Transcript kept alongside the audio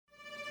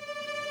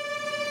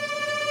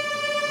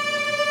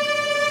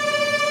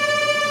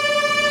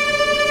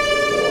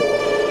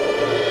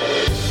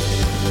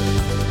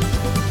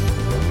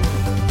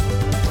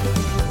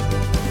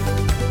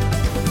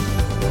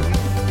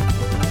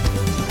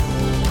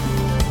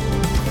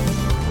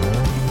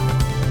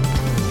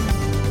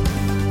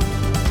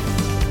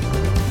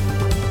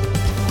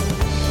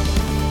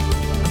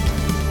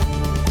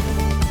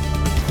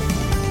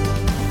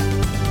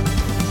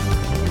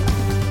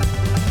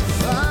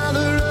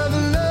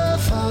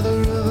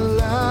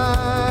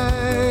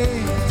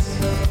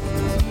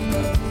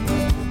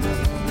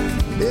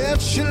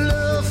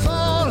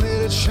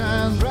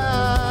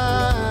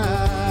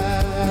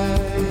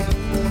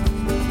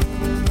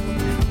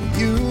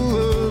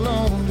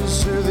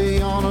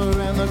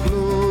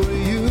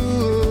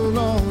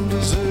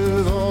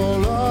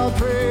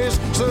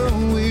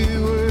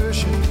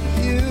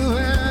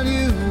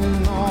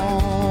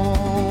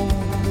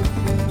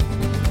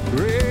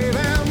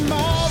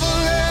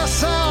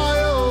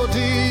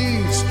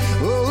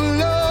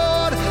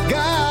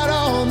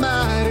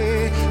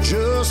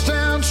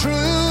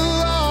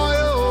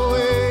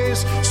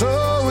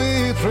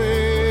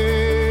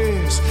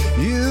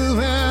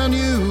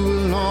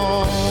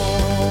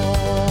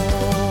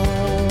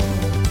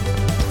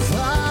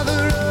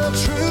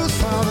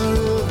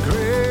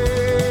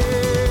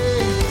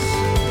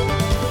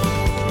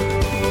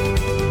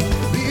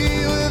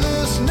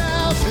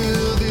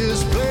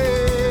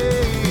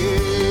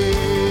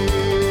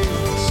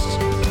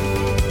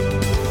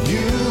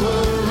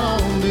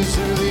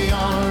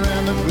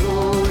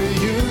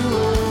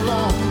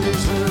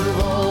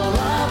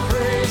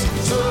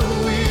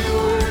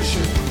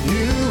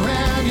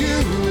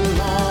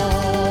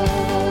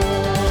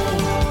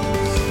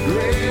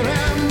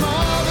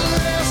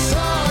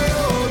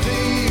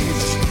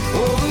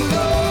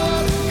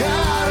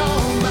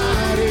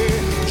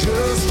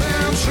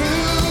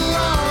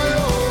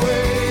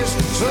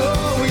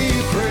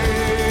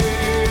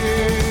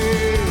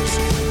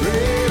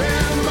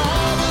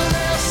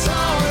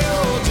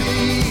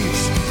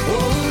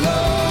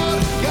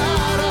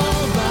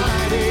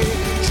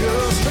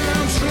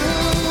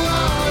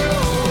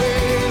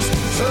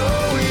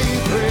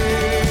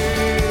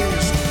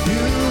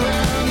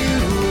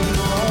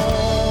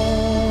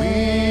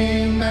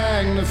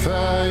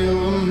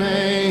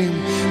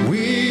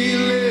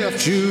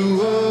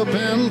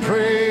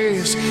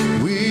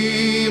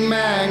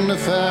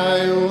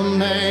magnify your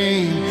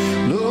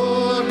name,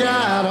 Lord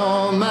God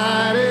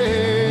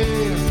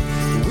Almighty.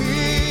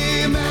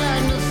 We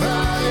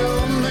magnify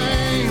your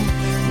name.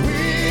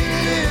 We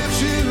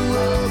lift you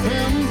up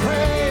in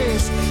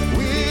praise.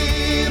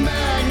 We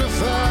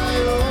magnify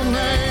your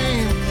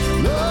name,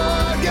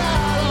 Lord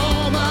God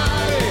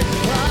Almighty.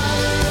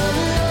 Father of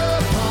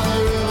love,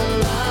 Father of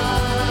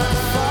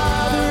life,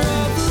 Father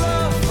of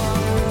love,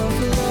 Father of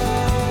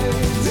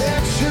life.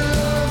 Let your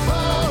love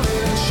fall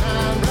and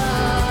shine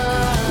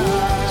bright.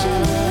 Let your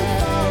love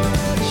fall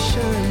and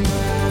shine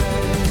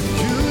bright.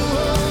 You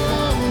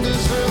alone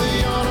deserve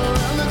the honor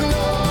and the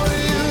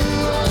glory. You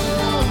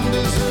alone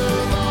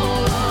deserve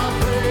all our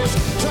praise.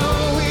 So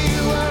we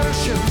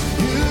worship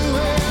you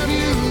and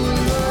you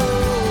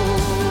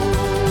alone.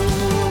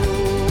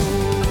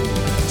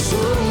 So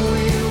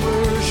we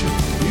worship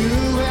you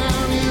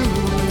and you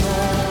alone.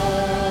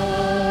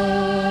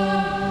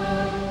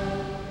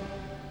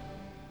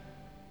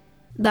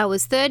 That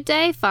was Third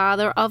Day,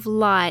 Father of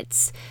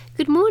Lights.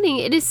 Good morning.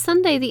 It is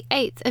Sunday, the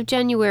 8th of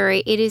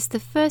January. It is the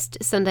first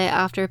Sunday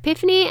after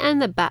Epiphany and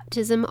the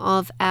baptism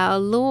of our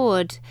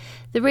Lord.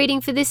 The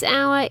reading for this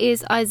hour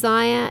is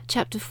Isaiah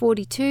chapter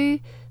 42,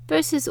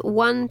 verses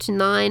 1 to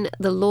 9.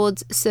 The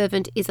Lord's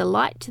servant is a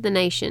light to the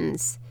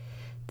nations.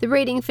 The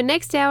reading for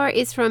next hour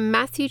is from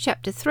Matthew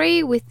chapter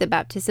 3 with the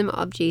baptism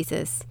of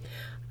Jesus.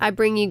 I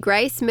bring you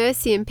grace,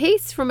 mercy and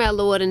peace from our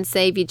Lord and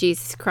Saviour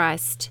Jesus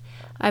Christ.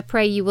 I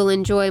pray you will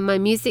enjoy my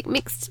music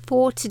mix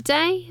for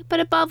today, but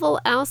above all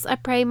else, I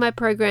pray my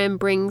program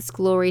brings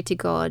glory to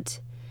God.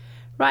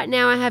 Right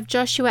now I have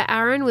Joshua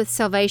Aaron with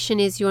Salvation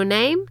is Your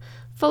Name,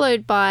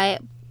 followed by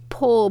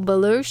Paul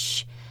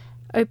Belush,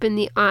 Open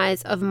the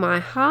Eyes of My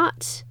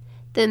Heart,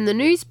 then the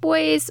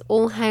Newsboys,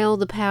 All Hail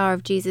the Power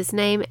of Jesus'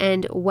 Name,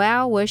 and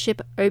Wow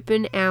Worship,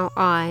 Open Our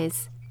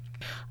Eyes.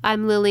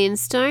 I'm Lillian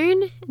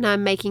Stone, and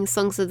I'm making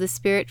Songs of the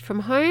Spirit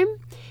from home.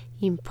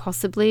 You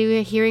possibly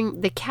are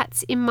hearing the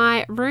cats in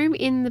my room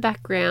in the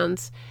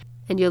background,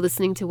 and you're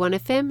listening to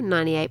 1FM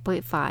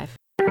 98.5.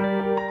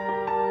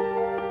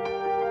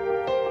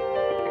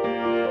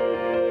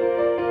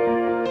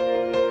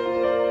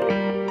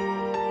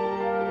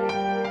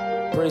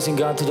 Praising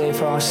God today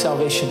for our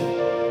salvation.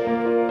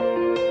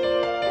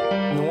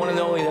 And the one and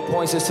only that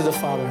points us to the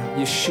Father,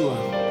 Yeshua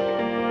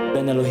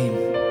ben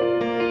Elohim.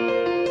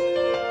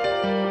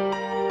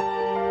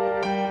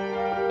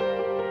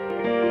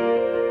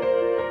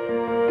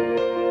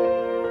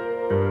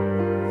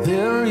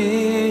 There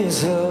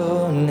is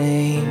a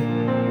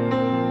name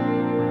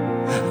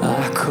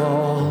I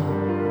call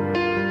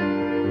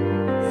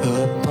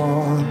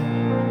upon.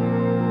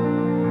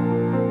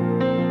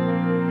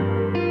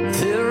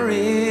 There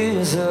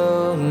is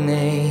a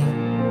name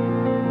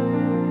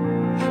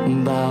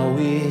by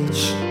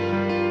which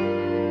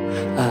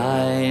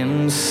I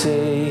am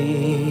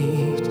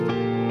saved.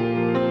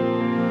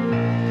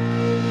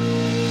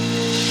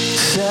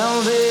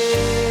 Salvation.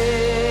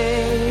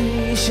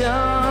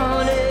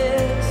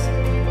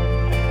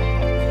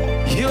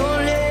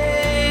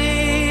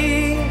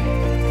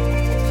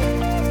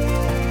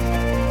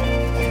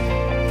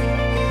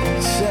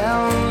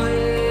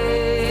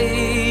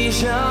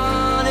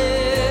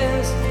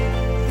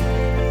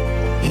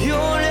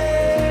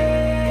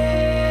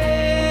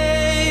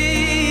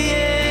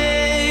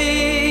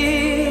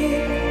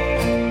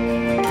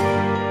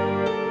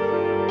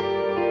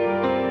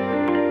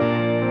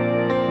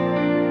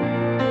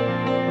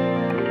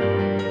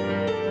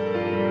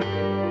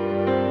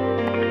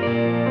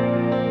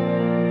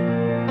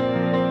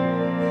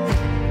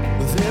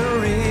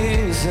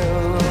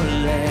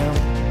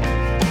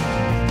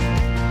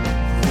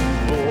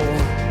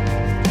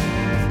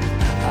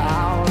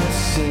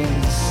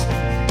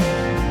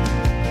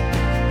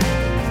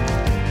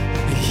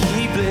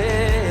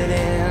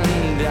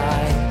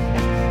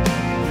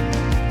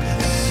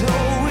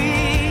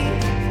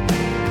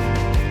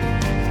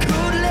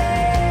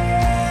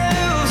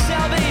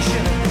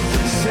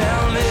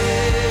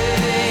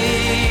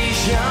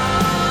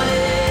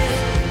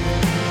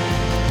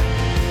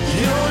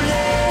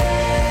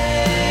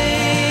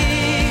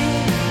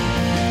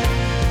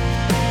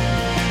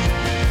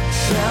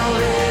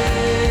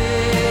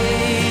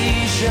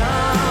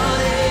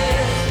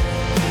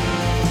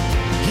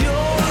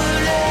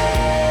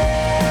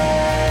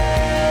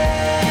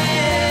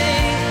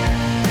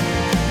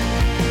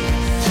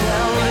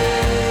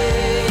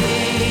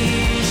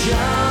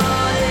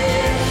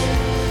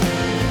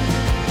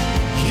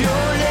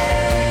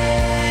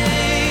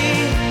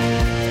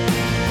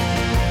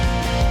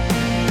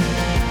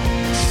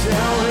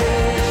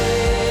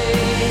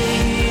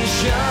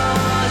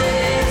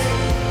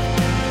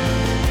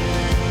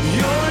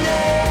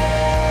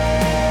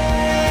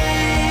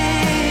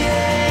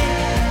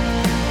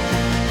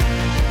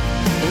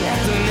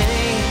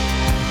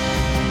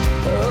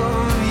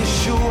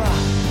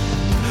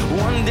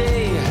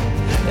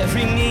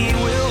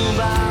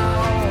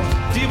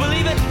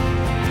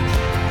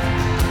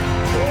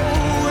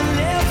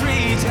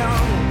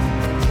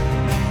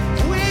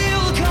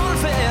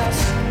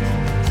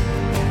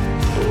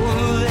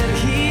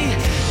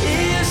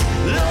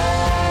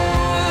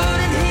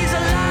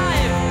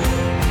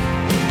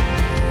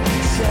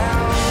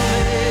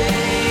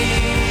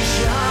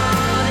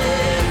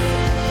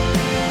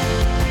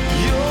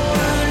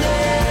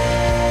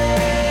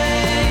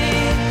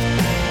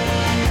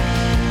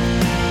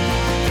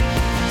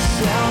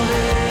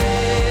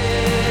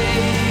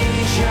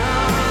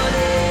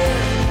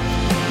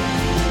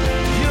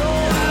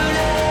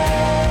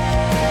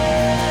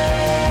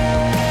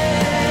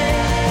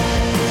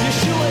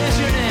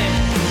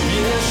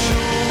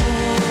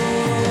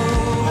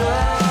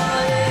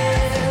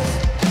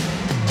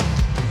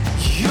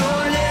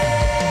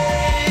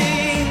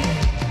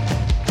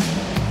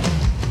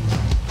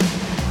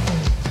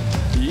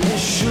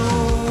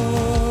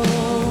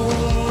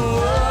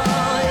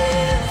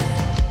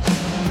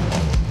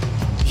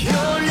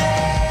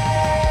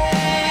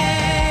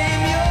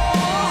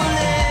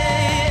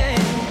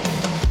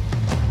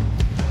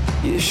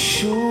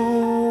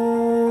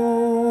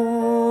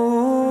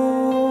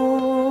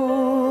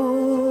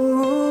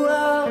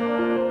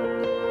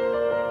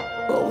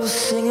 Oh, we'll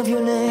sing of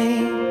your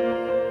name,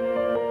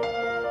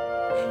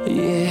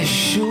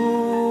 Yeshua.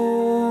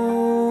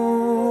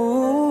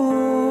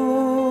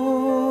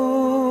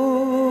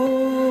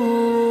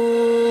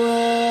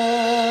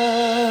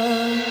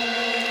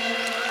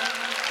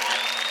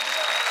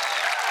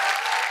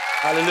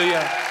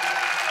 Hallelujah.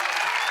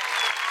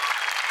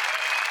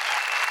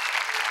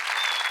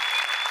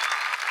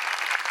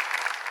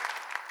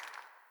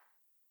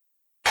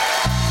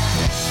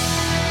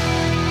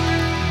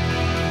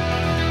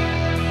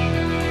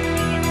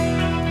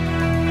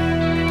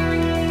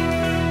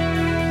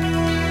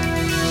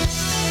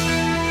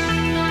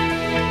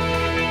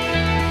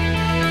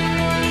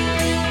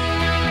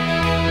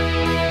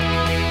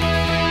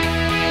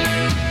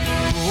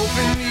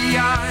 Open the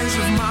eyes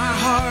of my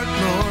heart,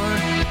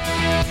 Lord.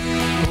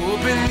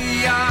 Open the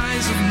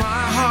eyes of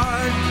my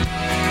heart.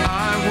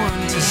 I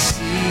want to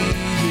see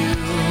you.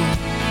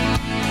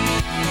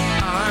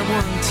 I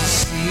want to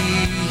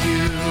see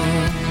you.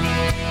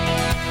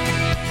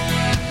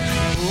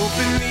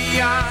 Open the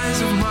eyes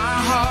of my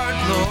heart,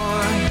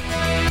 Lord.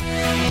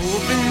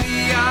 Open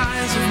the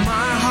eyes of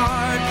my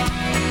heart.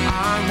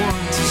 I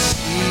want to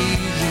see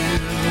you.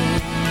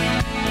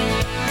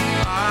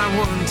 I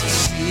want to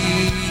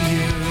see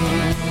you.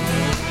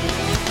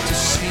 To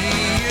see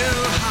you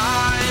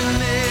high and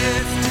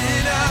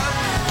lifted up,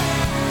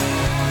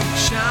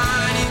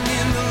 shining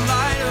in the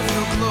light of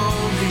your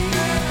glory.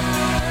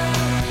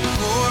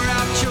 Pour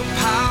out your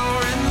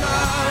power and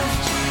love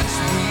as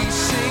we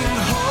sing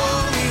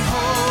holy,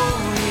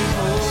 holy,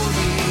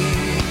 holy.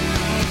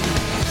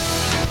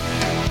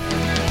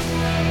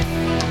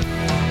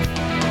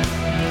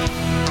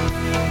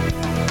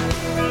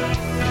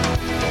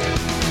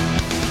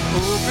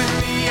 Open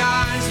the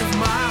eyes of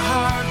my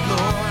heart,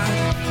 Lord.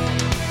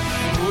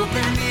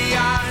 Open the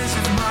eyes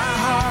of my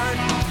heart.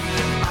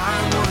 I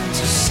want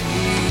to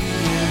see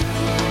you.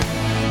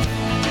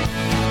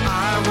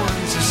 I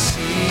want to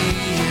see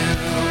you.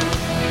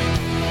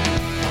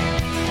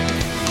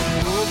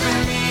 Open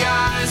the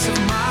eyes of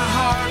my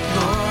heart,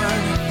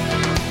 Lord.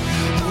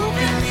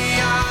 Open the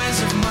eyes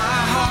of my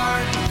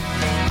heart.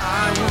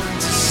 I want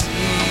to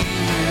see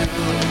you.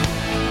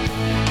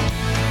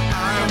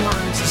 I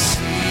want to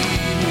see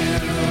you.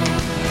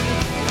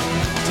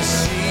 To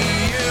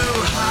see you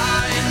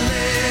high and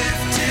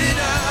lifted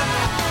up,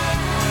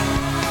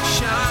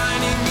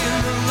 shining in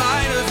the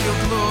light of your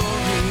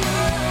glory.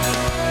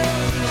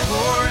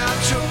 Pour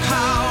out your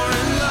power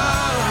and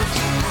love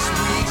as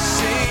we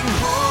sing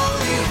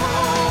holy,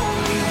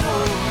 holy,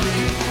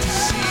 holy. To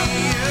see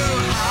you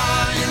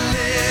high and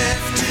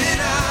lifted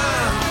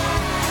up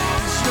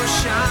as you're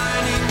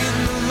shining in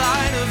the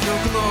light of your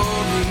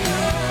glory.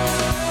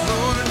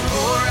 Lord,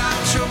 pour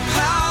out your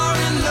power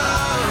and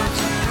love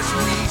as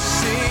we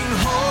sing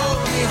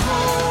holy,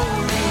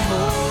 holy,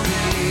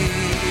 holy.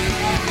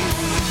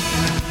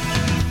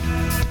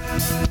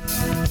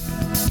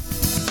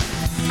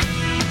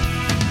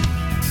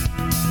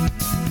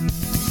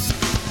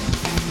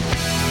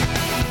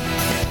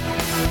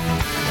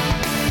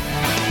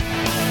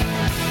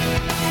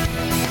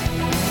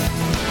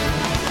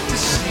 To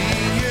see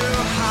you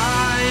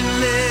high and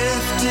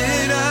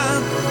lifted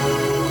up,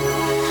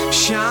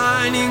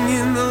 shining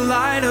in the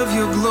light of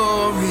your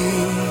glory.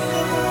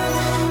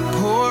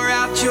 Pour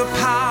out your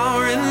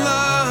power and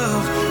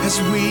love as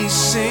we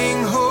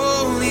sing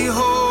holy,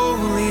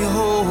 holy,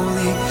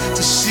 holy.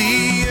 To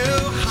see you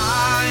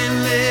high and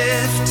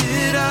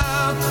lifted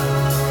up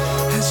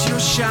as you're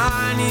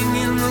shining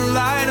in the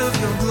light of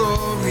your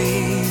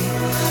glory.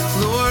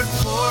 Lord,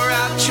 pour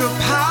out your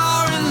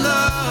power and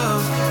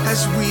love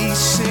as we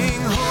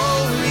sing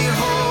holy,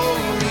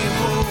 holy,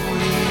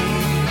 holy.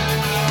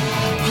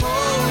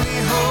 Holy,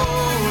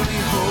 holy,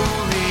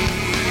 holy.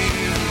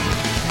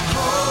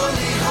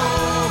 Holy,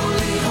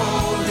 holy,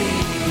 holy.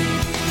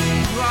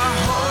 You are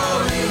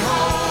holy,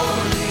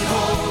 holy,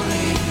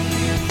 holy.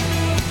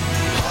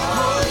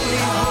 Holy,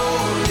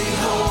 holy,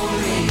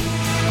 holy.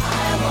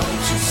 I want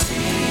to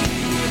see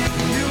you.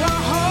 You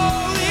are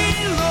holy,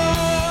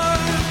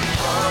 Lord.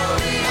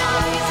 Holy,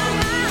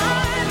 holy,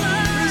 holy.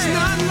 There's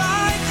none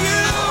like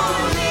you.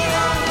 Holy,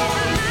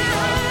 holy,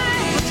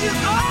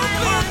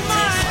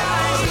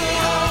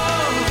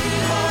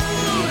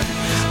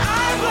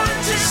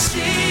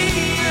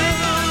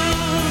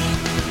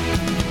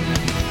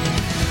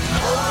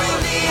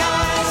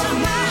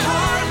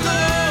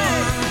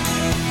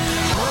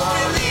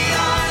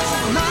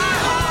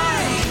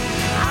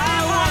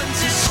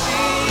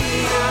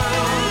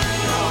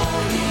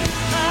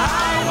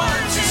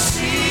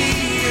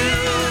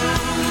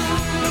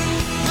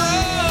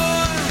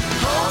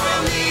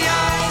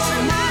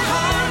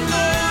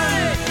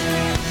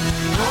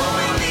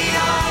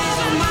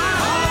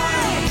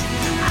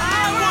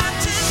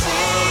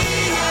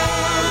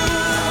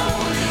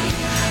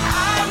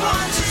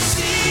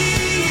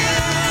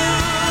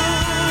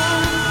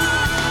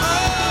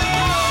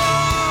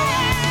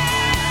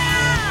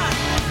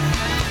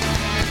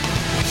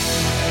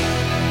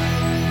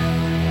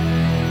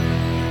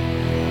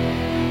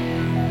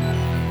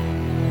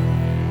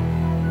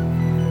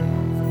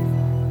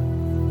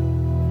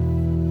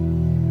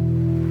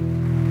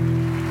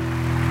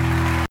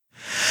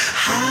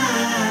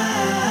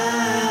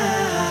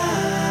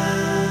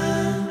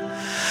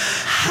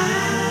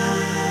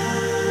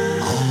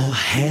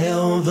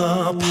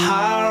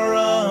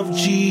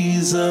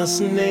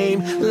 Jesus' name,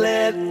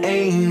 let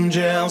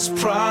angels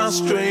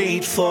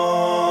prostrate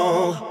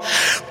fall.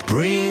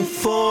 Bring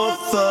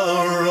forth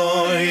the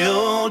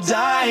royal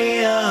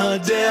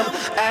diadem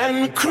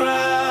and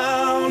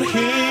crown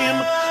him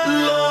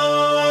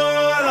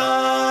Lord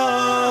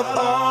of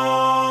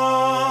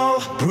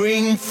all.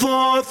 Bring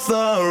forth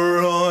the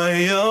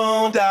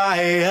royal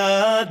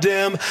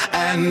diadem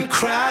and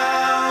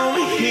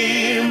crown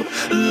him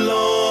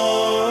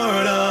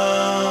Lord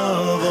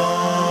of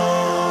all.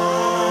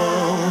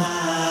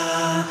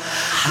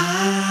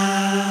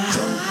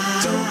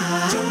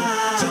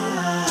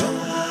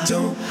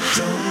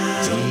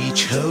 The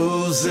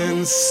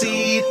chosen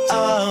seed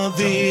of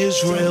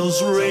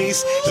Israel's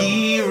race,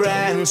 he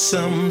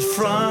ransomed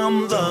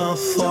from the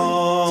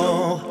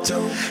fall.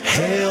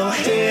 Hail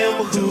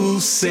him who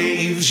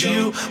saves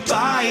you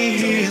by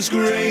his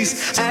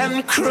grace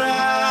and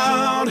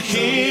crown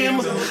him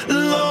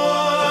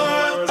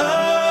Lord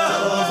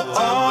of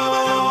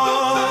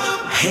all.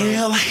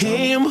 Hail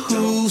him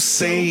who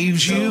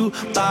saves you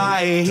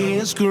by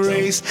his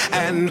grace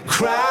and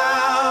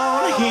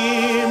crown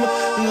him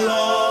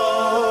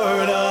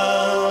Lord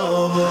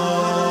of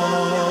all.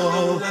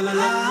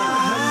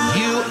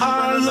 You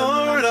are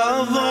Lord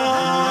of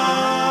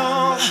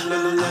all.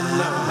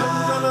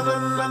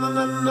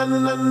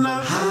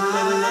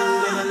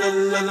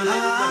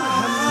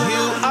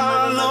 You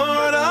are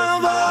Lord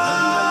of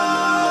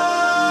all.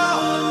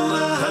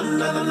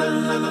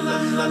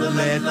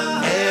 Let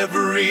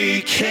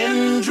every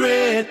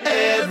kindred,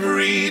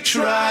 every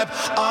tribe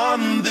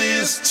on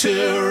this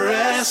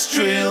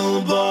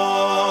terrestrial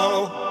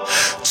ball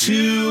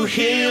to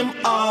him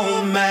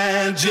all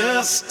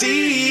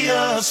majesty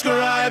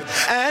ascribe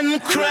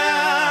and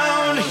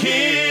crown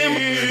him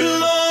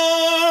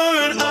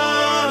Lord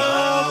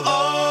of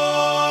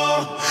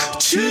all.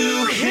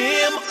 To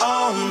him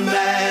all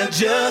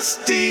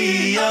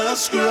majesty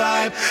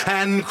ascribe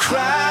and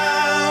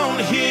crown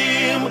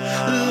him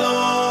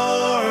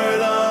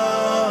Lord of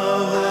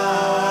all.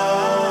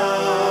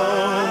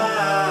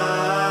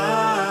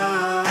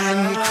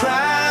 And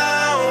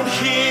crown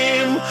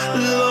him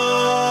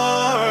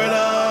Lord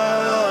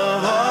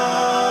of all.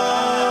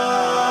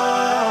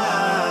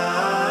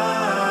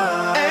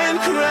 And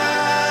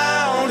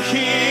crown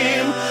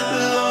him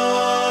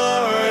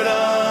Lord of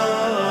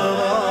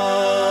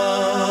all.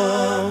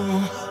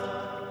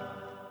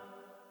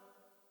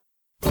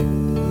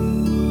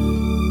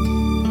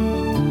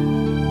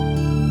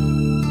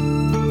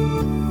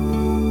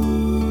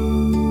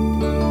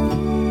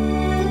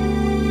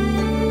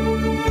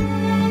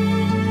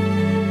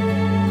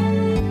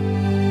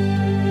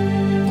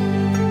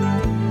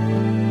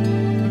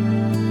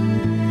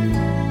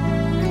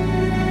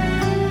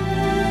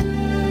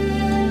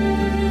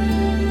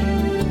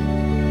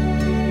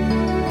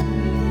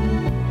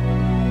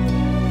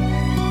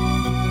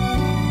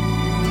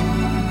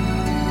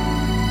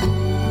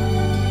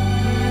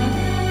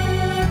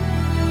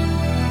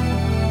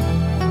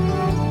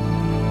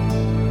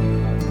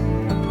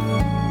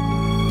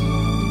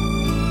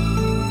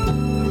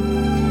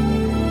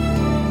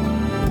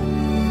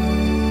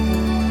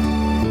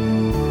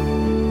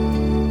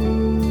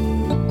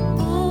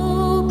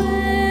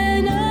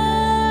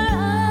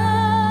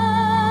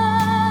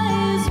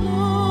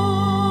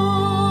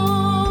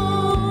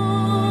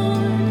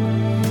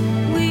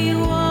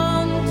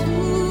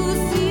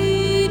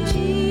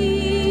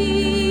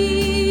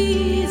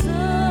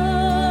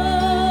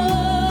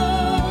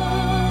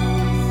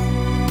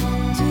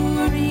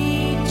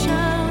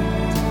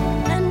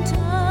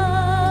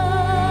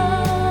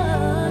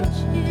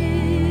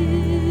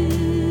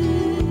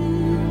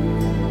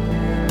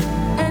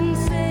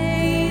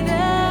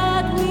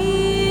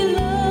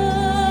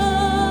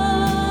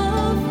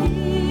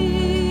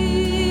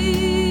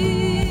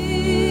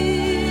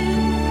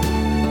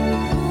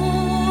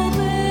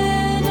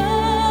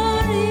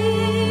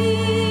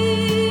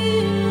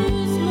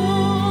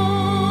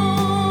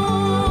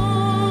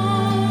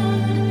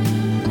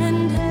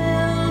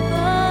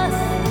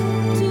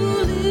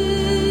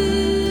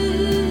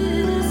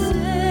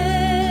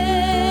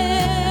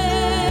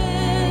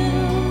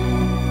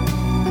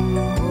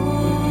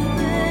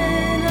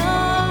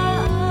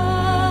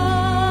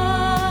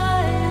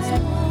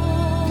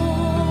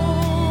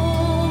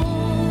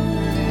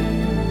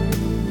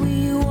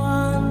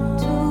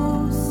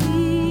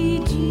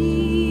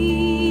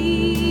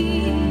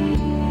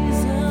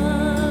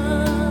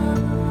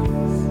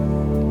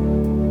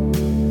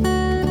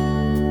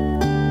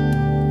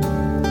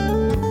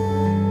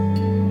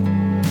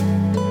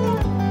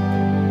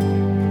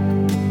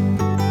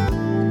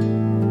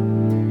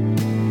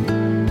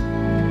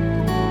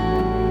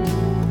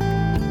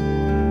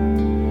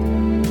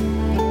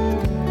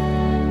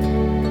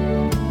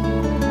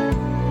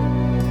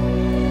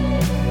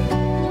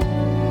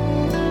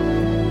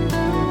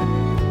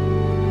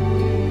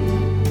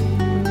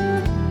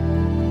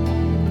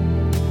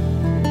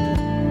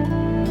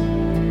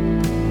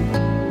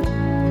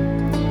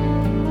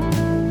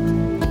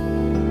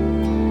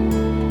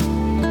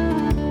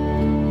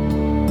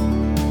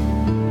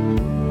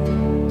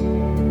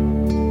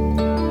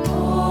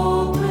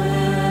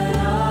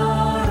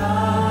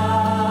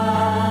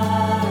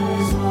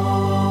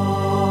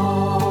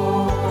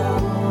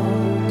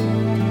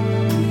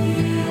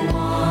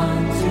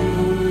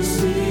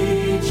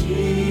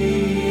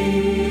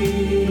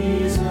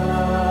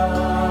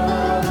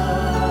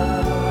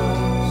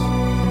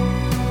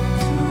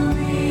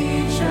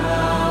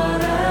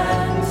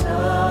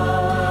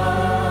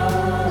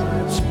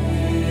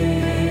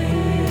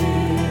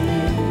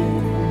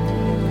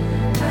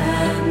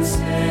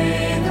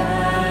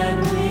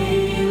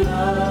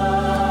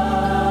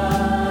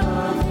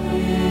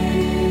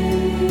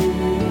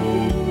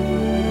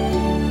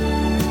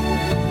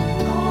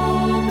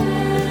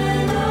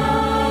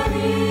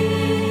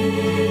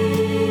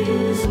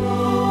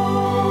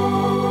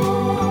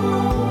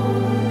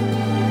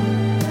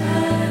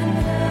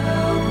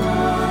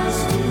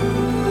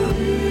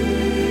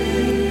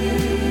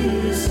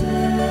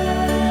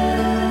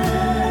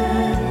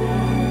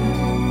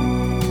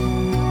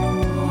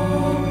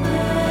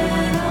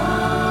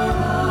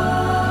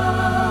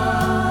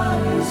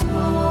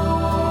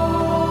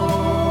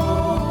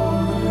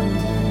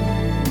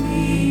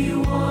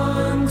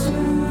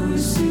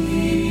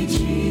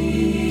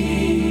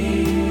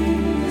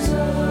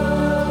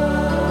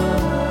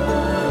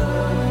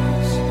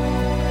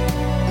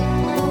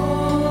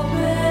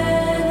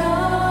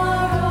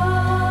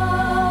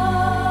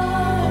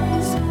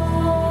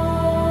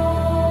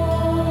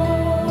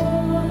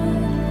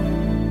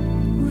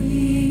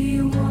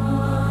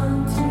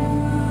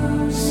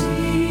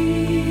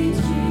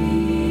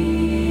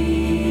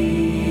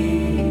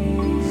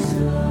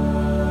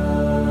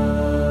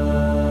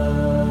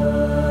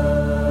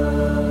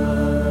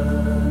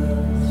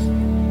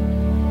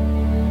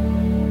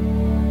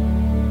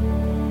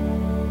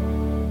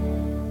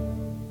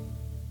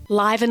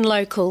 Live and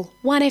local,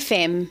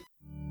 1FM.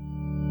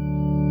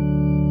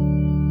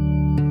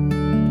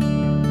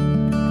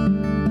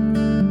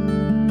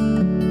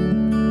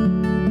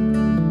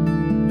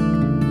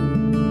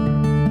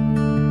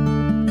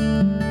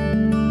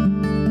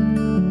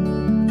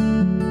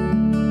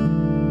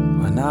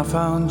 When I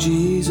found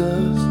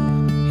Jesus,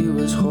 he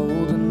was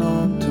holding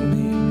on to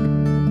me.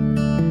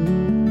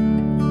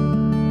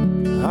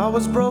 I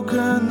was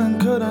broken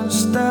and couldn't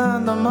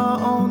stand on my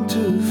own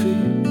 2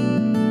 feet.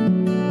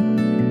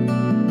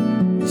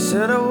 He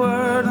said a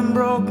word and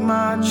broke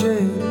my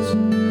chains,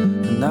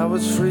 and I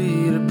was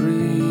free to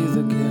breathe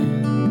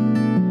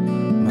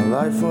again. My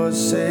life was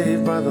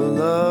saved by the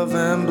love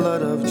and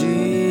blood of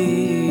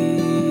Jesus.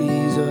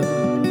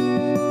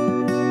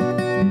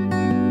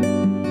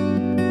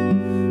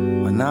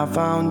 When I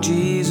found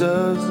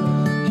Jesus,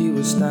 he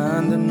was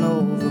standing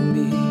over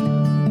me.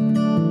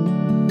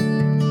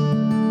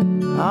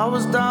 I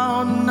was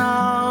down and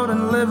out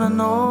and living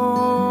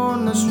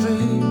on the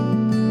street.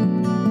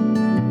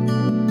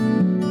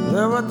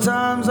 There were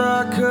times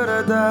I could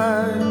have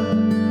died,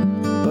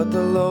 but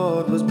the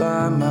Lord was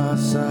by my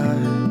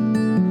side.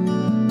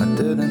 I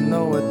didn't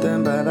know it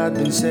then, but I'd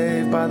been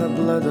saved by the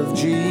blood of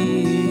Jesus.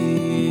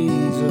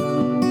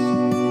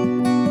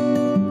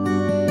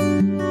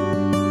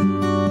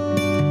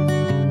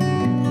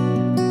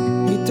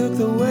 He took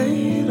the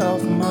weight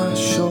off my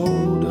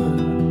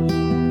shoulders.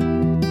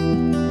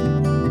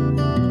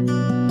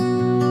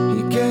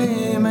 He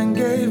came and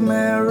gave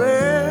me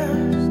rest.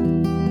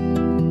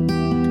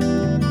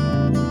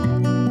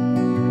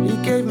 He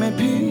gave me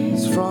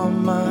peace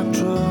from my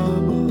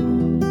troubles.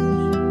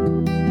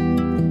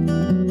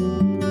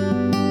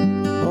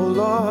 Oh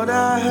Lord,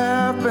 I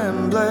have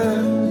been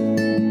blessed.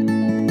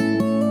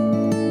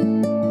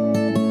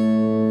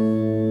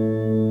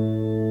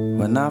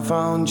 When I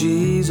found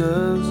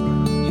Jesus,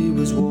 he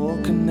was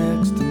walking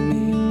next to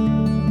me.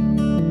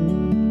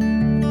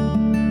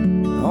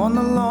 On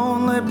the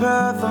lonely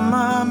path of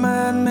my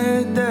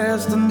man-made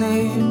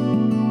destiny,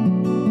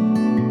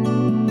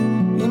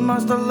 he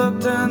must have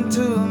looked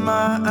into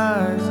my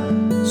eyes,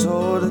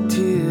 saw the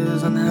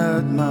tears and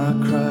heard my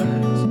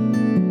cries.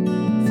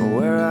 For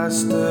where I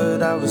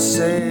stood, I was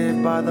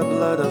saved by the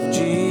blood of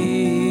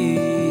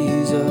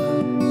Jesus.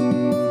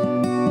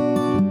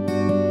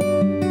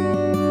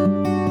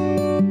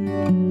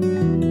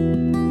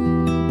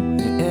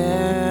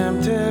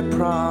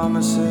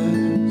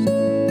 Promises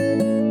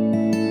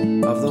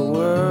of the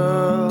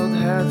world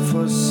had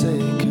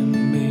forsaken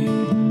me.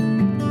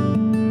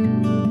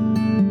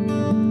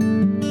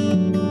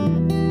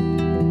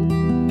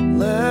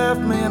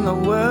 Left me in the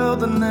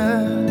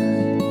wilderness,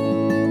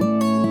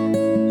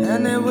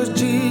 and it was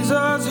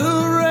Jesus who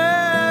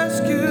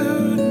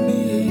rescued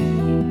me.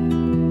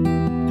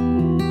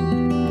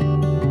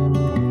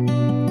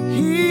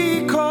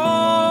 He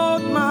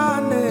called my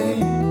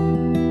name,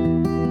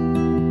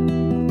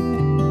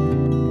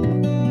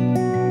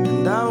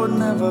 I would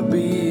never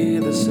be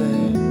the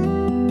same.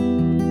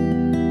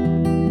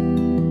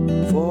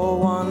 For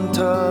one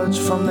touch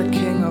from the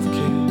King of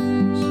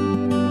Kings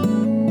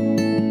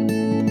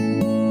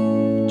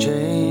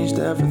changed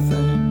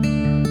everything.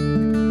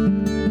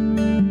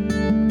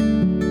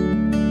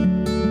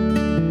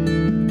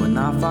 When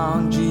I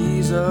found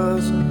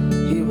Jesus,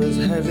 he was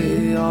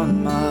heavy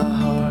on my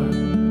heart.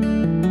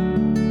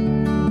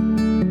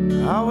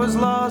 I was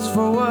lost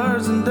for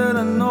words and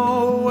didn't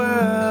know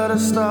where to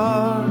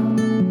start.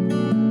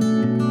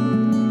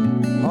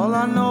 All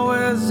I know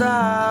is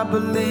I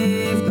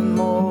believed, and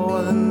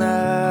more than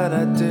that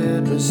I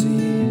did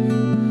receive.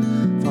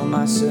 For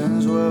my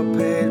sins were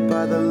paid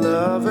by the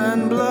love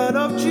and blood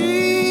of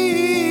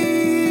Jesus.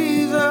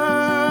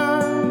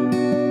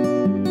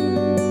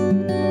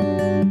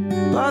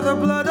 By the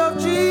blood of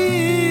Jesus.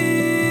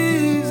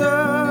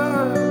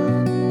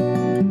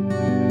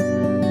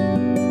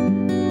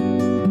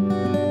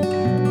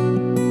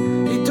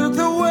 He took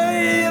the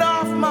weight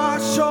off my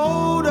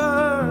shoulders.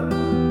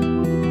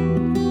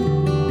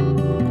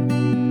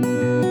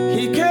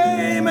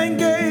 And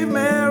gave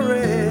me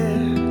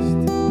rest.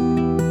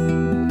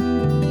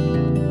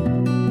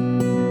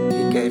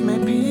 He gave me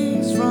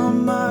peace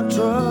from my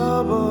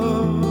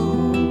trouble.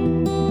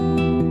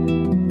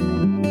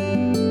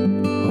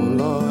 Oh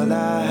Lord,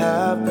 I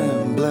have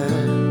been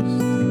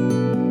blessed.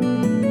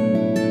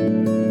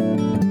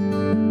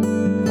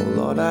 Oh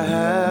Lord, I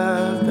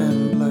have been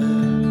blessed.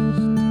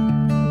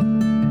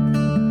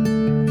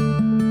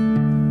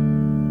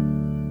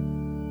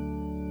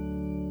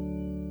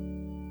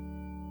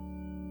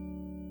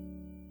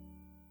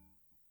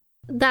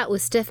 That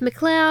was Steph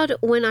McLeod,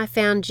 When I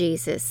Found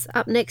Jesus.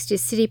 Up next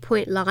is City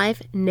Point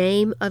Live,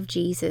 Name of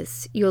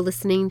Jesus. You're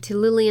listening to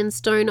Lillian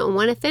Stone on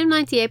 1FM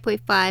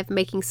 98.5,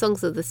 making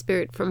songs of the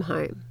Spirit from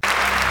home.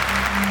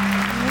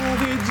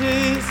 Love you,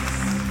 Jesus.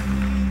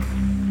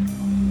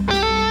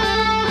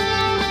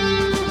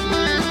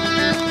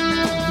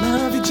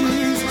 Love you,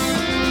 Jesus.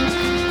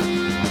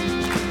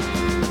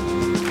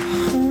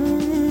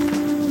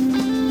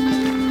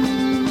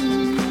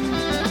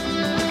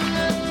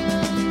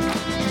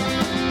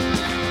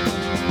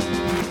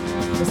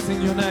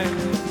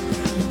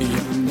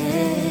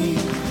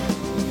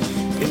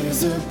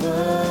 is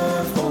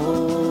above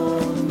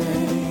all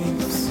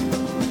names.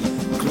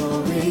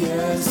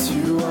 Glorious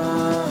you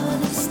are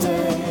this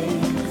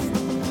day.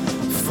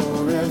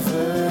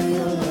 Forever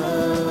your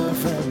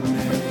love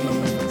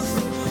remains.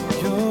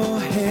 Your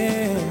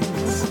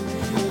hands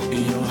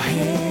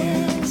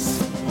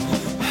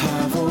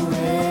have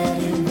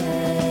already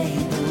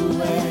made the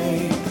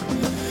way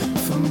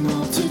for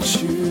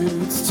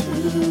multitudes to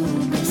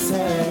be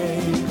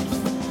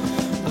saved.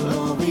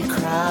 Lord, we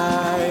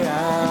cry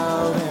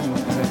out and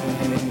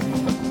pray.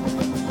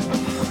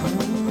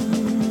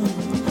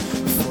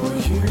 For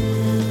you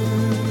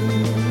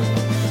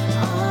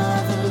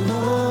are the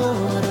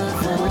Lord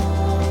of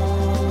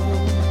all.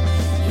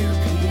 You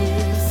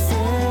pierce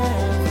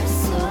every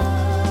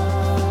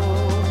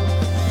soul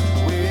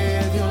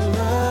with your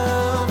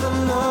love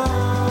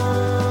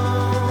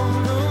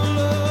alone. Oh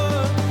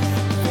Lord,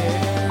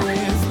 there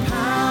is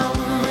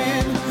power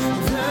in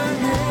the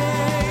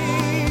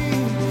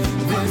name.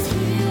 There's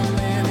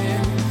healing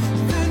in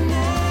the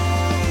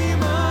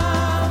name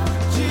of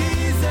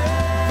Jesus.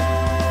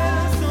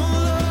 Oh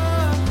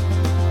Lord,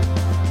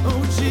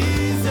 oh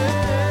Jesus.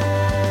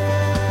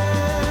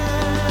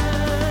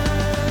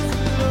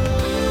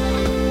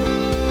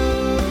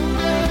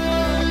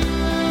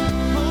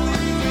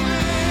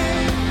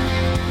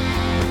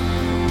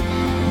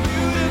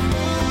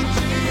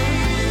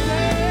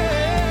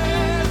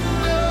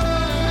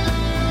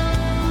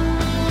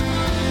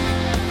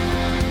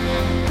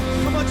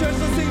 Come on, church,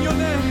 let's sing your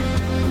name.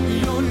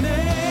 Your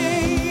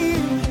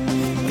name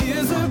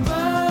is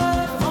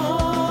above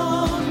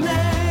all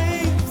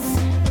names.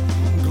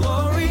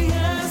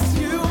 Glorious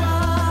you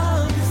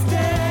are this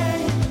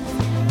day.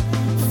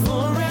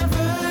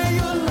 Forever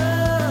your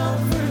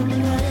love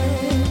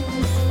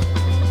remains.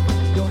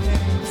 Your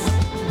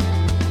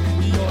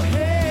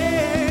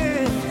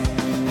hands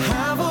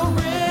have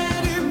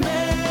already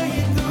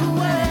made the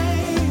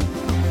way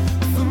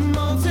for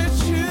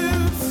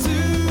multitudes to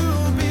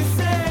be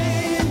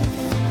saved.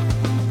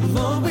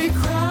 Lord, we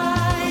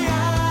cry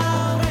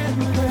out and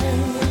pray,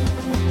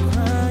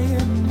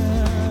 crying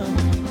out.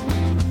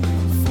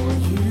 For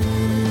you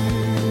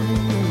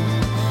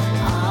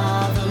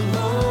are the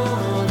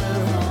Lord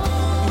of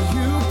all.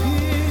 You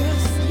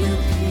pierce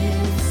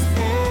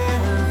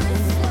every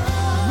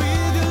soul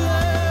with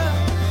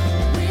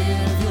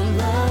your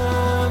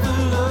love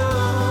alone.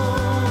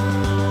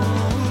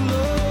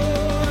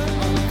 Lord,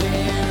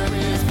 there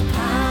is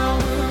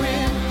power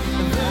in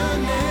the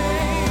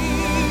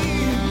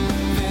name.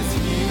 There's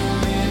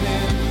healing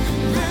in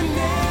the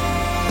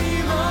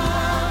name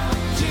of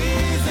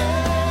Jesus.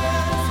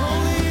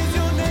 Holy is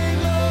your name,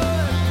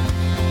 Lord.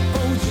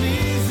 Oh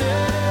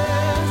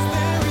Jesus,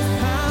 there is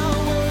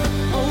power.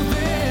 Oh,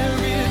 there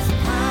is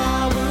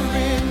power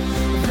in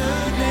the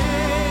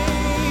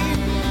name.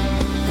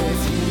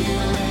 There's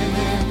healing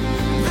in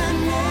the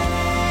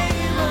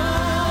name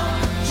of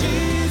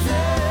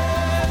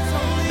Jesus.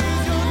 Holy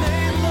is your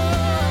name,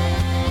 Lord.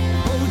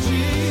 Oh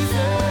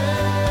Jesus,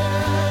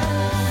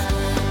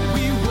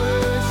 we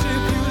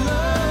worship you,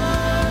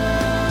 Lord.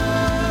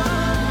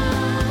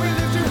 We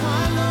lift you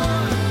high,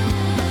 Lord.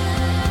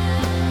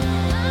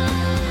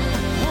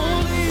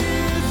 Holy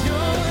is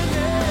your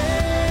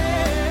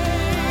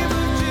name,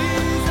 oh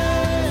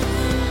Jesus.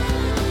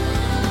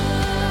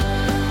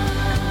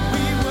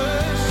 We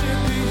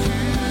worship you,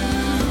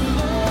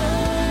 Lord.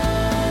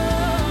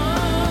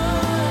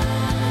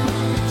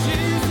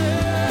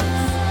 Jesus,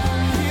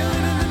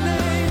 healing in the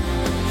name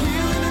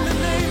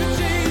of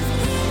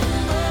Jesus.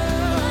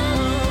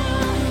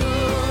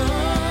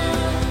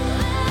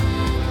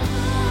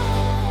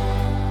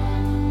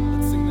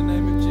 Let's sing the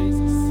name of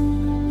Jesus.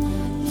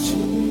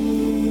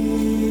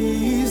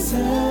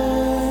 Jesus,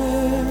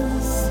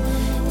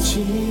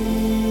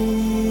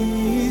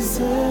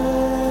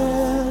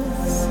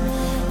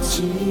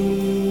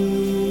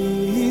 Jesus,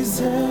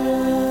 Jesus,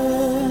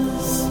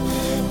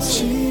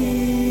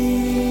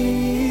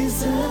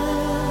 Jesus,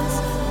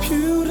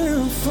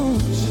 beautiful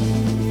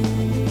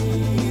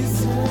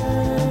Jesus,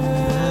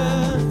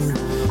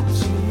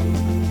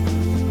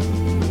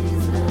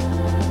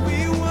 we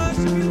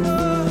worship you,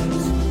 Lord.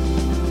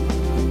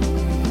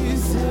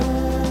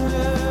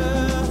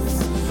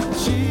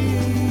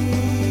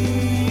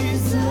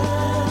 Jesus,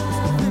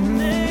 the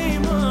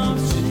name of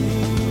Jesus,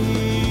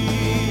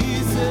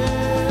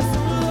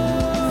 oh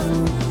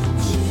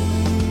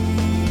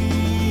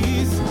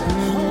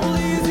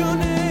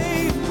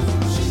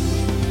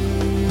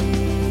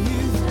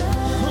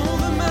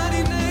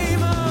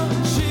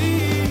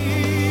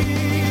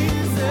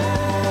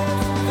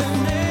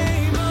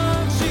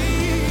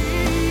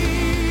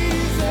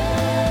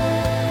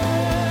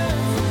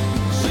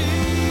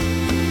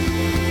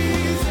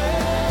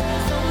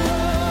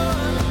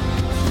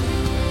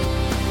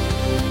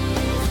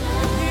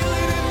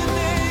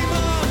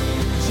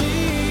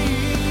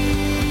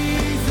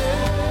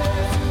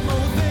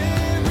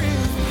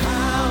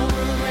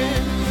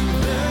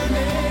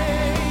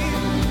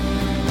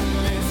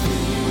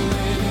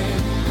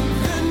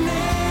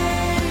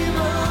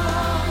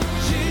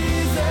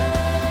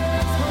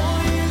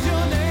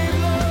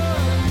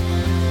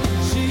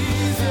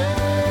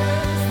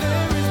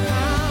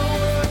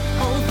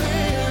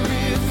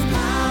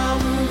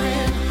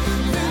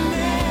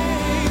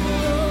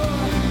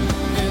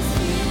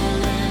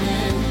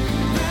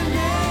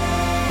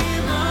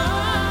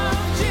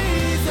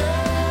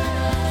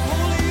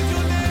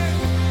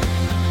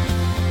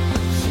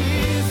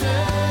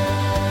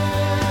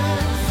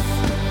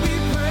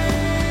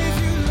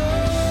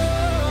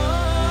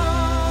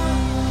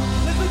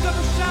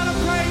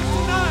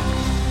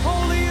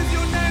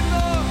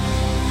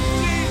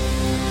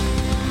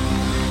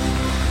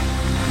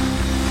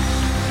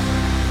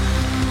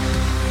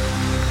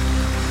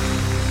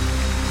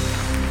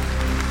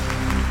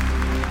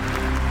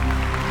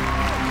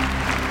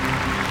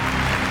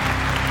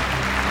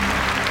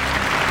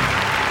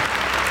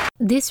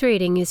This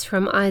reading is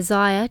from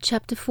Isaiah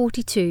chapter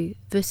 42,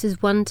 verses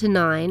 1 to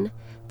 9.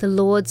 The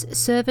Lord's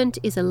servant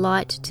is a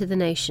light to the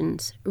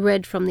nations,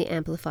 read from the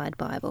Amplified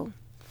Bible.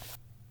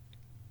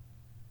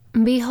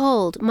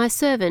 Behold, my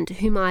servant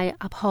whom I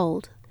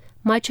uphold,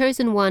 my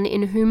chosen one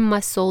in whom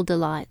my soul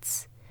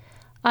delights.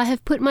 I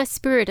have put my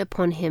spirit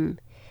upon him.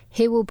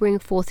 He will bring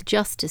forth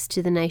justice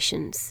to the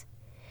nations.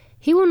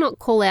 He will not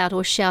call out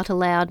or shout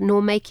aloud,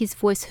 nor make his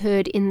voice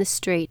heard in the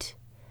street.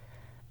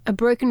 A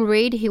broken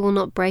reed he will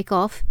not break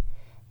off,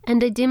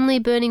 and a dimly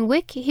burning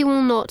wick he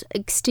will not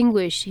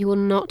extinguish. He will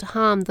not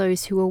harm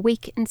those who are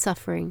weak and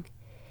suffering.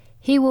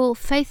 He will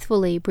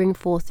faithfully bring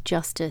forth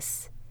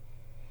justice.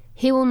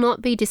 He will not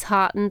be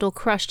disheartened or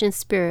crushed in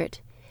spirit.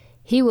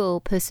 He will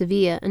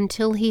persevere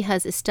until he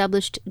has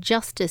established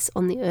justice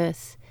on the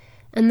earth,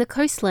 and the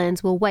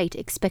coastlands will wait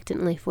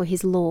expectantly for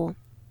his law.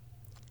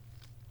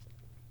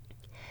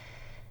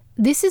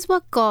 This is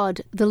what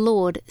God, the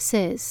Lord,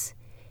 says.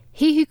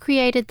 He who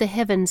created the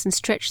heavens and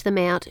stretched them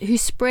out, who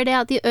spread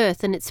out the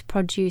earth and its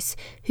produce,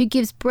 who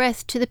gives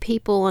breath to the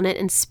people on it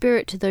and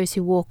spirit to those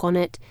who walk on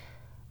it.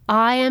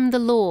 I am the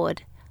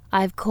Lord.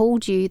 I have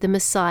called you the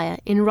Messiah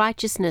in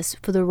righteousness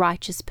for the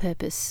righteous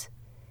purpose.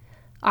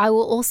 I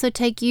will also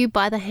take you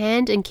by the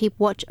hand and keep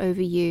watch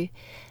over you,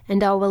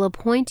 and I will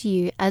appoint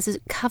you as a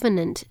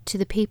covenant to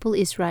the people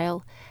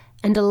Israel,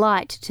 and a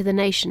light to the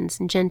nations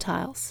and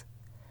Gentiles,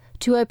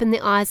 to open the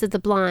eyes of the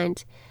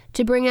blind,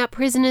 to bring out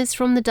prisoners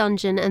from the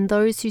dungeon and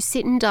those who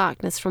sit in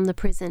darkness from the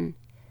prison.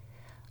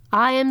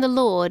 I am the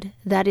Lord,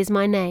 that is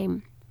my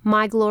name.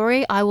 My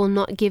glory I will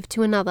not give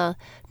to another,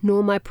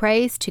 nor my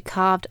praise to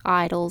carved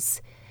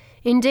idols.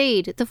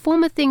 Indeed, the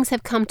former things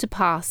have come to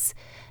pass.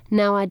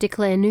 Now I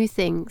declare new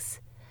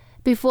things.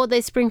 Before they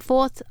spring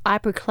forth, I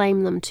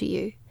proclaim them to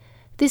you.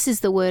 This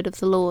is the word of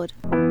the Lord.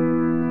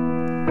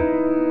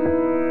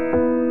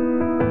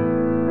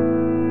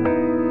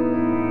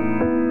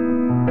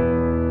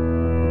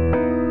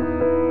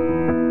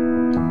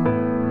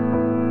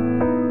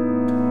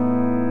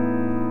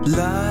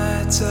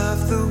 Light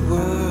of the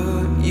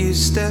world, you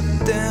step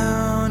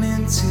down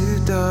into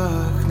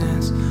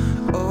darkness.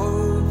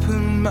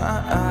 Open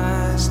my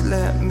eyes,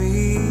 let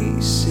me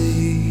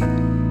see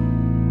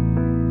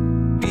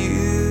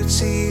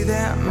beauty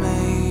that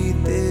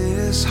made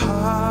this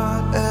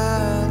heart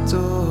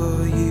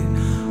adore you.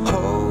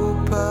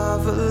 Hope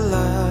of a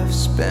life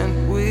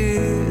spent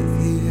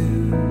with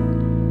you.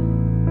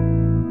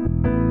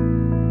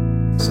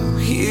 So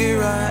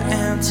here I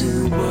am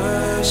to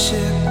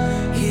worship.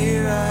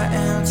 Here I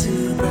am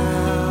to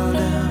bow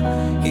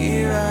down.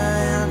 Here I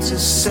am to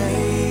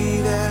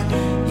say that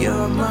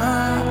you're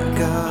my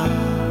God.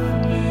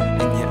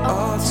 And you're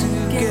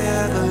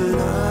altogether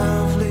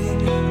lovely,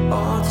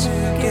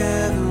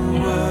 altogether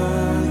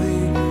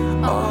worthy,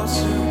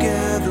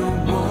 altogether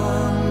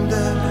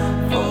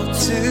wonderful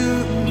to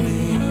me.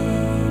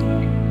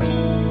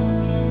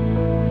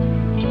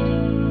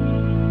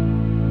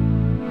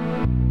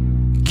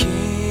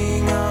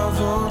 King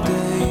of all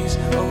days,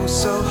 oh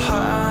so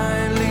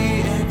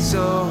highly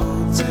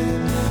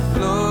exalted,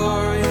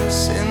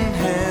 glorious in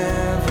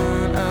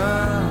heaven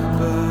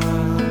above.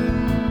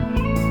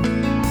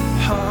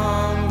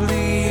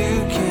 Humbly you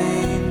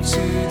came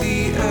to the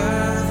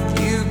earth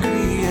you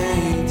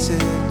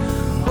created,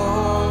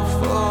 all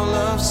full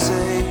of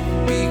sin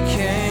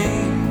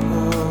became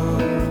poor.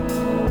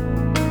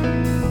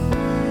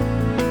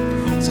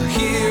 So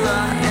here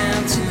I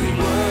am to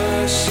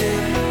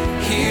worship,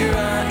 here I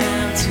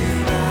am to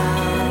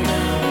bow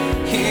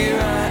down, here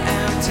I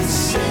am to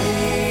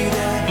say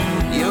that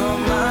you're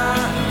my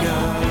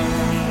God.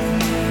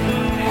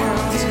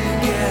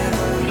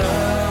 Altogether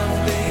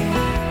lovely,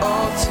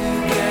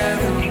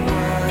 altogether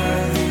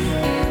worthy,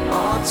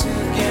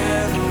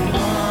 altogether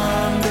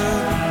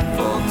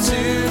wonderful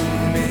to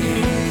me.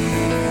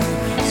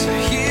 So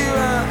here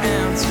I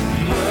am to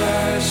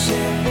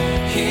worship,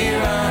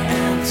 here I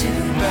am to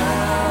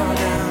bow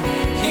down,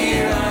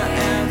 here I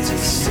am to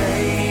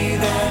say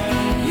that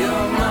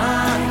you're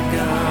my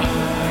God.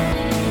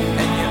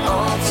 And you're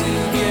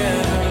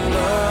altogether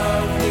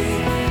lovely,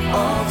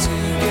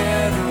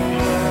 altogether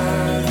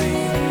worthy,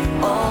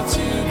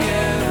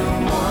 altogether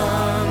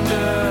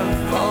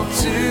wonderful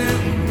to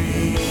me.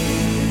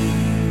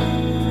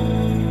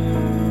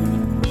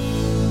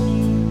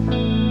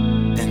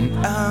 And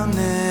I'll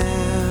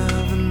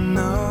never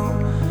know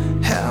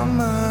how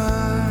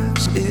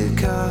much it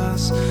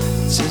costs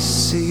to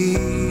see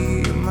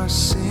my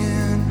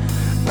sin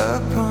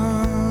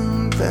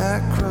upon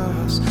that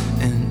cross.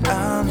 And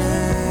I'll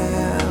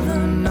never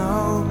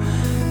know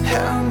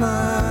how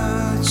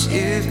much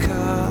it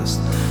costs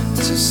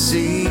to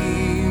see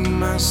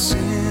my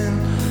sin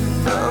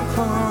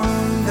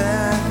upon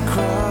that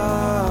cross.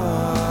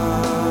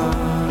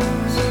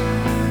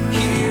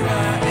 Here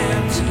I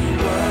am to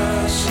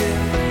worship,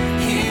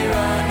 here I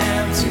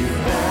am to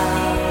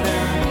bow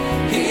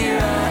down, here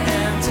I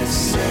am to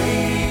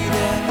say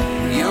that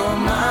you're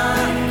my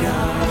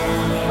God.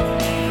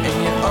 And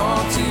you're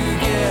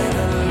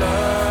altogether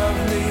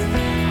lovely,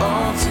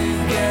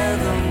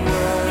 altogether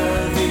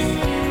worthy,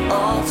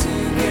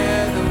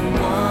 altogether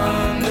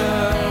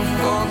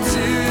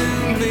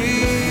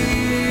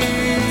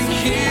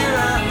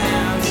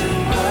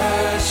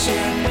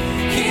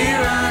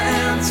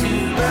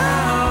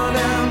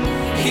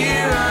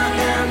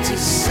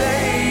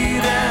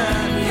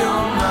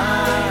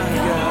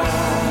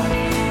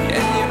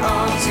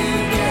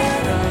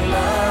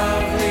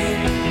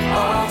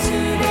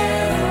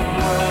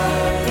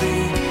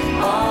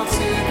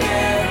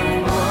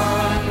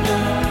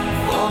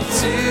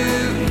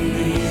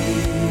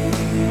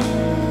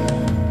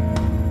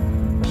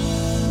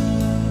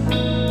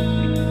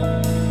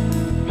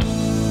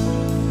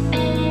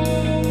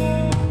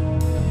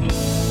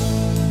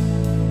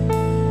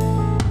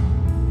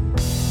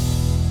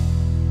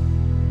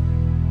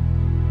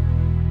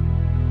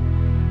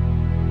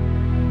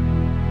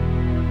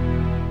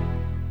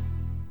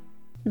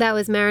That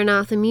was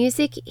Maranatha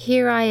Music,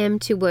 Here I Am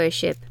to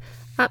Worship.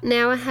 Up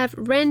now I have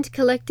Rend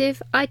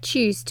Collective, I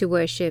Choose to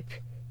Worship.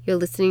 You're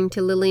listening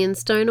to Lillian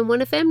Stone on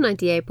 1FM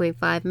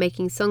 98.5,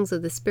 making songs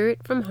of the Spirit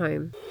from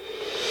home.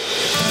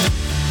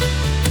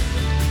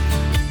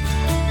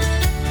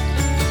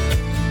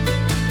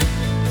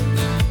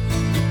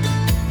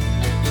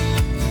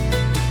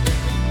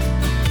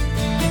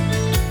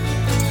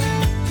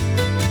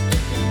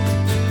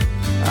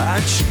 I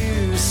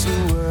choose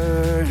to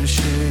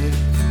worship,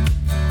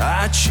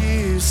 I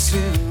choose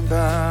to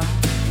bow.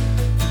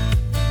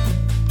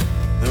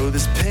 Though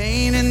there's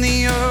pain in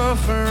the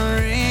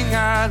offering,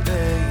 I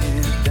lay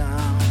it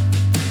down.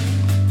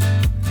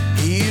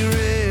 Here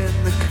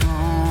in the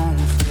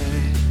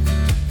conflict,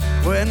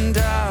 when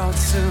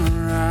doubts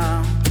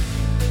surround.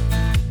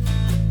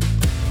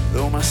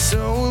 Though my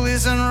soul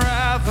is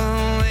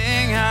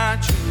unraveling, I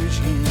choose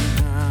you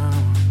now.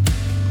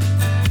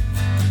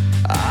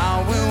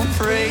 I will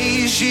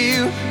praise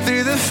you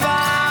through the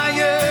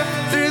fire,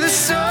 through the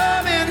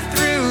storm and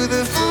through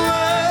the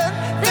flood.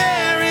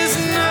 There is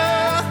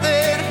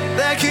nothing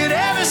that could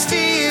ever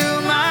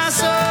steal my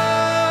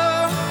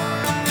soul.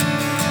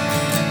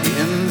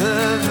 In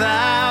the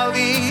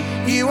valley,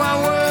 you are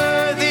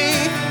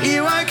worthy,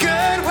 you are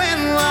good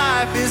when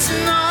life is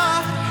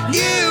not.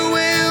 You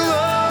will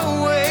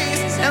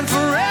always and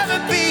forever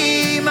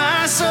be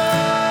my soul.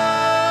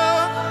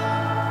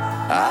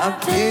 I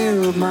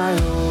build my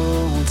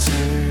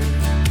altar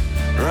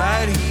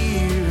right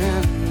here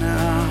and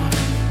now.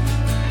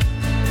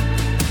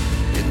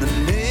 In the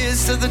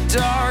midst of the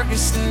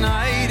darkest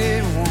night,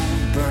 it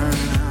won't burn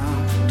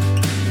out.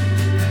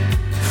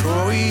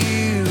 For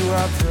you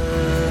are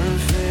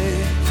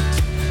perfect,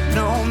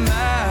 no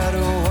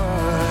matter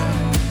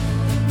what.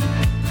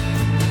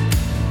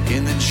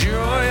 In the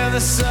joy of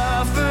the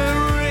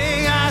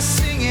suffering, I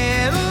sing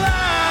it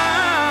loud.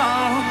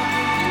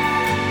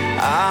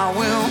 I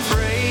will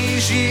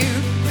praise you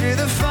through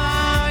the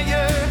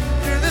fire,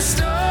 through the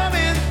storm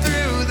and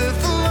through the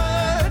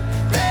flood.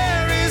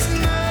 There is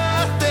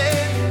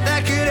nothing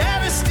that could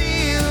ever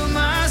steal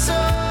my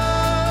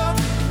soul.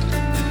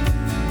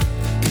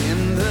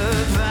 In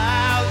the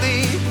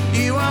valley,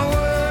 you are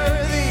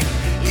worthy,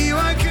 you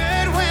are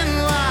good when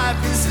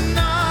life is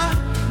not.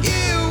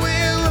 You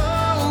will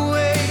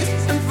always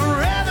and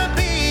forever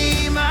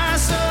be my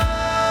soul.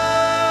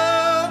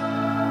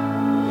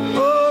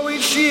 Oh, we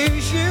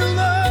choose you,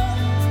 Lord.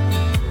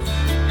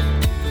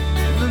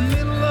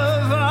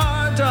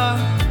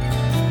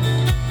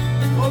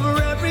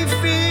 Over every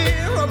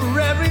fear, over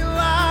every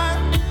lie.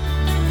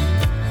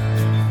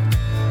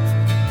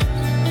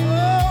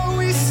 Oh,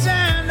 we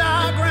stand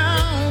our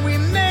ground, we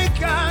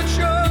make our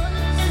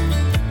choice.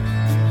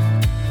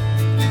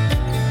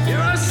 You're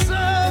our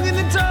song in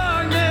the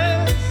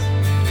darkness,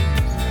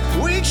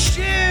 we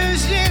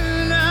choose you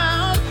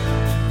now.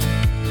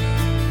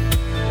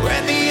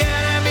 When the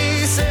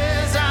enemy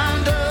says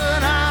I'm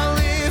done, I'll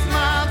lift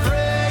my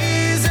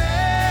praises.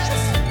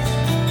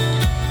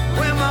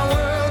 When my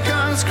world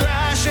comes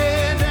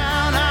crashing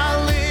down,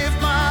 I'll lift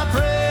my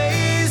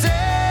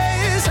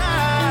praises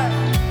high.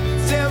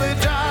 Till the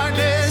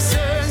darkness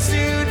turns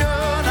to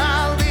dawn,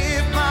 I'll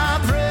lift my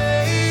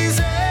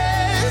praises.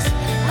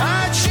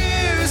 I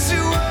choose to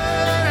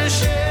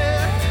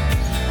worship,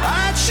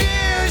 I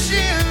choose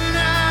you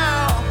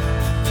now.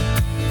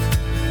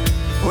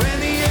 When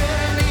the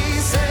enemy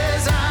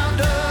says I'm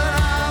done,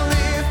 I'll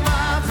lift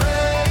my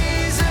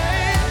praises.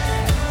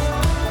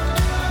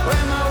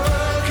 When my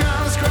world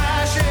comes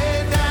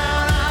crashing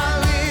down, I'll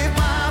lift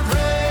my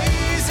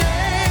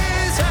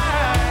praises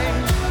high.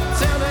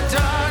 Till the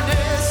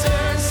darkness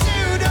turns to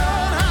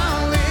dawn,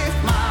 I'll lift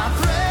my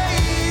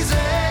praises.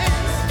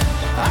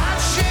 I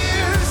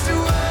choose to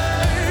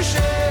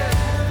worship,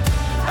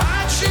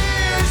 I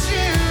choose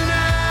you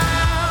now.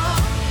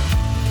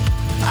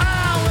 I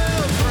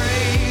will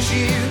praise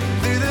you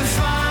through the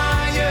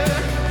fire,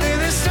 through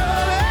the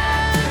storm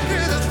and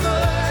through the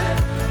flood.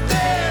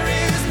 There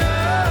is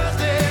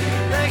nothing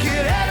that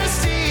could ever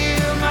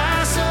steal my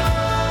soul.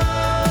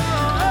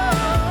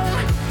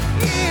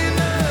 In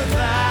the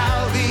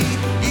valley,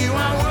 you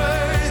are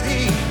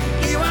worthy,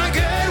 you are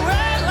good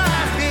when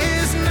life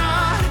is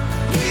not.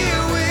 You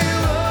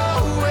will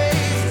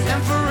always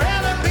and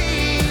forever be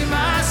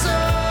my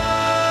soul.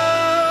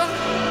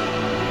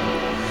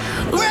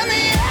 When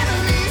the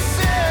enemy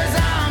says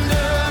I'm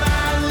done,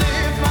 I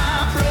lift my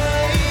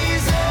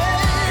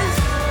praises.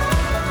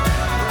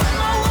 When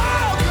my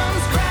world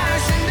comes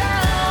crashing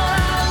down,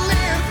 I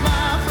lift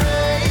my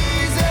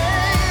praises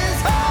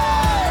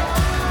high.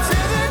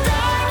 Till the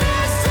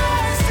darkness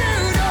turns to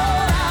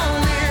dawn, I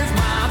lift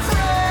my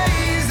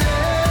praises.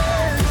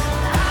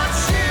 I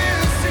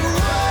choose to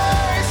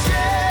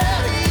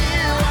worship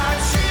you, I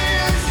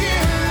choose you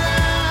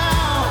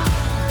now.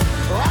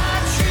 I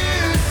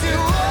choose to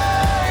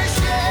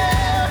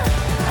worship,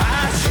 I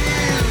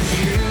choose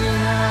you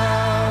now.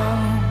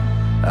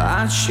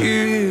 I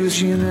choose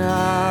you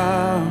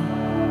now.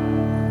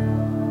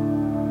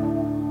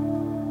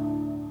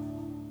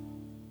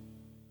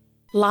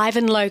 Live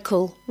and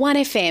local,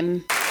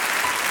 1FM.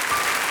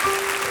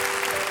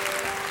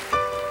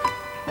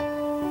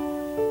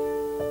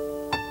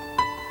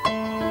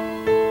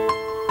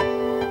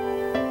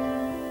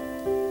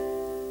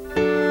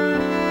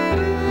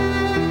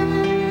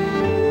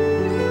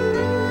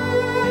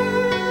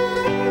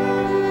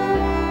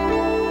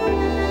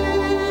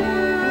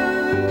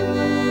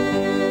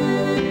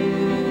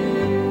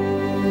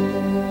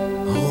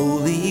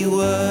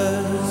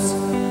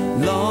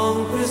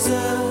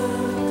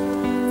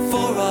 preserved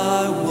for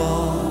our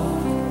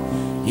walk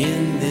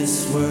in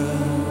this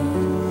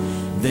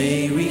world.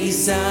 They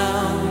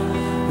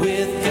resound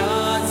with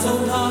God's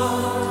own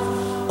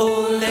heart.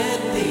 Oh, let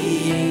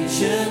the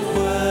ancient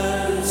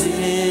words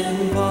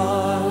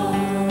impart.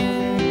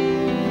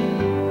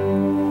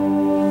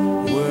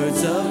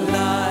 Words of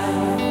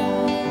life,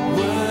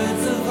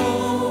 words of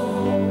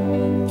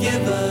hope,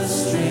 give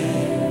us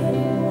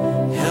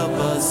strength, help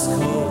us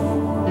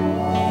cope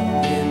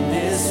in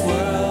this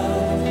world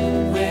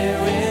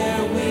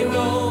where'er we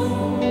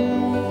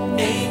roam.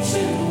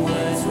 Ancient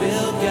words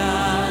will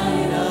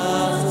guide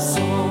us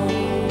home.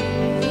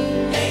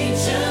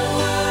 Ancient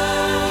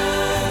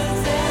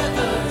words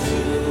ever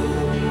true,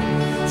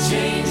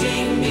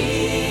 changing me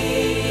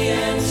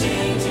and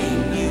changing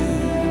you.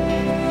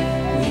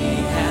 We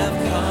have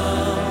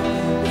come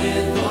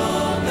with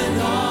open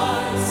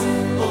hearts.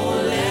 Oh,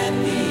 let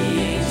the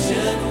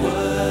ancient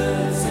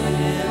words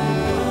impart.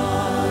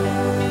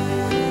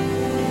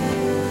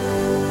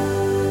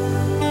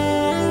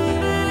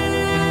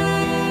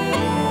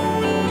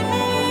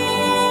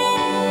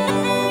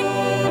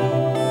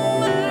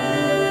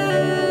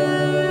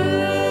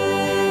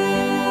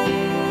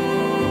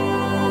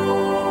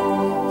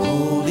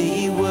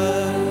 Holy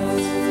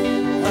words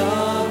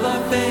of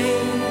our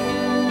faith,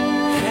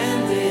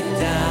 handed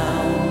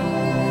down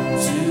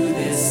to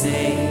this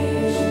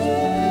age,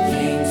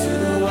 came to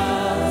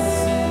us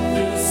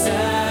through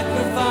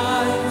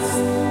sacrifice.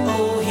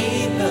 Oh,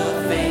 heed the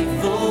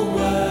faithful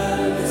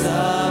words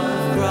of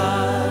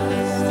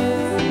Christ.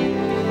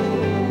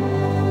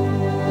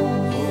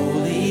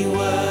 Holy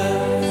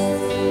words,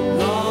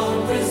 long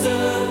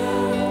preserved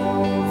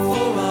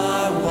for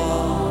our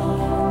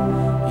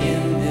walk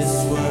in this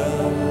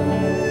world.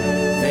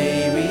 They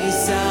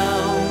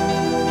resound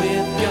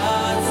with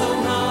God's own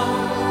heart.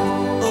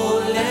 Oh,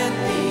 let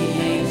the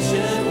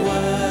ancient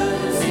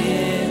words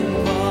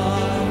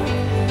impart.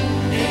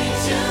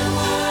 Ancient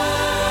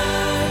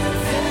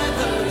words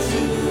ever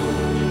true,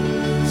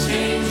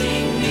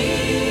 changing me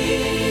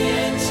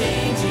and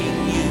changing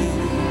you.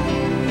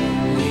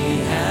 We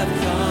have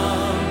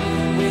come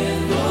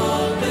with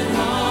open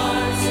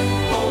hearts.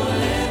 Oh,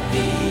 let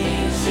the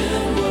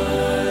ancient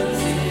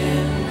words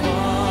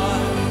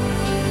impart.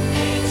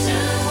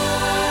 Ancient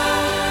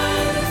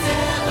words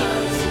ever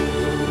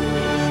true,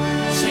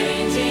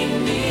 changing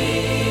me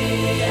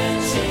and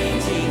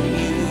changing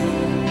you.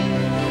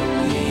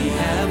 We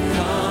have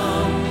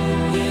come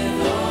with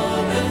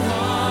open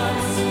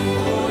hearts.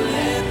 Oh,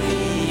 let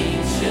the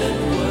ancient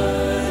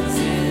words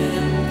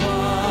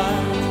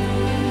impart.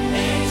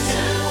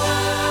 Ancient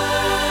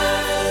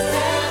words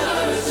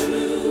ever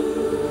true,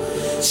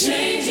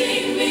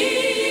 changing me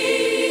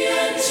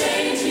and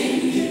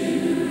changing you.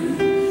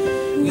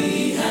 We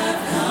have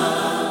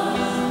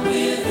come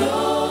with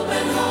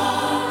open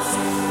hearts.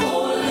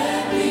 Oh,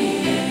 let the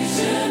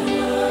ancient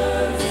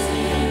words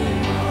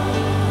impart.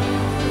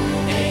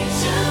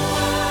 Ancient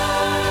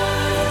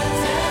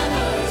words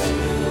ever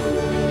true,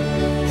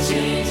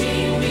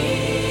 changing me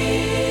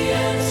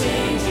and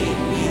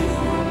changing you.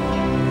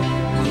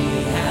 We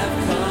have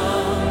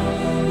come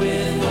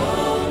with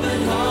open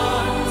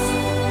hearts.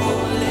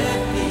 Oh,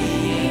 let the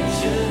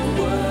ancient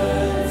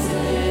words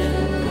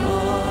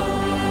impart.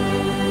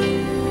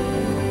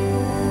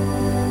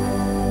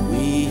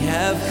 We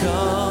have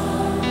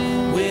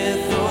come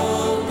with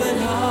open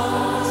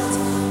hearts.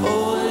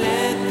 Oh,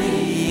 let the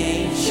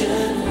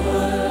ancient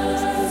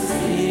words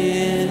impart.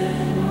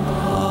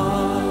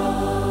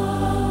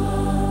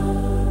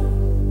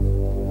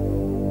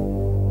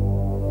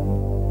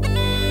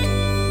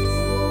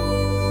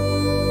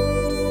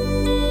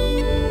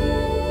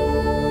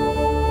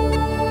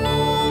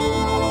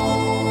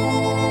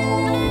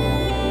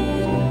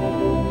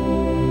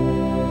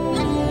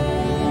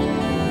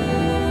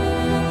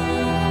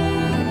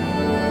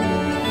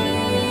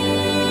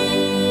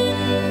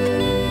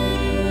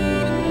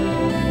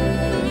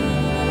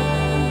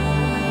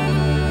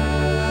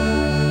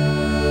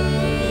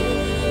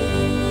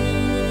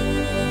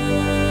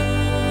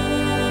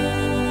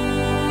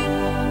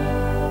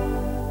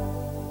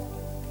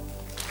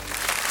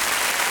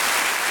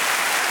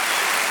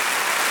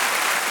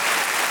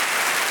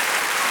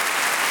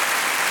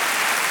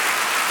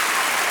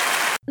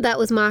 That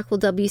was Michael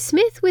W.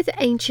 Smith with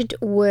Ancient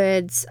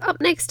Words.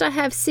 Up next, I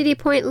have City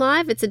Point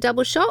Live. It's a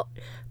double shot.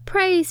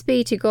 Praise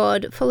be to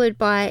God, followed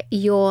by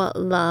Your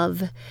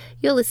Love.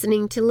 You're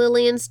listening to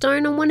Lillian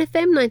Stone on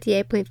 1FM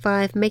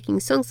 98.5, making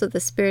songs of the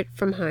Spirit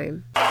from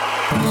home.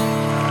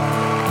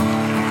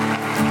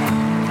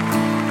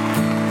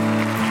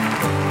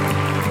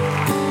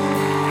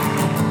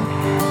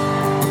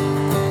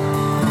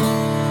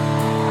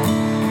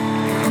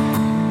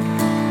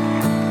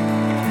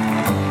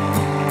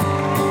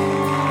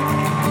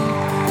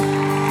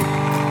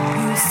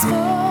 You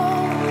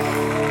spoke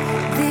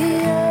the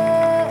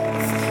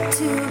earth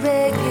to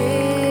begin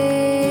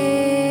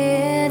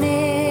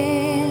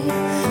in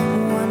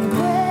one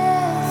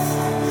breath,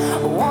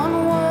 one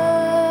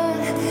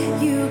word.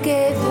 You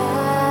gave life.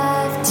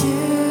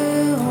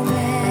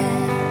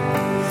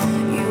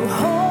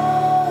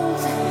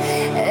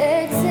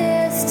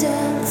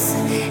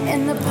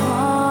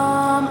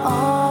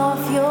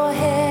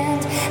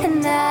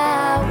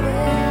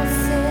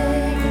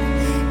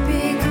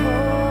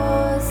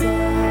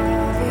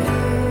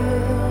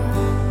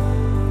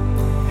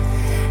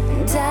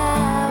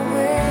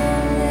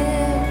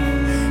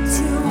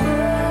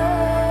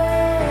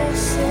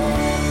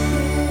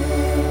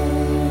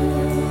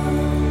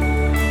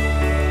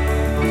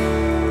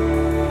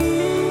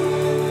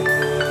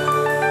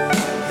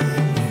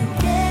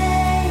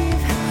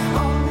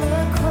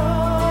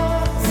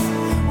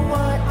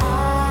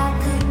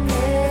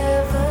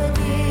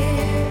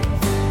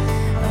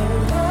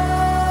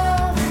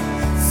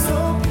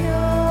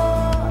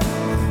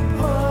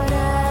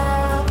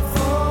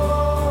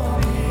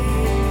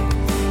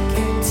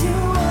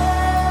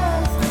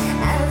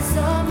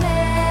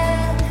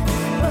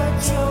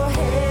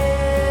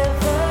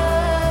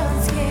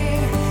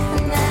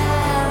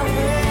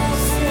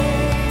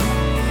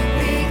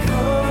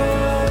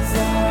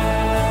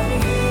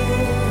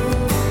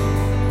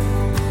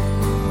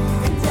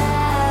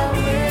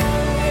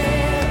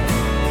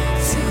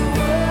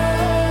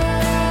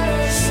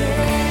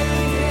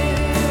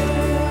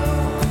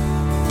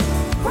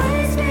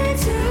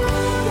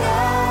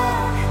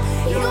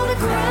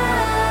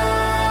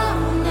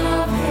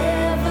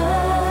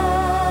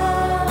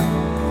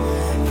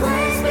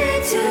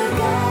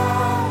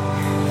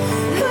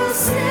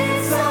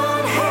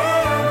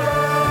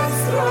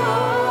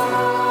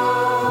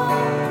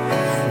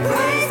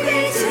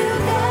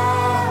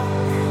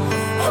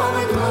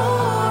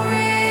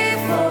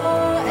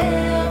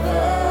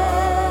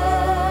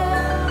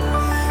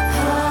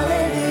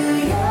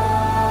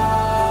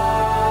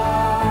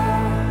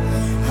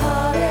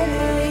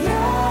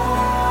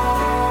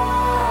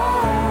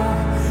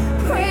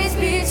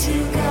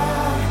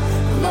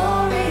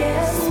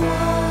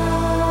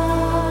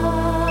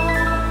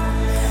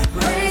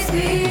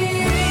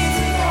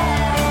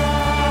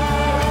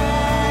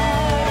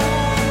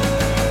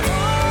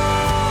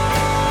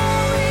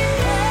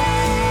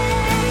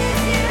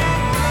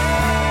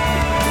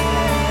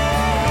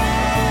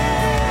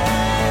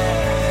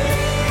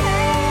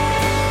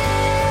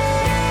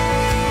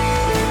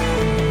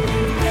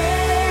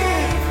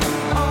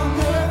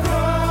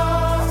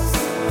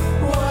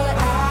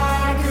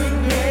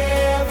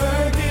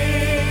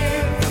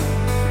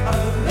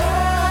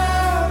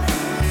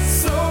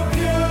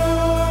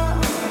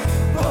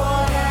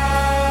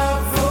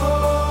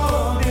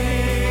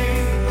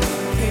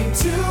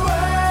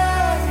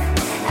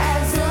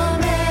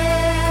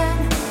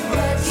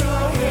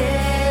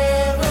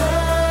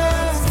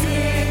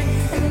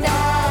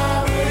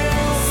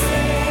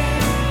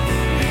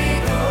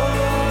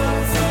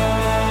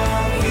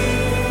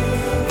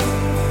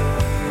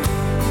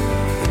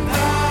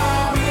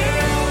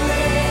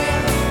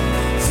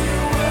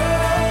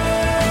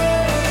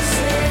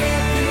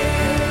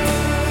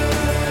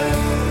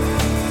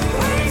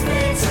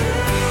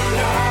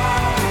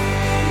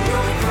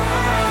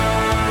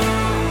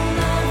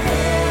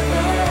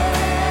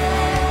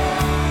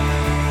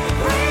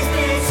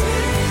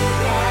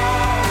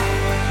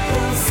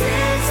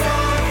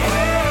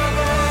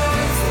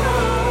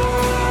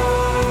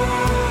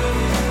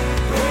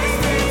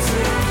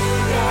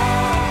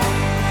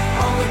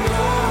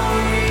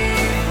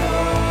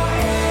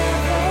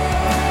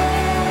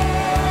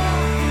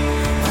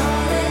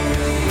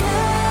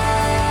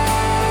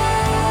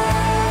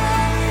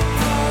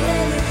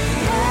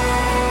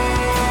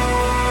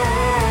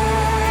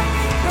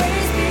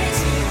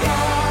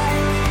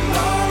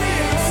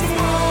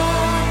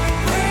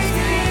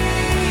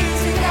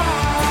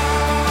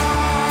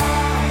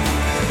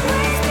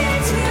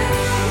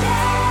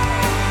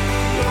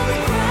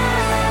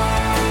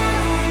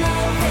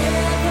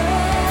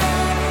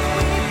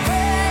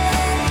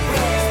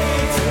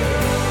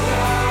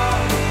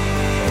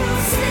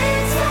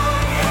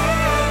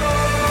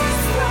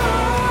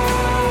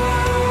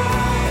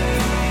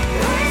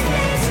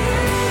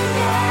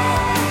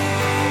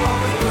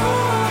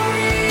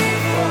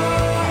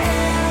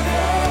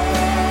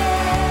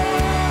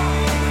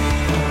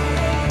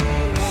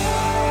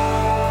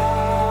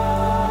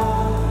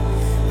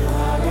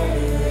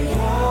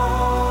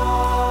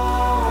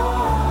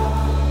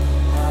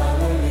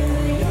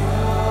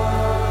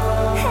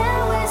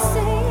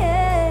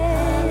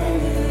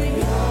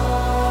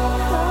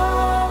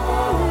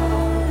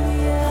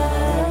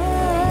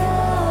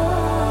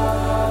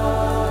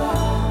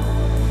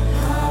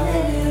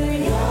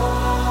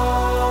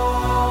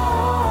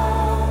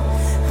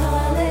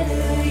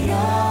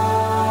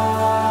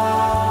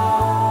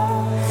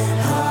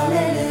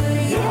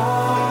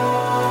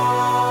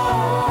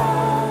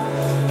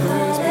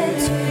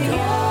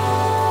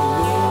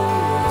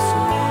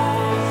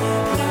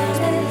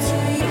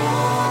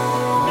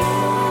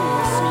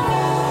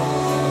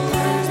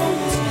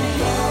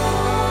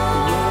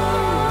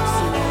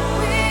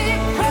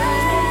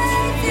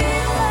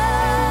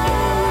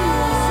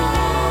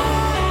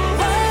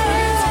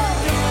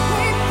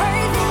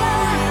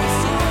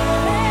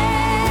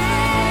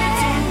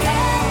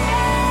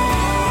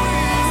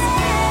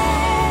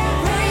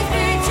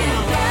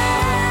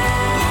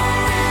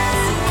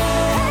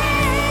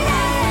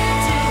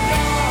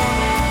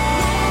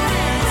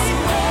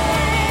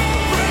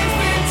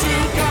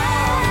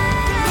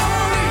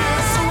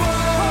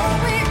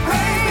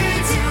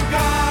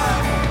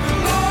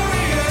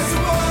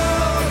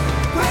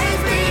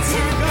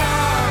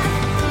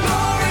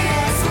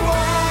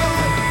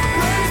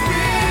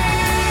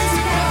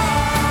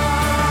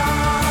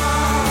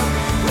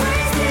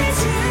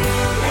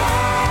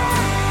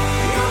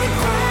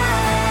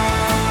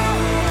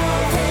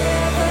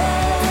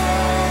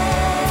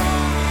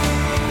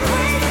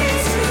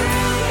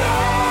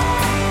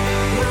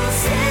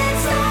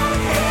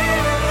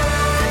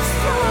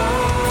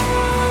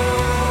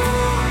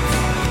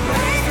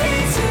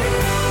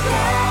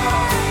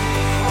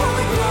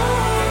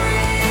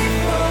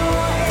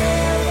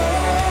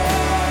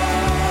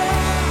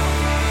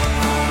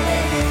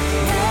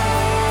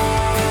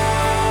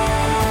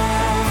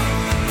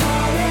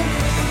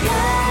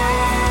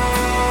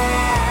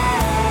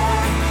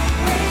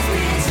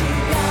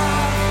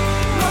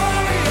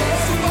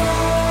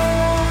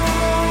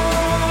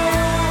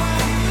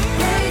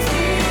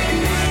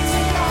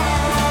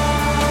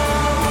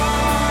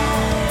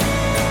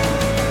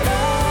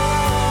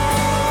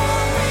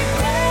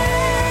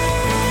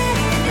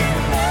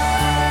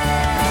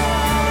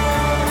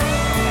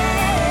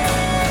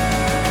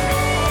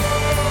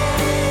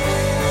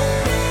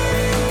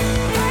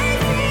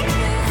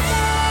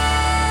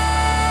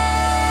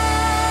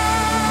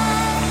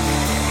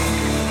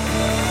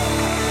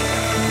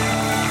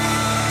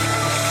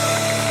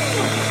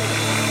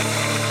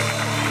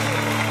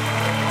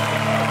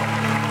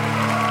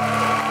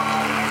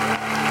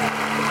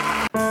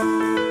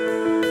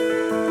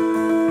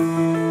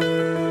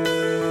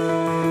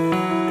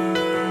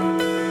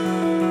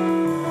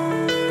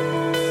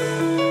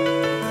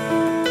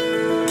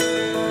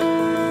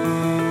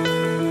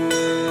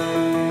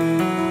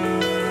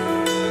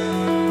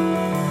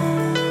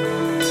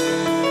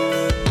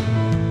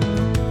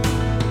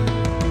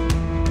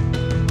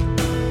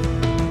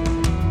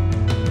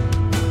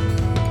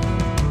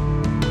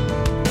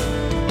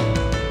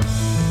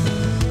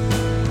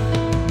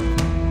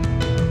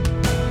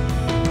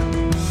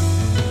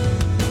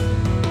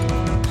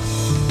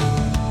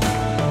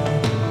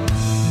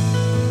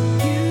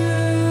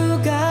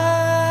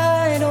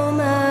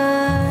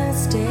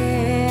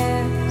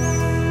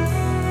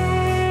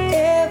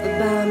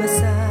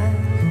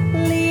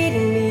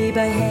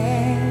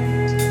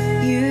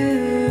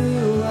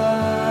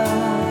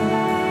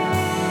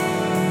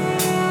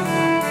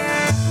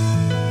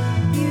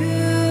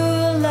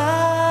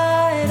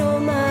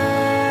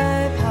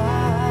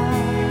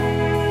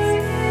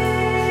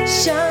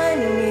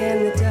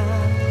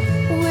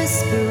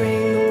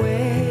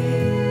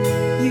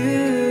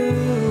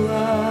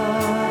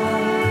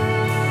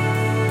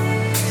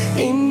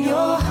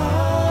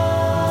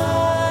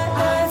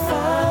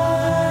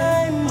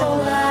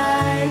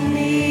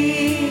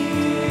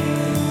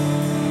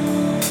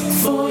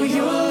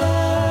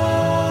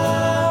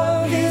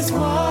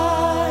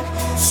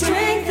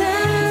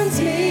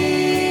 strengthens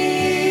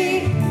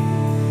me.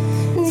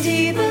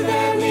 Deeper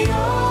than the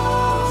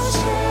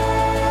ocean,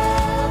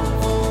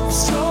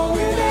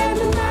 stronger than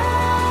the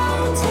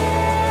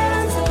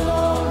mountains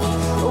alone,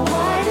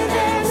 wider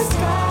than the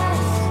sky,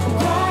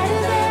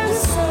 brighter than the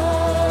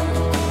sun.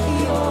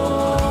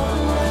 Your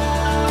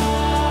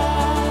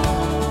love,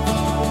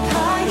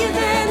 higher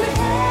than the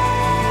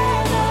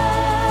heavens,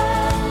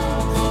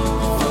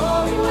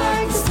 falling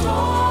like the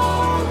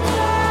storm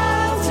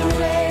clouds of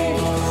rain,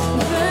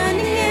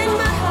 burning in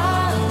my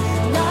heart,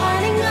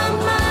 lighting up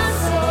my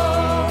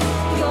soul.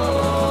 Your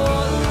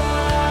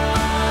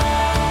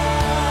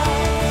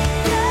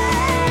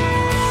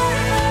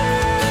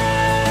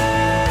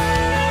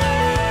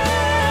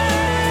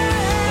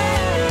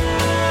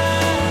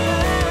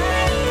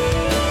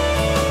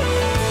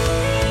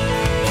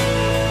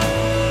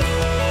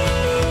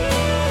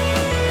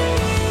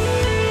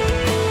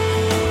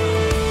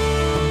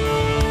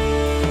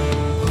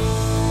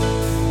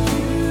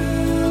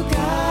you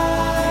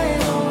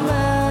guide all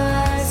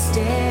my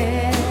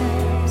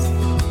steps.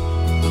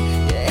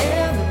 You're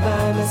ever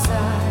by my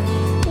side,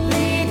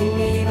 leading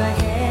me by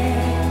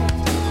hand.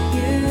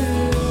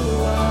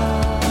 You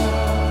are.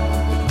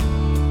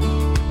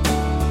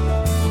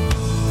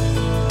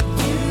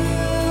 You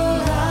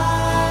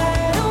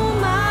light all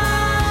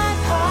my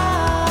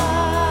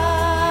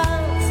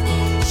paths,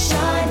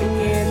 shining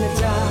in the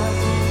dark,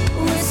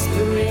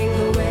 whispering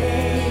the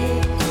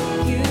way.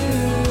 You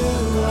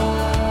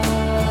are.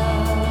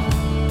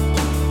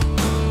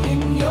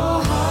 In your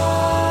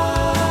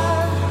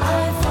heart, I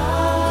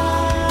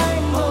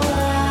find all I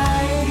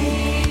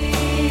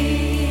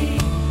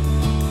need.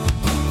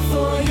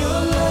 For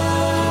your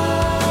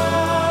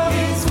love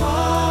is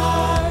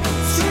what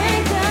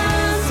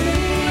strengthens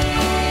me.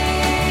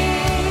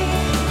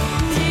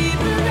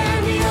 Deeper than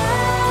the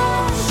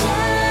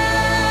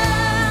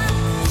ocean,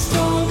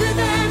 stronger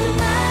than the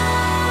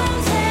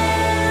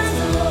mountains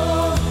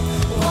alone,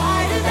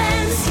 wider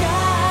than the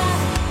sky,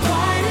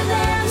 brighter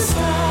than the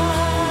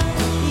sun.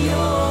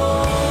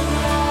 Your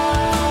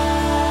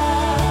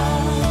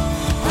love,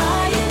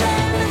 higher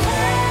than the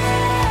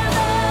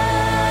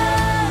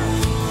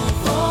heavens,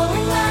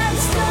 falling like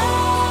the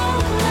storm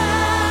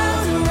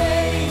clouds of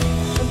rain,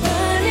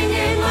 burning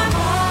in my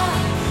heart,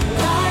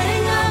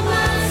 lighting up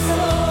my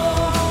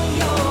soul.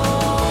 Your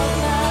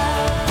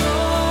love,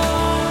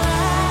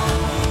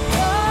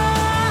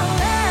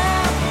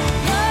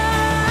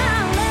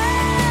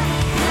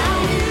 how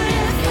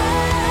beautiful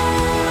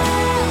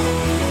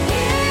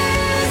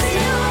is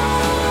your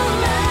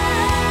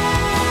love,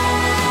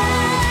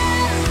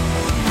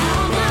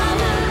 how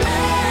marvelous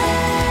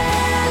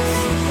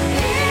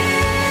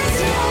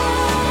is your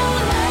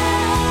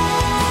love,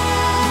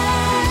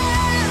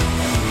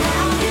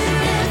 how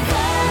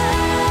beautiful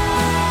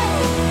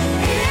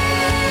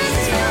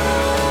is your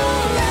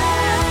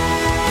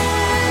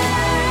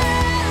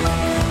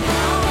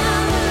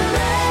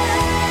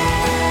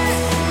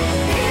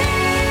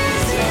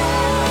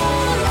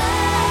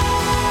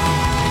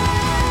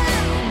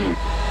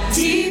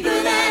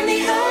deeper than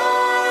the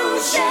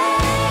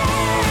ocean,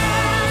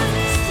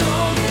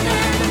 stronger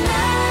than the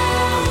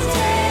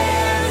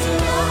mountains,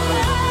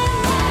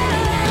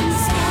 wider than the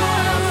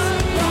stars,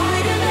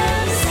 brighter than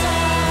the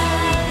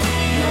sun.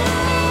 Your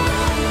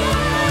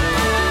love,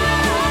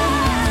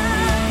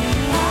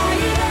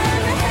 higher than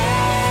the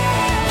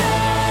heavens,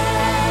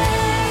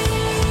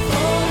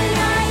 falling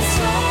like the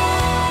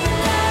storm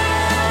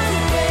clouds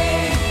of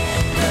rain,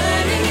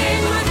 burning in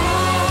my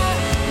heart,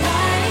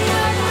 lighting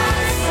up my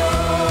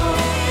soul.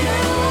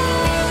 Your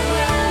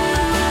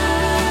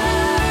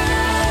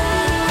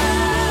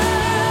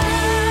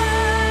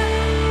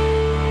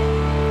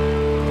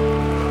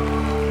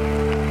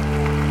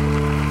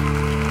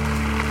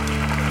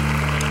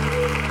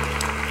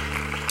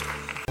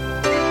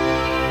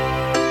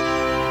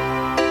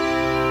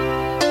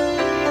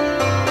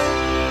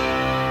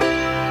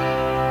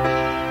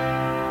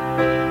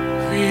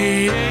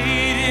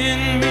Create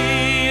in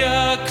me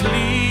a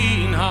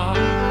clean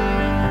heart,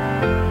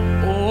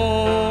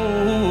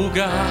 oh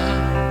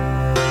God,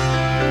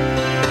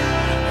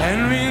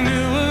 and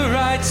renew a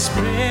right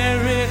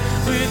spirit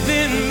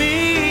within me.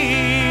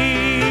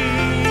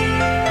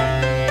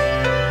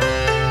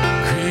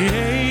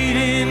 Create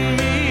in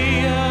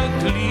me a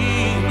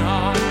clean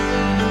heart,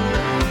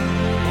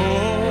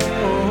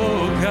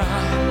 oh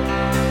God,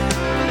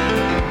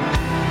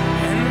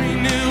 and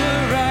renew a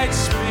right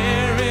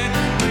spirit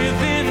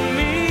within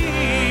me.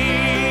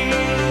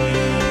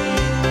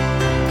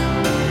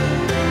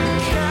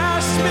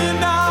 Cast me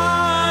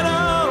not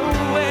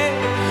away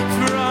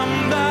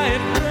from thy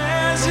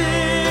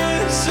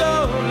presence,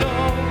 oh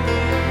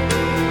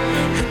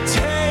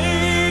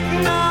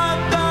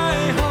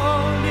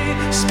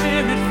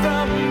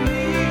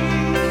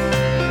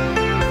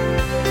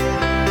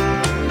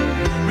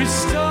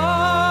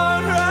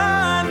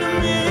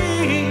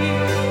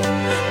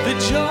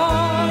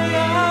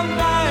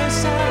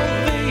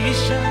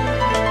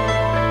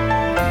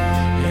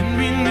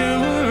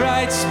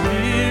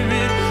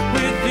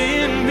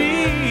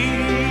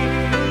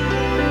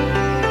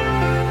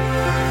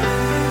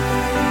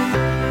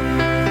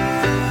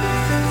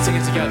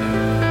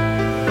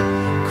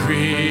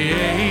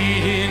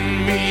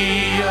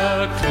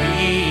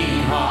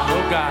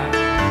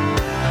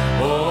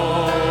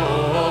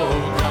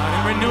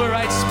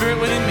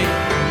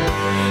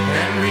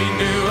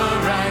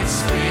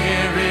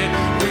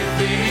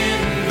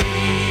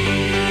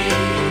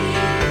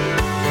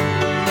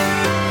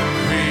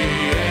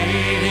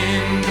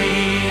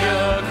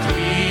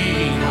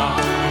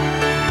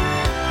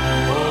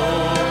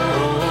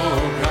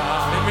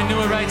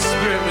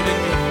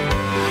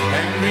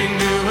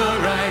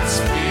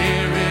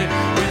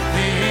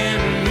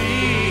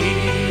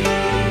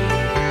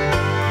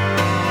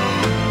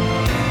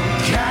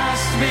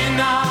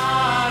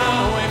not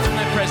away from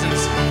thy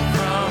presence,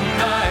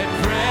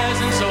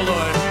 oh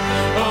Lord.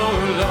 Oh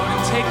Lord,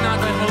 and take not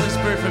thy Holy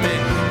Spirit from me.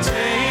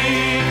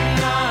 Take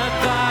not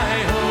thy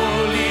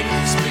Holy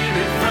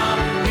Spirit from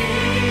me.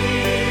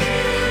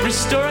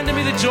 Restore unto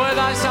me the joy of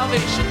thy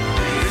salvation.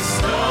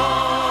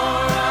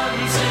 Restore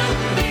unto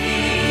me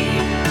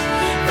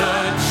the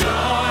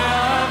joy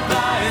of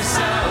thy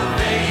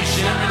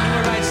salvation. And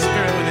renew a right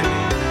spirit within me.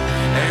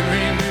 And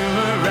renew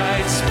a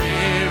right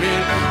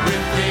spirit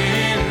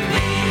within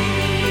me.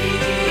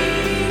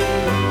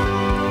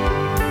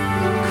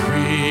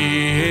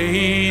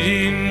 Create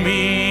in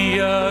me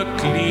a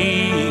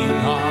clean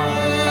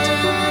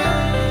heart.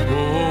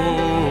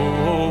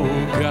 Oh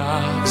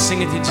God. Sing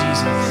it to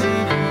Jesus.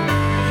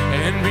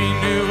 And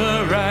renew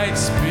a right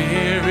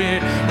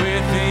spirit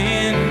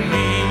within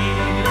me.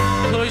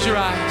 Close your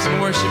eyes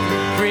and worship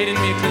Him. Create in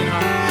me a clean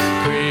heart.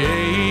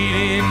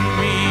 Create in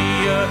me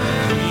a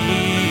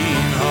clean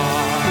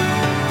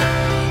heart.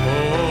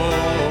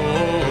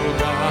 Oh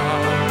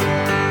God.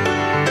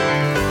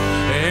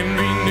 And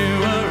renew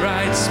a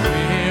right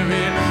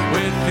spirit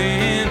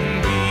within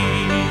me.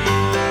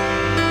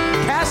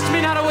 Cast me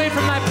not away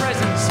from thy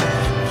presence.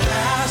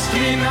 Cast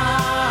me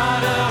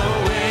not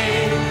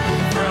away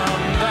from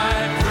thy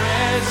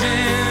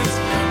presence.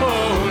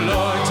 Oh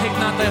Lord, take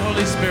not thy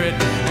Holy Spirit.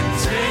 And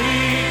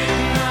take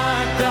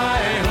not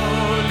thy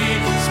Holy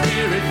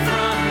Spirit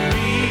from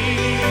me.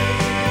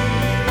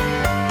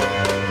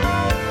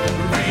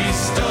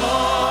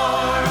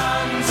 Restore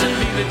unto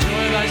me the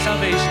joy of thy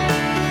salvation.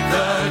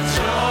 The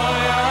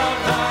joy of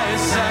thy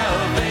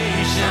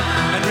salvation.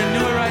 And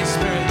renew a right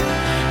spirit.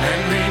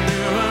 And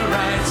renew a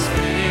right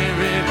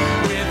spirit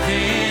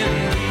within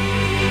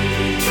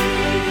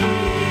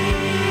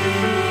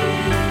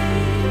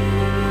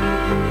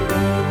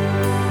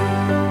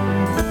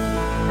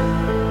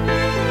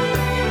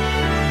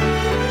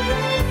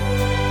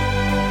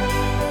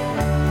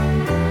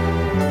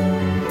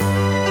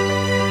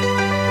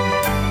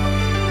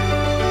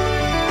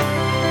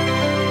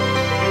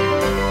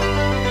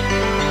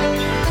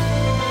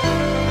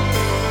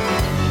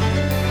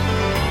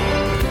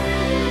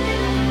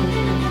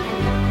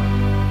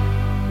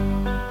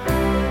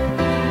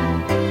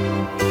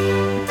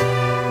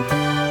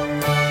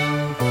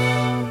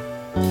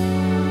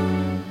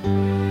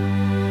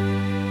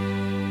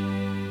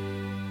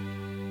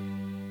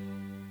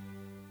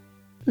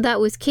That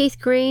was Keith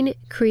Green,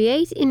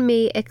 Create in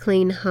Me a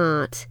Clean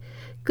Heart.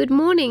 Good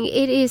morning.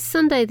 It is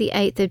Sunday the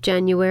 8th of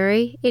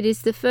January. It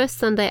is the first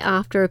Sunday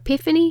after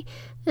Epiphany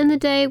and the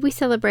day we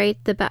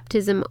celebrate the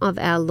baptism of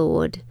our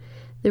Lord.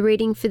 The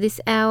reading for this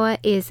hour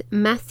is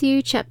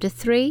Matthew chapter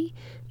 3,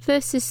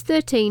 verses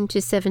 13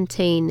 to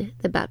 17,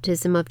 the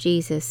baptism of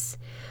Jesus.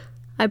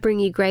 I bring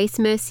you grace,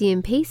 mercy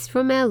and peace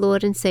from our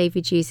Lord and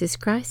Saviour Jesus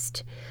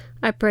Christ.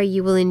 I pray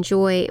you will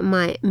enjoy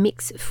my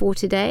mix for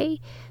today.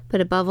 But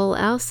above all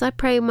else, I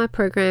pray my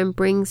program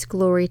brings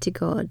glory to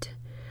God.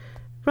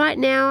 Right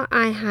now,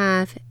 I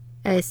have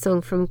a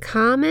song from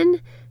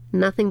Carmen,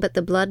 Nothing But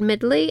the Blood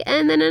medley,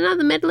 and then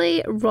another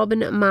medley,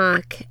 Robin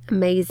Mark,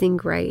 Amazing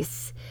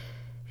Grace.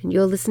 And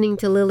you're listening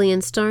to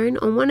Lillian Stone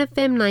on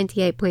 1FM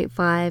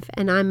 98.5,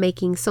 and I'm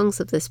making Songs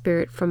of the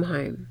Spirit from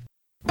home.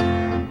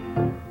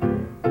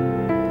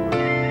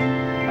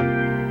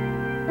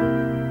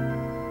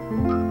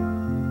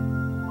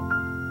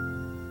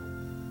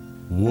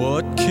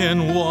 What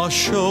can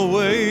wash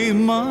away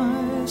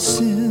my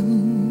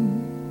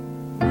sin?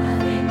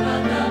 Nothing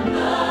but the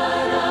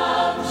blood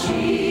of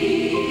Jesus.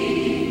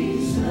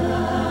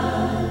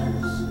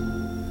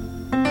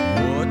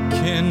 What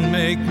can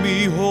make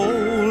me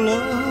whole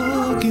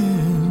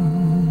again?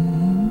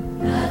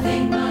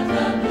 Nothing but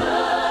the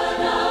blood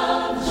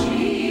of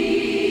Jesus.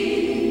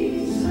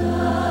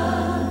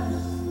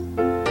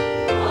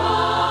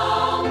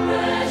 Oh,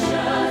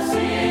 precious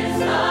is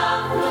the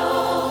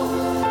flow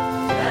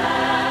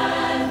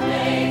that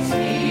makes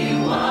me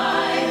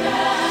white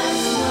as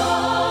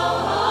snow.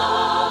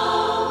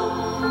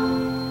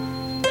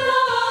 No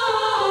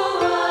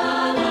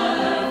other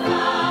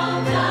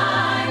fount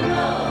I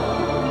know.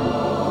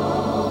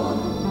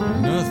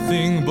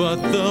 Nothing but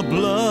the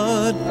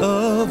blood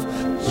of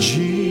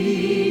Jesus.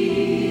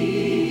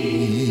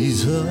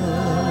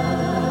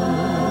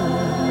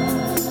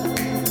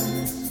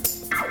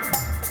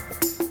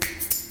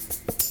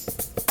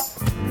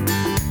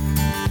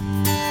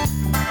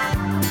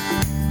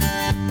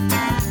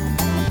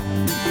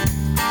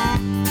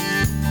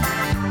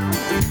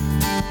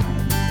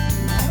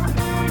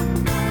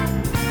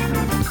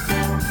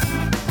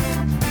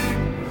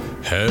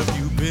 Have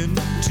you been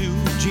to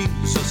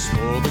Jesus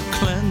for the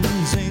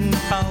cleansing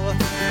power?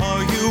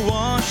 Are you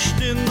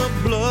washed in the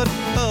blood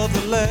of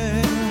the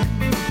Lamb?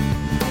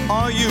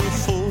 Are you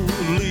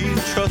fully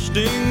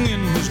trusting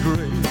in His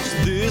grace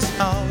this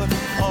hour?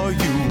 Are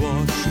you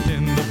washed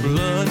in the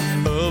blood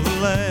of the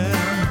Lamb?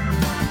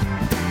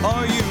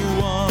 Are you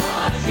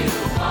washed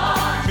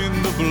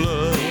in the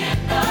blood,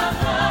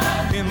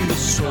 in the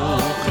soul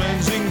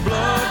cleansing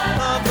blood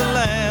of the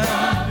Lamb?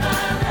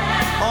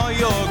 Are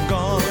your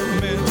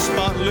garments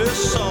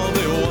spotless, are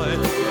they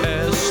white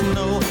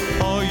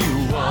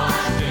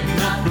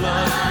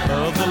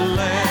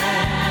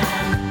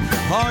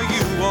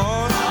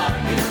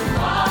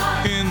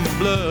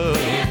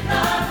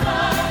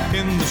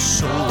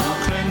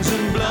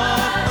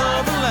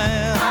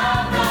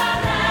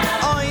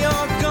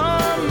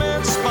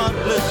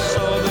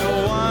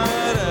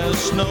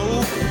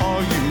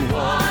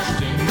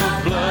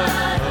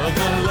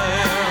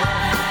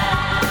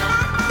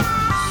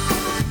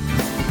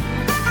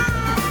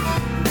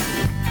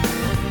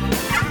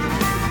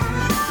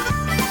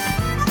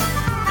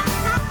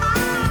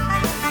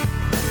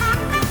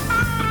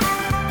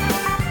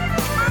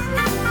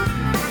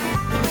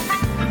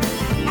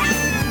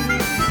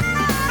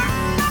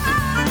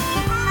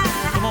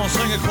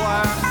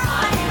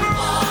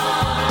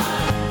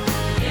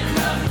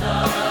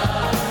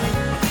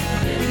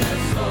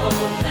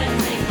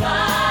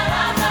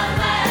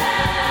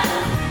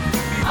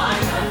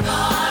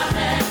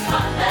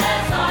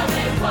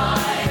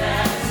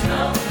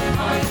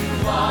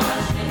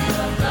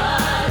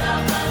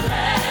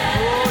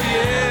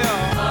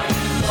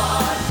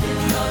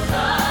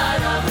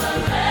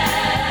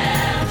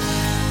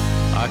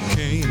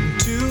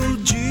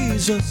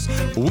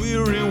Jesus,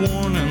 weary,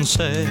 worn, and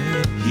sad.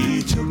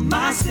 He took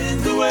my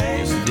sins away.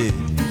 Yes, he did.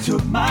 He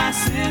took my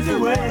sins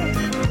away.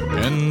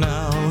 And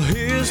now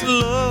his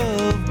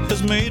love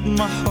has made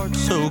my heart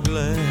so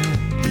glad.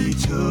 He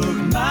took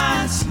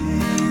my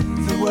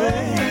sins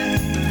away.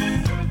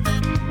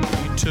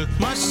 He took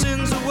my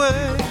sins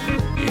away.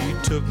 He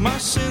took my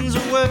sins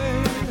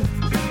away.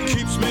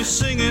 Keeps me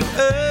singing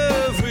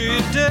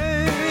every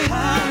day.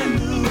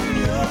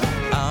 Hallelujah.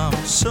 I'm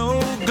so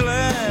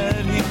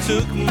glad he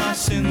took my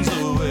sins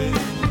away.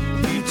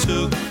 He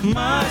took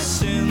my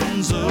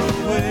sins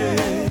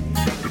away.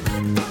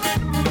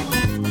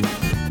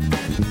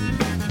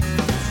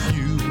 If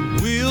you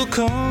will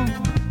come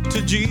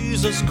to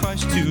Jesus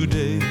Christ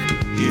today,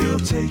 He'll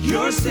take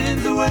your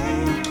sins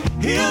away.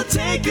 He'll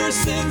take your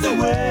sins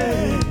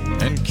away.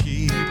 and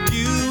keep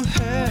you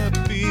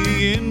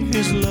happy in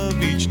his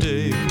love each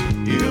day.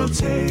 He'll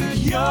take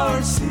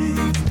your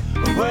sins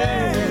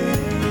away.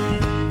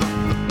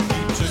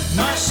 He took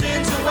my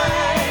sins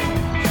away.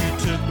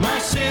 He took my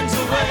sins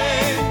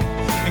away,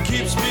 and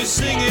keeps me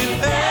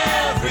singing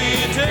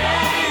every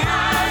day.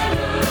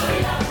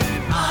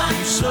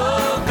 I'm so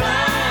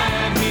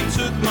glad he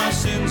took my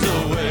sins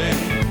away.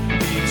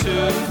 He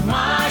took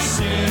my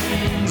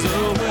sins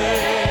away.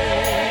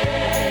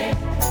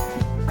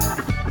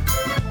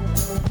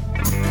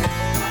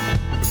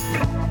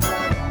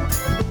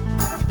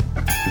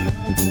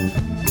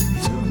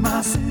 He took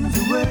my sins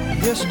away.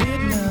 Yes, he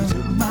did now. He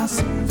took my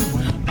sins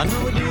away. I know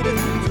he did it.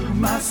 He took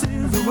my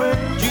sins away.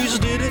 Jesus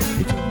did it.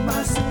 He took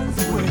my sins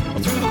away.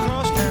 Through the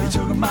cross now. He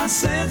took my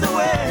sins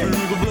away.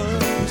 Through the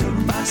blood. He took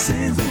my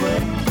sins away.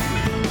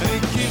 And he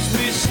keeps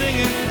me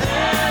singing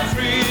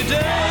every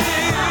day.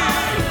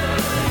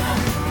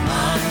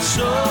 I'm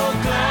so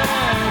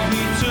glad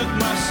he took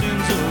my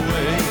sins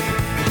away.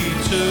 He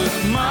took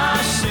my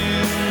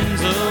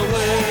sins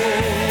away.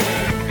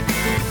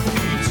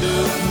 He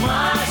took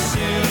my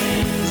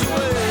sins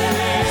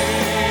away.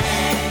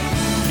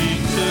 He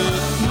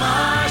took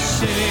my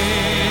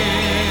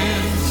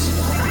sins.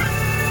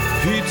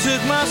 He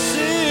took my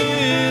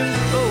sins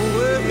away.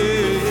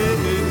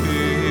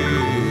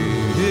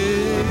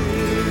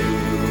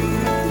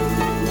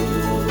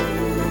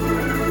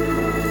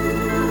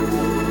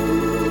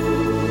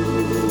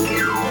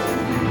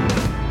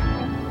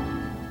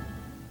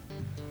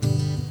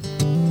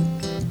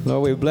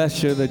 Lord, we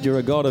bless you that you're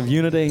a God of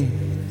unity.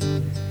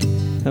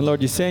 And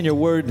Lord, you say in your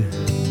word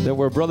that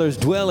where brothers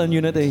dwell in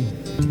unity,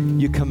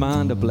 you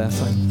command a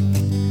blessing.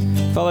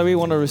 Father, we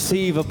want to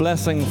receive a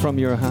blessing from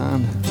your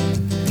hand,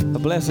 a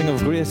blessing of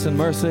grace and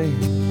mercy,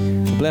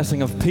 a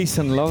blessing of peace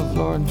and love,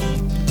 Lord.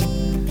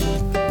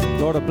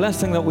 Lord, a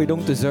blessing that we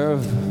don't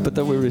deserve, but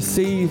that we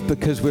receive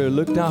because we're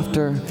looked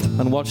after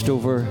and watched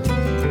over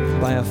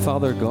by a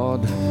Father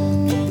God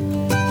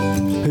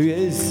who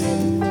is,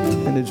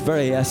 in its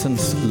very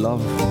essence,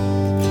 love.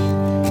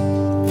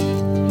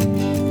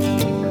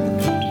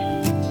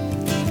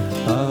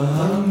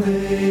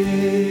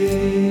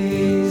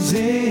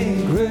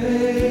 Amazing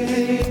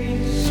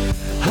grace,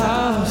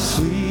 how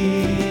sweet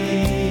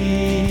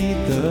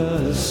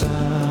the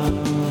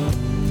sound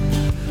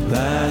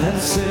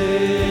that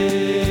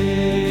saved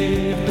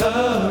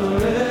a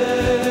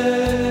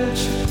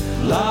wretch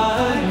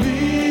like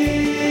me.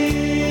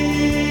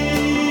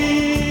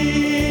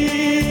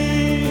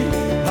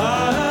 I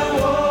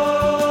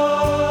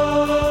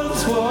once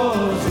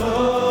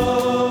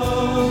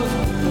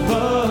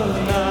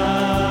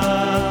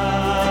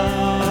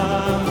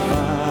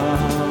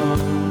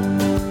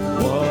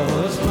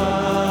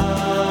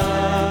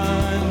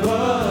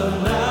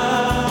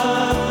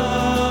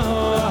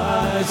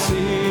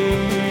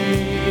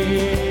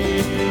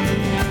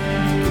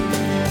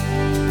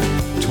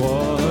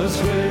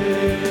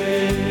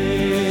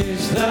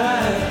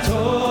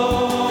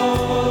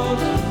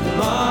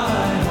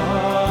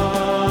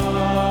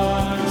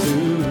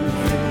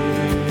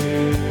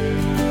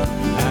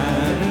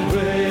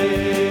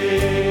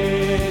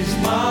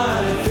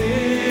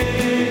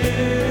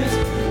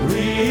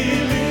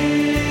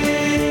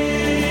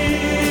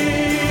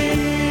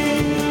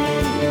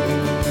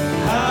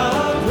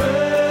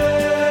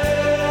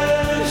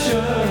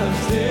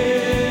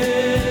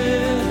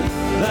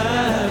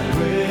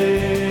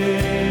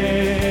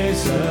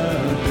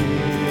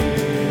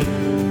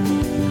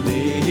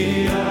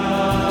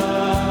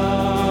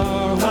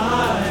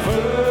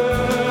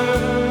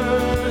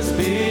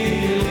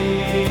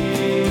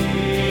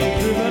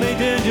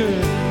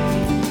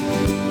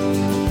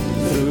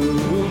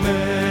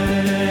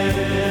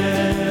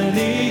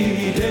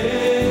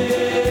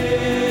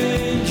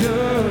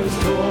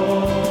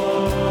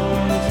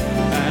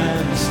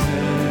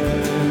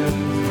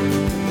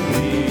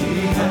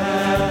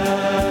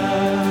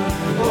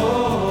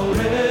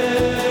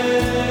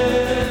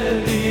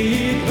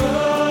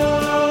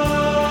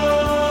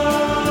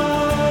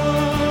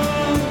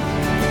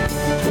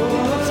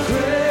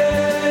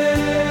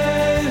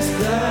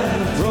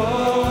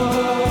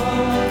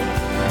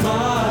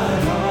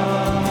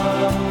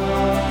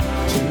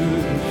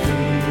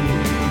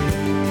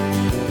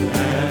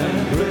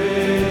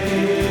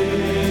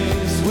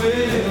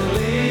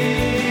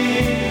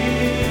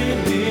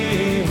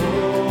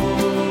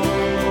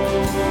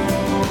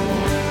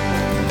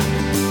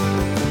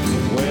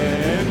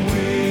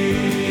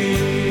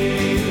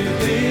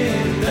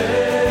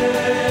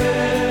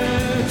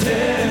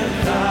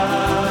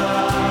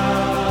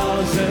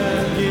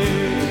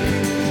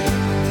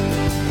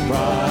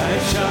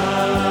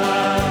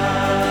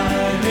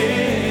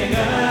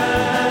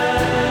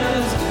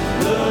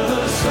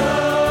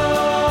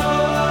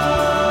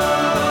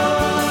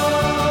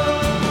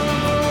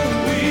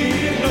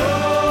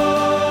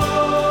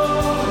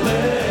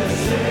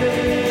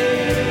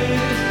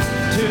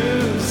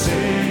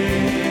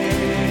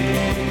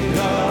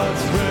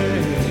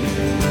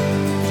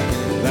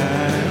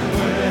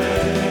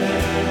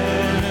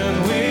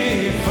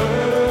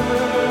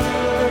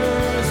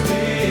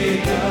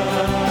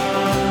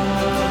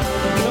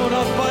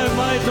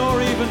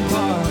even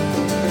power.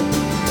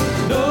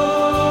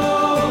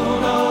 No,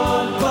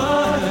 not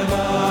by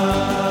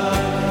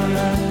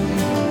might,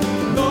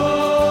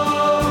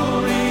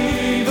 nor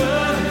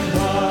even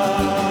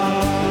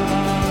power,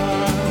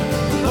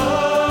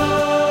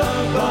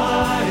 but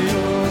by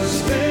your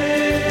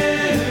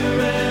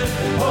Spirit,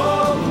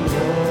 oh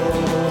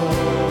Lord.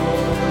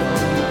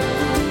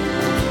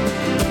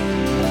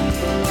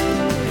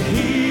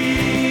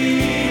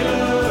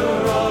 Healer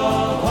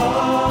of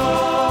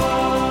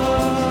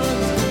hearts,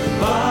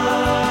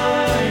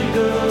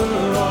 binder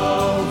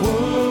of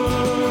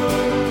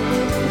wounds,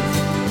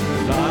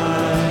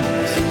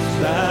 lives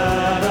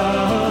that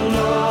are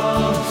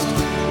lost,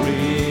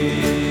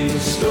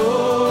 restore.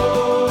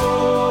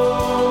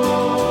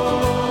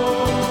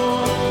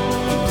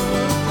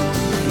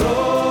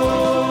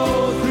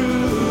 Flow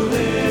through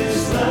this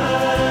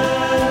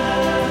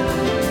land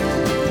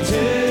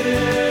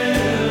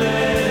till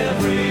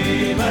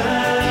every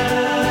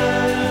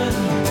man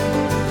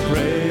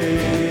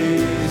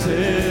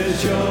praises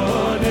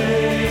your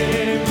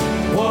name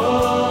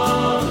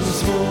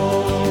once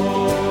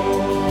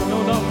more. No,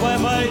 not by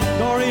might,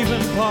 nor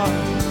even power.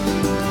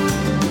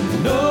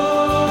 No,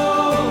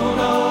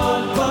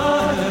 not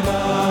by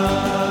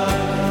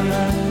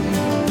might,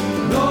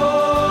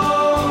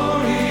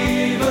 nor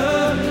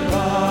even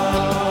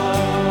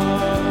power,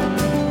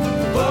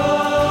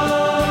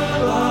 but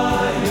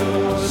by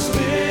your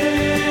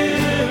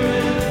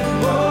Spirit,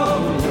 oh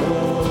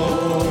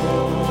Lord.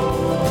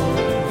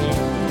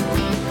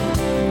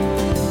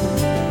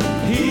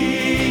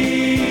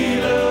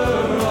 Healer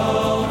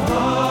of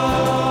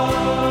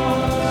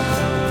hearts,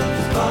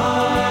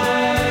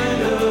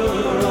 binder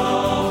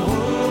of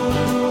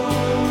wounds,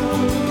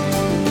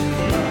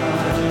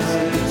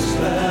 lives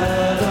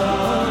that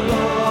are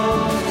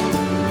lost,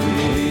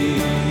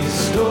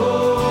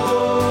 restore.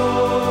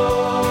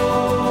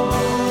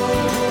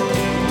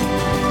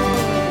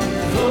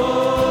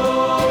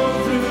 Flow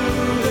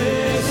through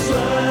this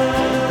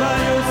land by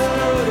your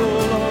Spirit, O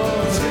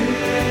Lord,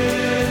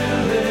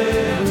 till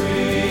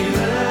every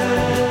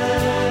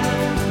man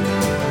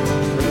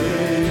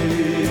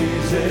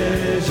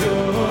praises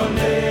your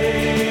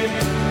name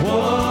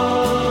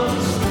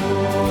once more.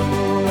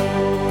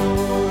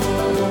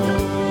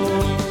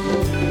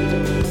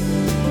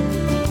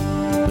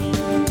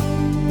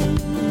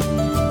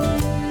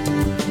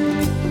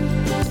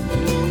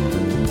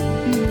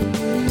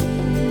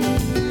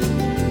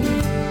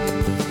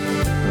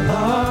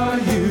 Are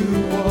you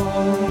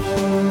washed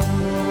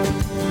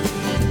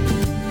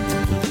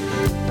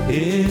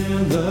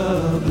in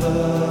the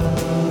blood,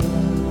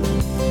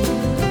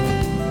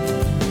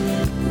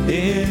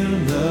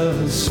 in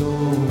the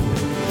soul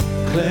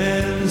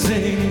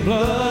cleansing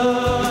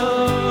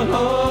blood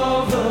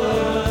of the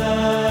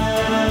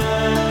Lamb?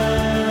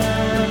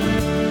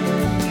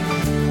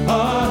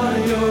 Are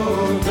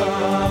your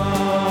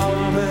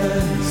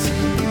garments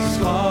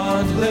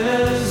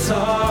spotless?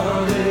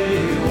 Are they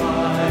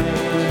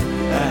white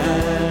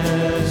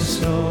as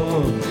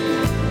snow?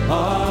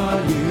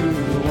 Are you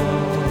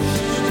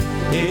washed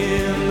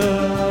in the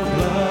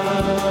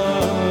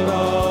blood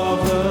of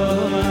the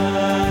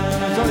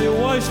Lamb? Are you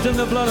washed in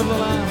the blood of the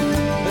Lamb?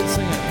 Let's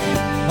sing it.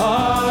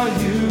 Are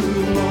you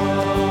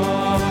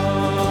washed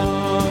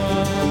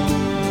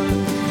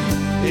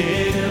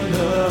in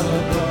the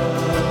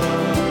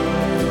blood,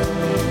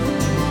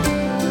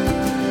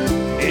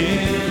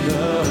 in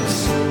the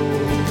soul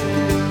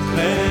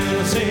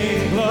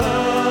cleansing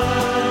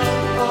blood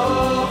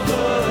of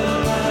the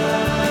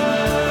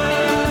Lamb?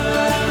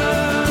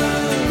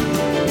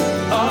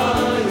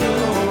 Are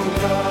your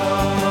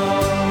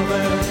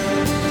garments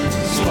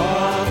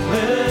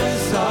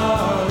spotless?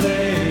 Are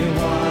they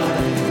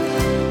white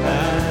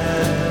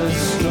as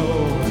snow?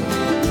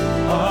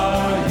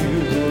 Are you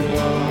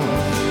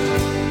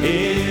washed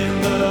in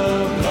the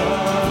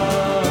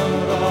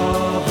blood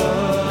of the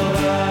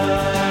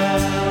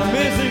Lamb?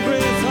 Amazing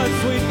grace, how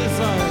sweet the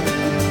sound.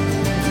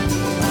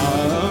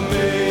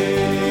 Amazing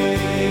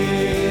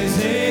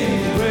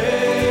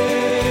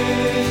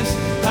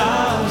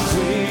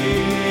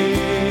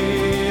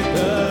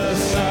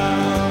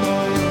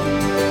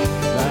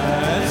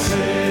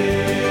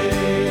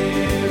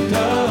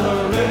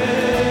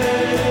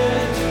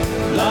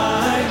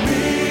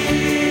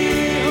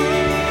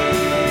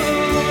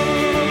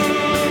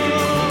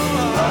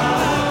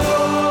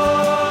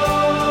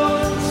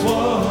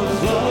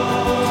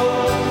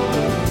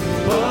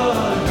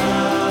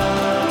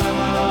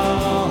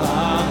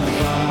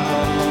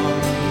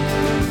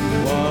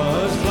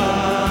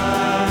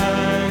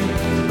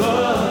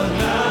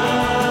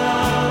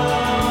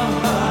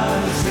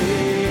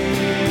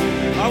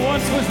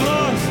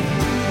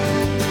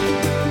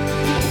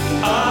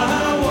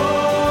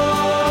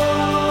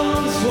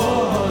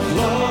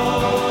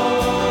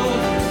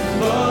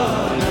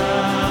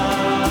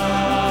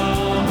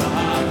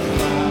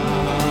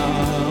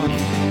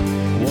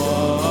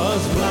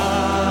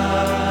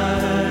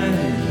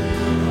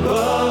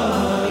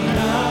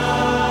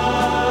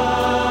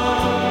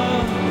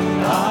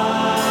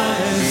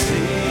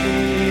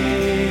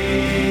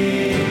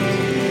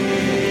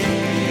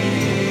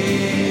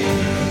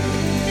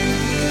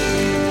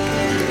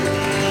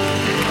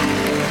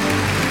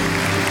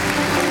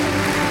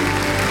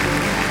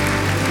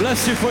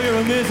bless you for your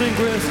amazing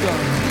grace, God.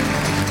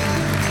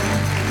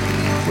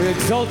 We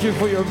exalt you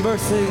for your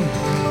mercy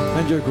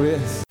and your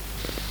grace.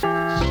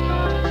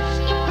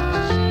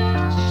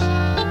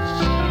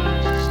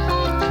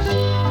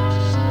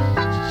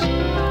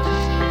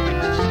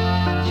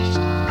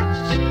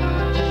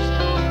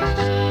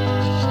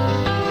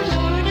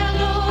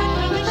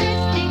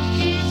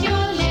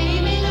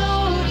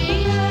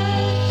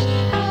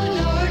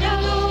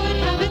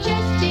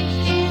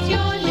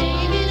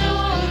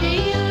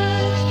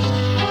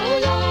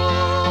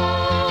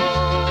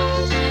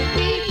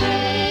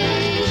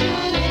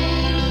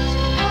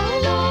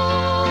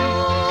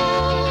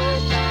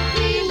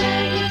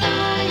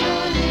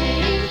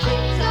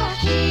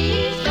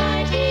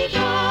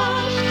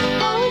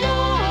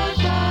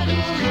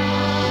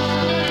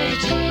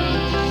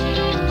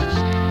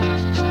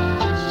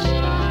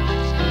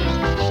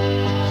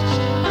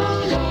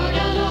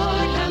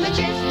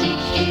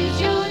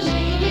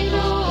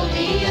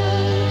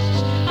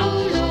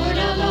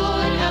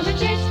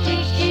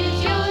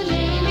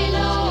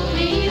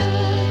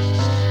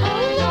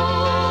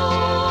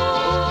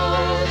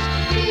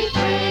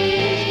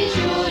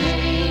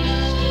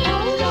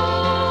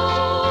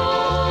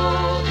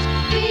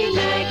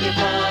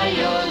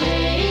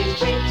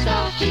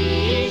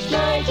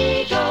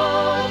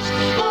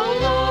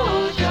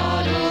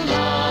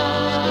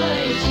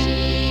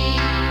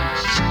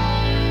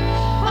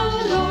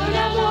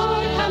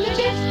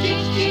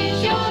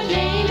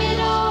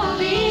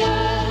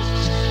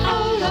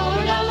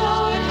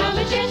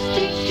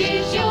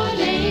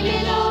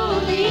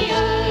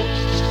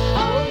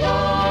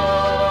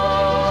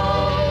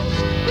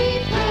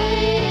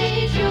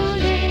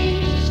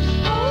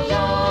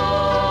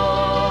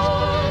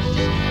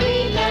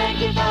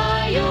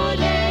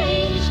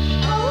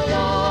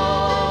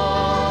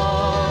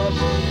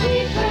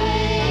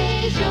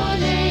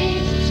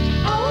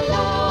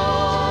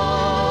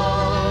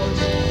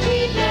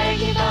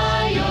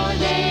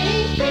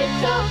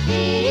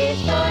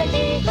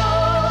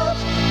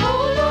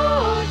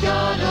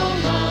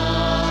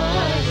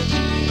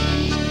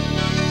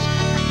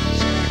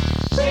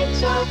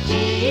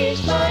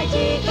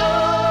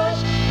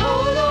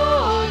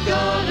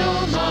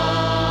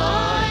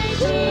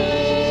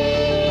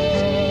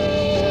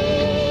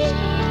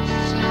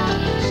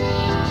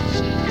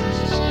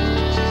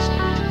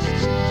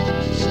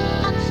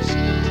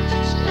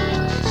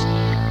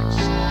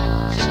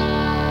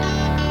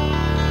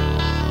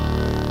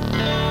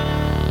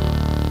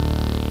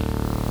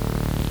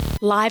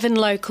 Live and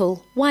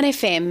local,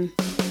 1FM.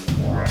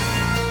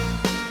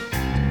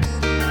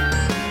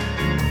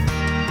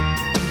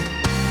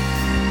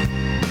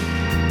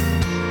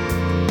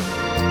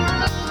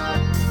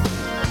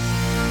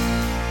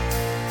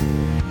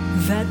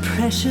 That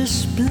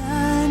precious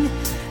blood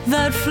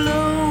that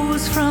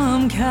flows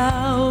from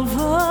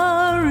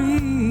Calvary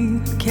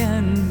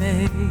can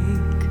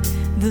make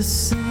the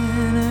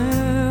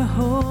sinner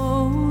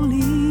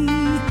holy.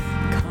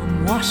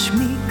 Come wash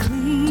me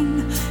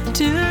clean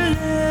till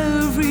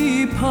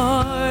every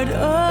part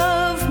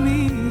of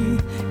me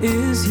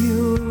is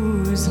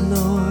yours,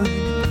 Lord,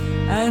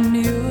 and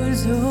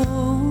yours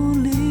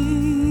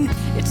only.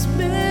 It's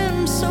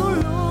been so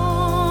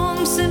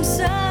long since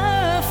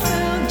I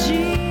felt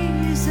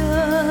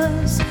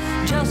Jesus.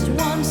 Just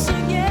once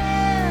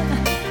again,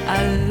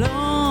 I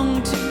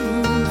long to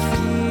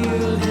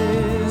feel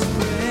His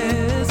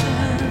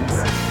presence.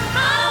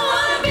 I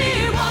want to be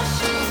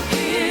washed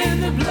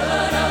in the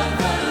blood of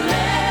the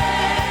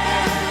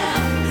Lamb.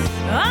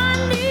 I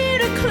need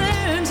a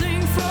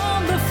cleansing from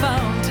the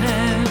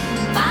fountain.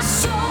 My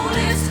soul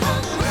is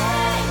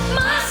hungry.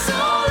 My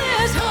soul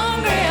is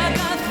hungry. I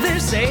got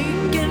this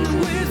aching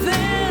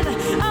within.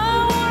 I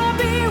want to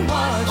be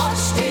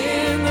washed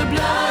in the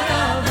blood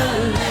of the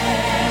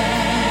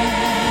Lamb.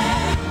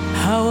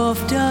 How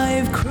oft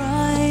I've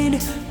cried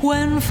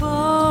when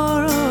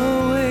far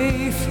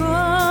away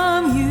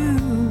from you.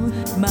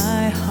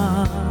 My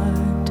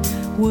heart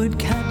would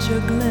catch a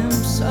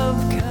glimpse of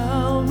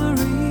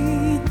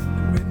Calvary,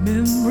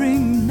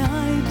 remembering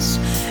nights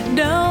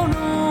down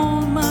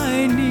on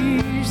my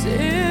knees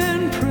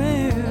in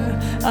prayer.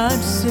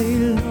 I'd say,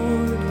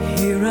 Lord,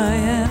 here I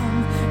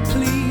am,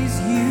 please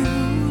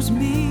use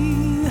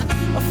me.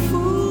 A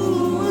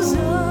fool was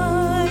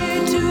I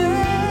to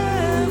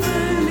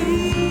ever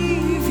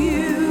leave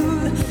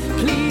you.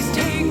 Please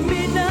take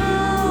me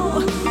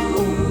now.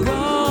 Oh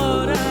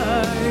God, I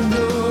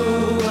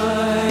know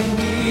I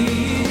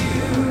need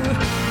you.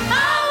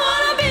 I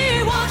want to be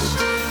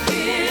washed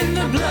in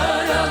the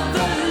blood of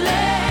the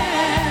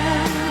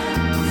Lamb.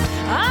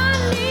 I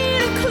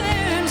need a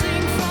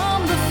cleansing from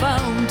the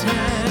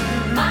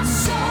fountain. My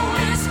soul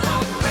is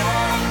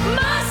hungry.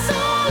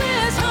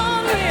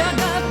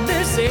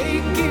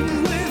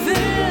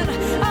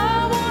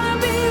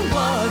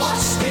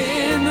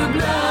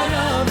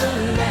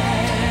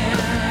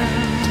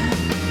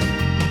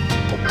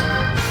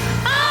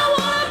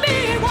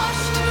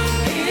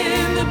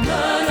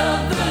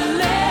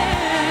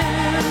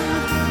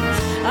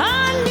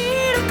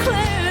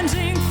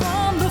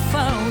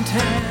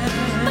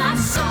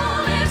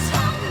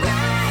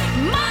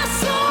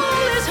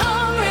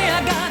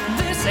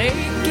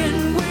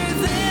 aching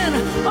within.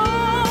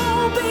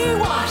 Oh, be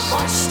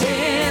washed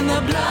in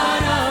the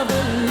blood of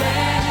the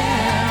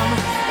Lamb.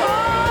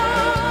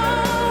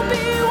 Oh,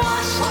 be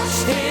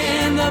washed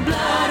in the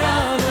blood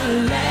of the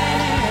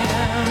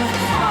Lamb.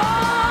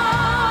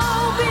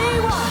 Oh, be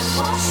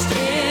washed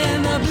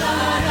in the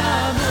blood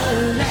of the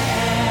Lamb.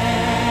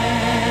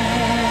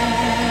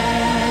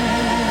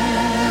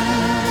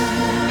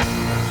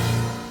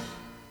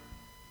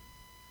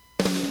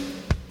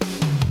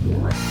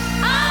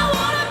 I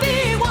wanna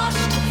be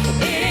washed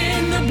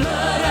in the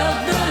blood of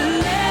the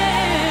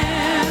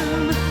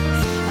Lamb.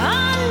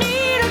 I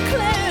need a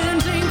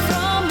cleansing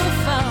from the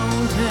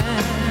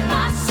fountain.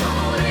 My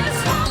soul is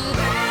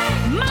hungry.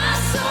 My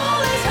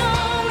soul is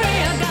hungry.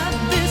 I got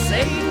this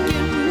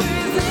aching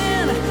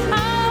within. I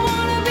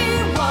wanna be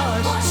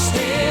washed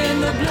in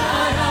the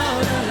blood of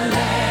the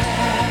Lamb.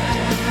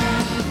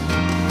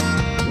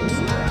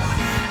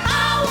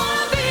 I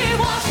wanna be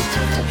washed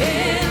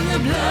in the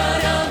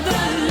blood of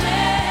the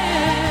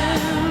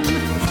Lamb.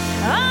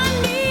 I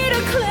need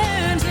a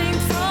cleansing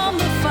from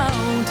the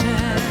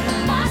fountain.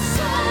 My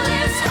soul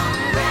is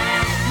hungry.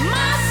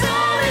 My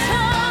soul is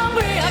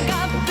hungry. I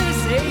got this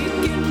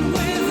aching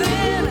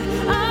within.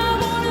 I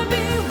wanna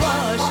be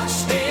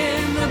washed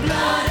in the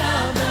blood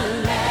of the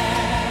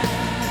Lamb.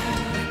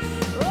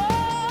 Oh,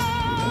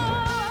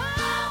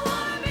 I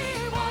wanna be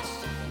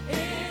washed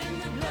in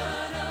the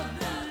blood of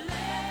the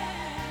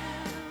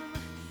Lamb.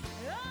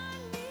 I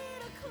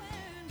need a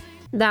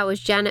cleansing. That was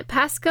Janet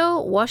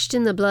Pascal, Washed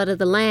in the Blood of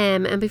the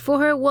Lamb, and before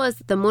her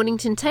was the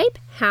Mornington Tape,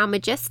 How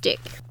Majestic.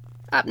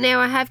 Up now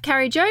I have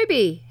Carrie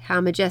Joby,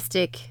 How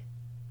Majestic.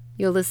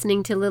 You're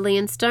listening to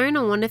Lillian Stone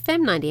on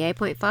 1FM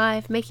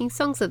 98.5, making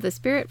songs of the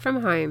spirit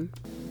from home.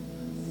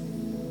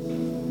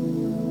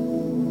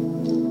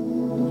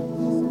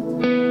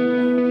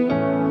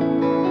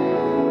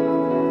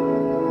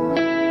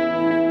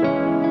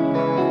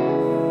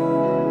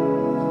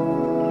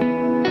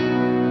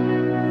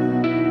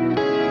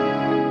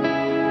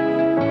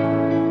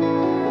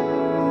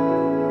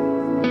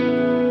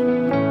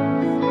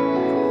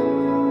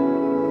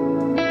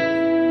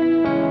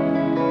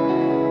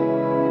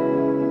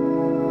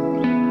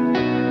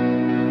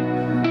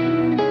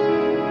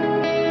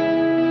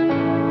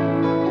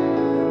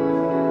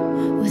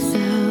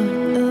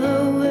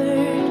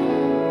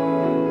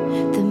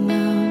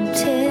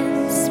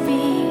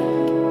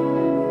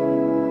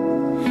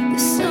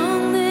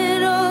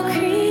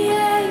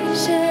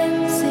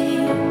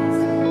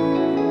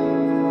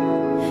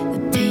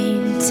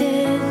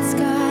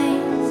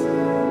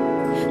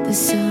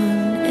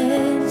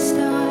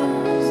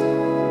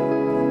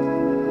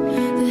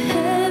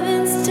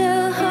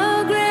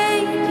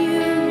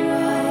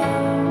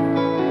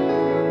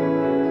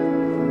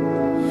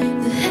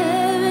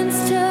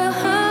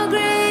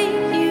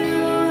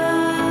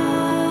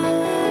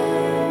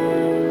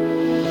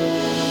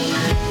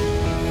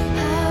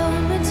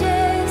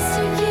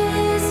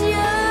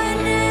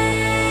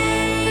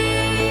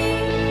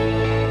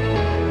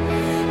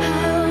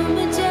 How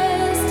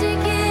majestic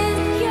is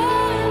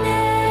your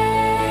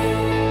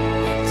name.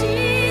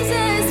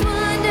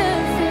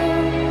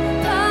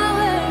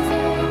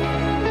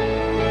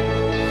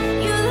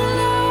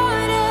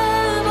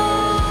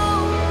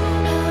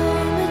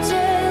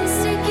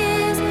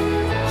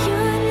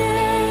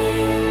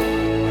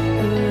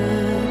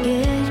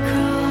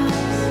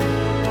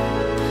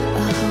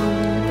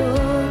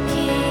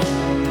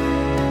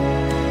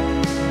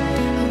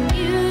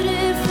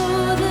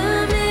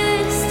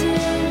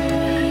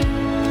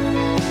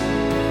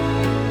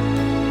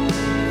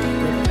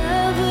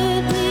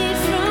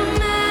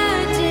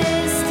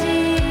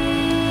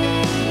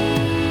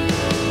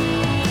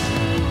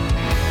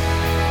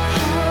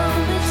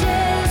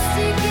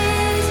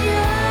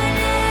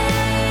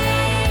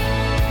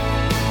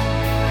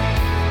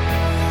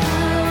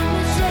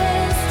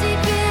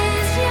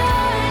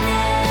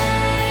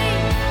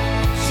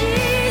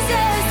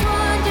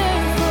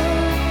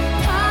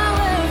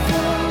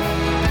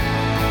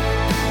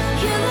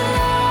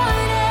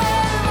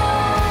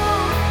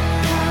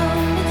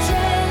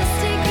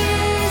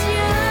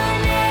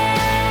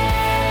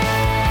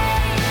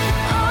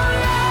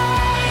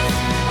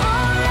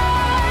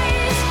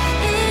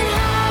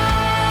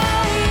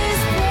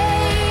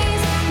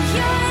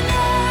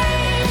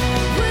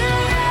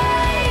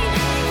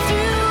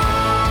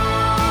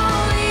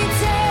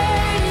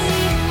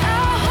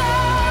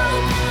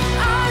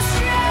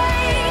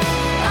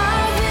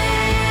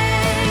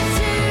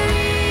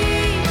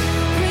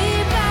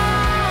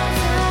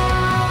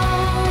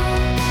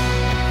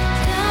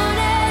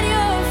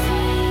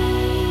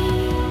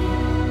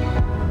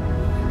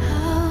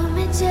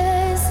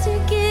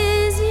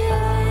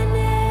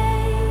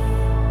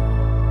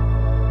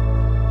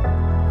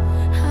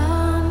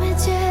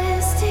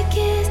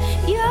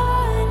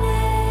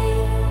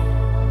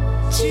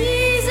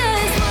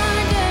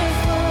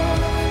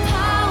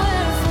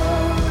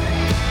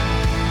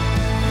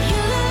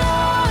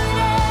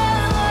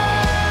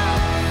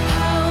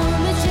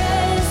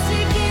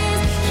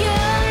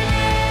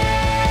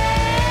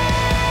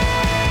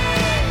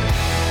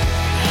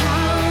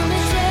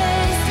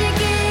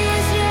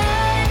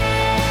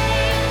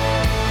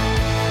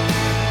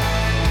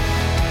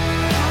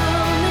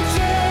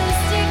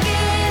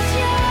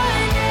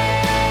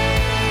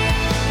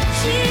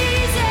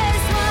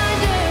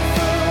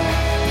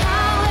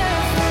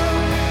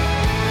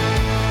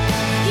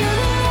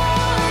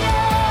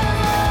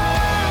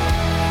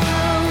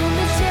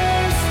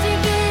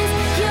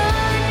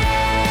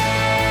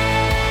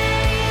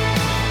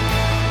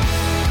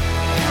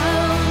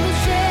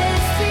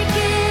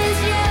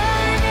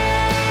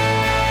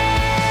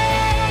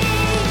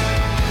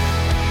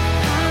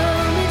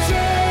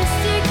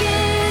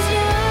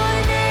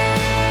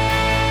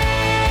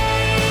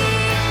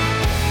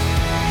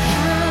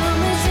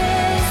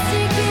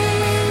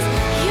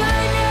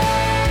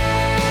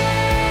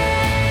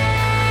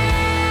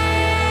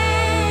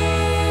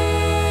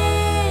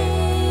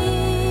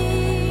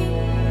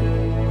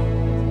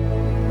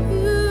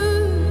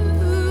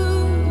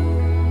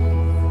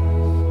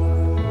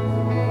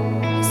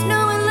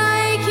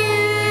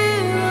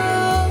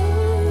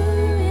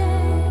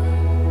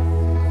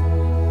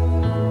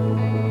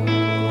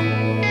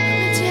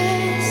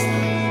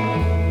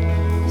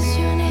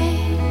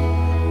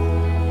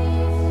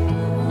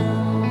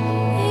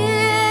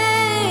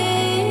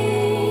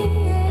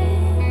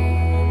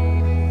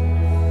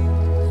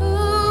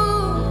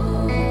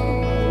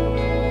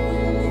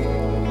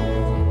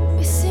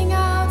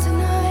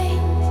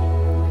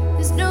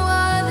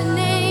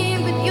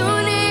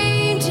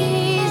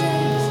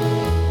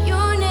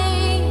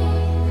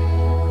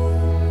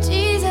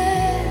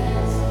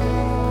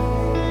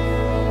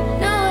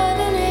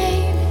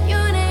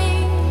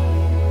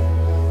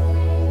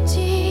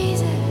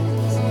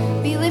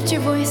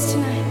 voice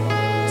tonight.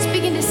 Just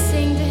begin to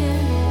sing to Him.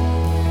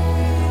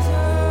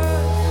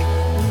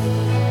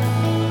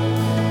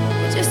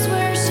 We just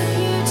worship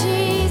You,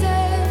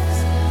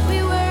 Jesus.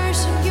 We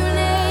worship Your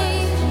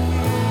name.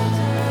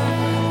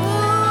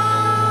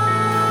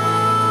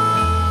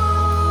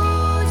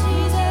 Oh,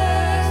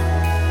 Jesus.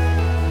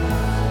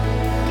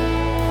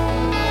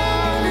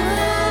 Oh,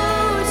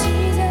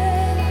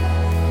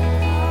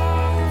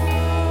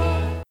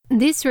 Jesus.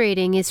 This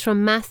reading is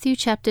from Matthew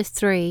chapter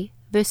 3,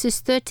 verses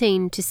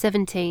 13 to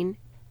 17,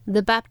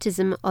 the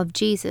baptism of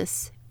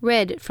Jesus,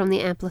 read from the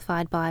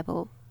Amplified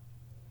Bible.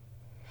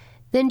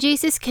 Then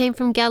Jesus came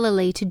from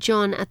Galilee to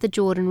John at the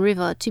Jordan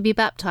River to be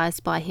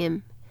baptized by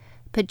him.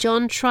 But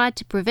John tried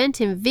to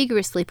prevent him,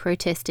 vigorously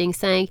protesting,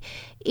 saying,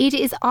 "It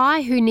is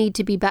I who need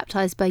to be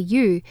baptized by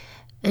you,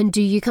 and do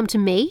you come to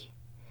me?"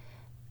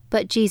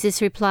 But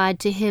Jesus replied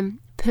to him,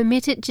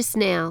 "Permit it just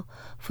now,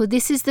 for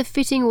this is the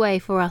fitting way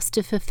for us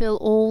to fulfill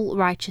all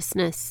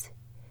righteousness."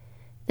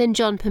 Then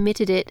John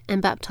permitted it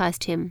and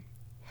baptized him.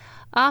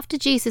 After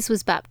Jesus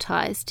was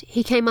baptized,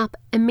 he came up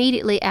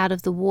immediately out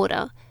of the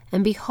water,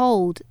 and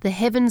behold, the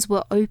heavens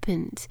were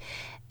opened,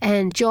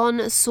 and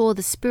John saw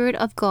the Spirit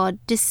of God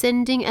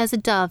descending as a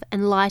dove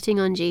and lighting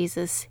on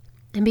Jesus.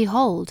 And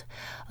behold,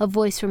 a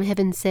voice from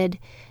heaven said,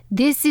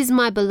 "This is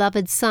my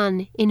beloved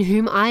Son, in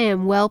whom I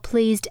am well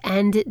pleased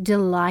and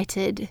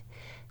delighted."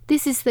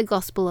 This is the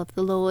gospel of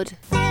the Lord.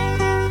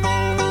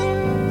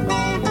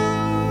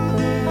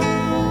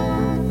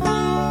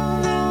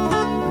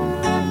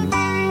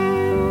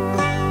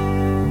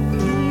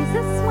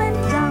 Jesus went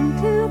down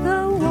to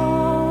the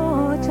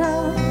water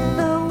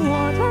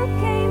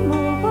came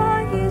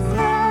over his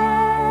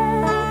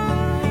head.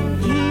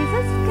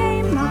 Jesus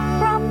came up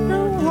from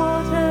the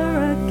water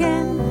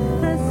again,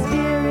 the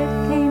Spirit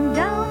came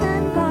down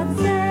and God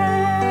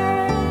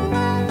said,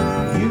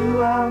 You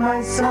are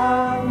my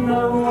Son,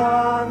 the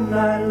one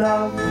I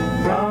love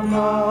from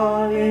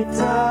all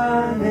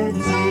eternity.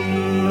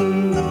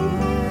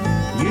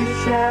 You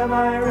share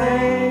my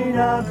reign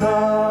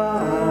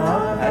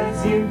above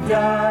as you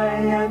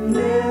die and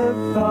live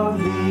for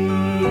me.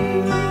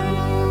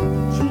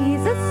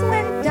 Jesus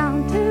went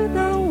down to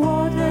the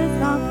waters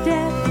of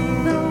death,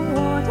 the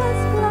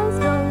waters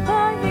closed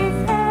over his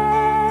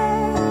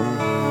head.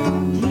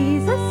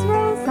 Jesus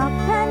rose up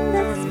and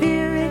the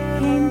Spirit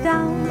came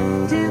down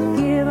to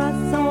give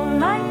us all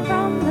life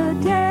from the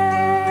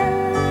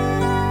dead.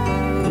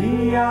 We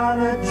are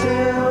the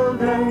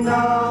children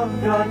of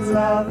God's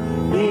love.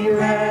 He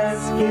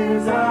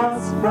rescues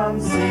us from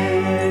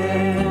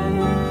sin.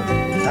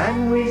 And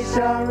we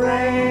shall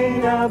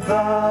reign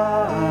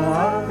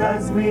above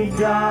as we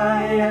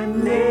die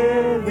and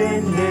live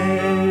in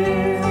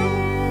Him.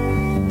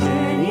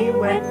 Then He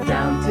went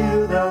down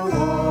to the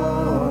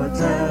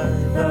water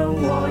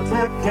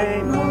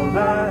came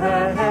over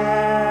her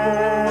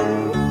head.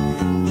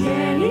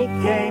 Then He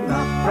came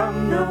up from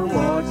the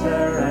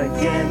water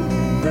again,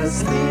 the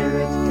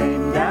Spirit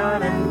came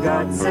down and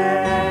God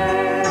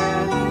said,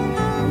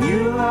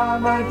 You are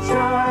my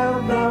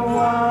child, the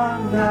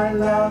one I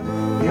love,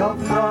 your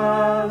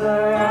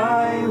Father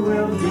I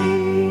will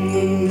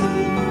be.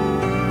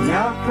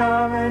 Now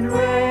come and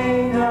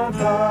reign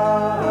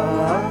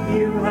above,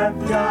 you have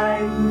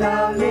died,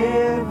 now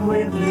live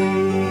with me.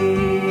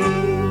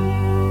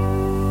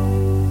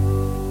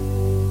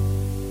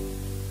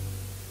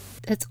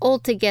 That's all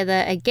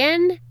together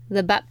again,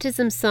 the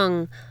baptism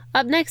song.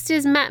 Up next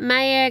is Matt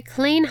Mayer,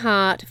 Clean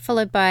Heart,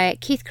 followed by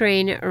Keith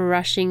Green,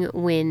 Rushing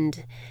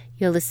Wind.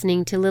 You're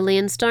listening to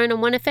Lillian Stone on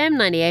 1FM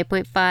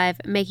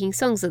 98.5, making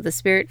songs of the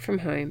Spirit from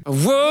home. I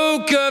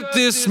woke up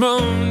this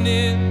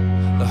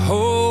morning, the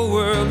whole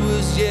world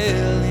was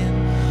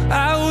yelling.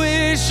 I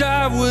wish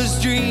I was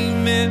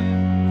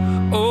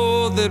dreaming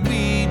all that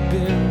we'd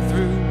been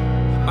through.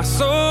 My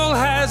soul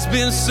has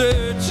been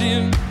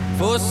searching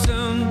for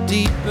some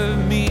deeper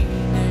meaning.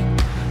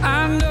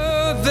 I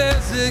know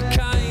there's a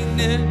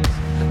kindness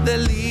that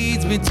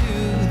leads me to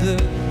the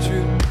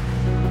truth.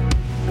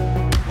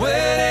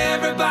 When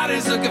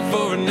everybody's looking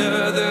for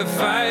another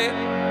fight,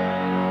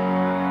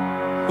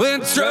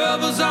 when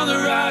trouble's on the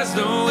rise,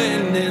 no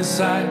end in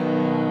sight.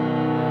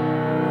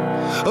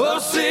 Oh,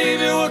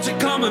 Savior, won't you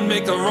come and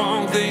make the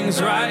wrong things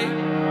right?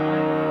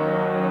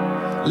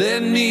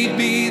 Let me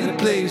be the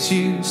place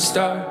you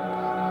start.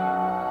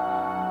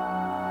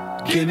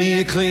 Give me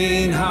a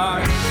clean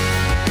heart.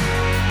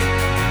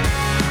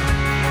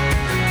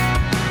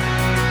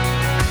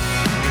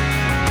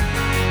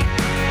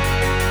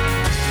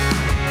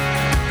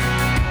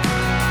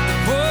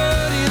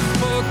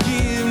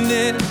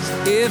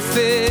 If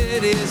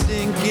it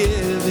isn't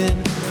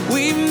given,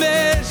 we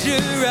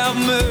measure our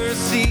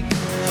mercy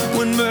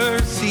when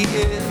mercy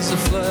is a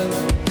flood.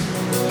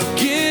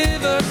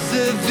 Give us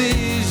a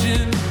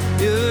vision,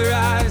 your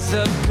eyes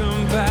of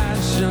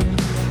compassion.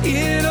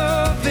 In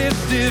all this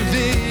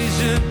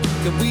division,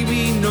 that we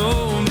be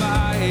known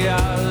by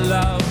our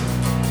love.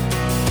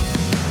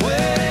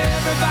 When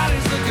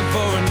everybody's looking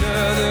for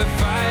another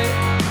fight,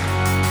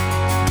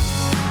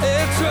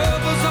 and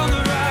trouble's on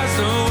the rise,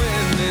 no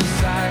end in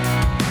sight.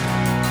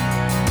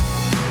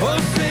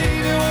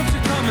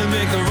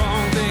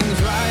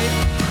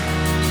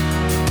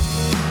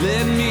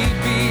 Let me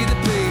be the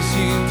place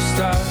you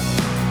start.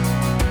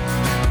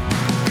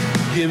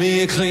 Give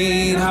me a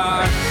clean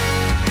heart.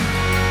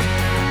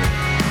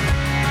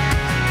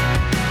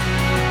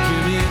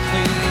 Give me a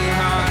clean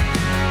heart.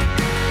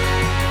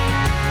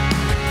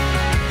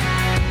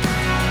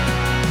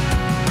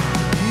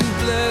 You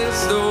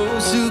blessed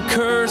those who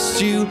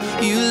cursed you.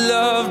 You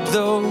loved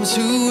those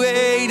who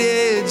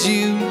hated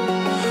you.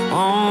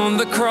 On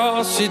the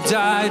cross you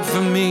died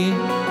for me.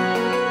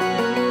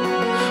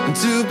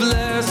 To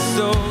bless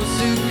those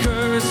who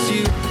curse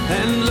you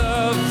and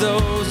love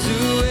those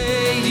who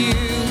hate you.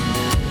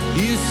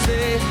 You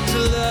say to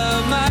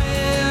love my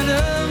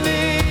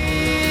enemies.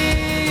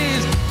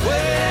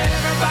 When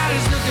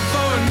everybody's looking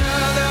for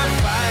another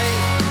fight,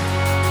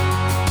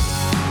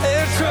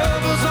 there's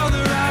troubles on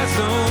the rise,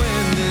 no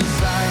end in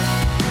sight.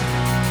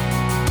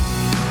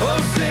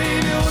 Oh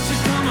Savior, won't you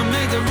come and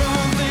make the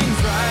wrong things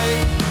right?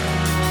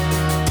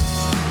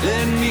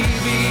 Let me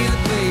be the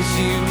place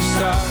you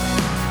start.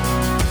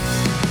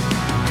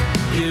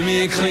 Give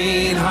me a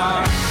clean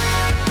heart.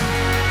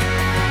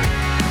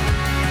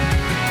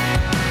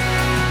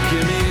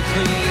 Give me a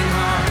clean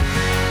heart.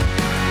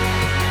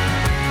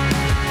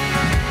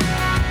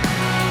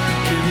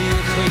 Give me a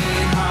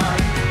clean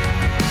heart.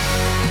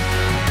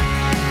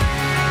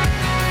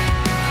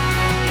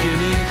 Give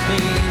me a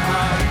clean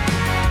heart.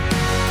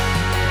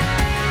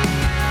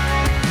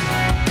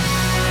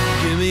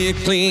 Give me a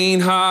clean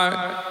heart.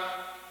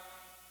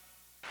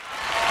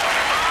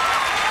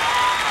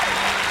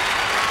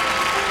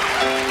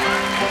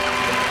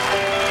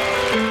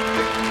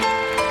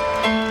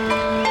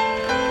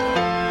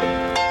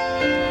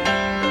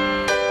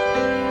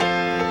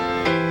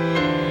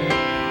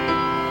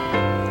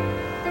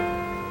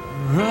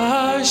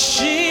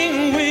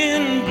 Rushing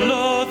wind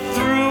blow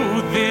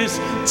through this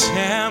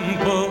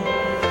temple,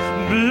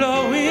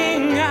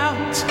 blowing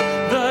out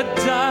the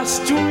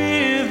dust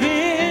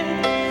within.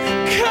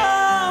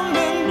 Come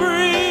and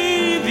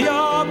breathe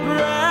your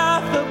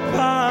breath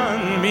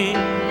upon me.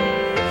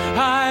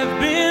 I've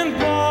been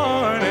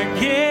born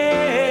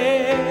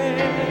again.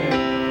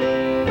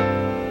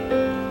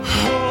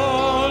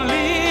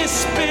 Holy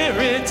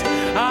Spirit,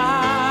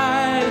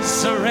 I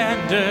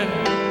surrender.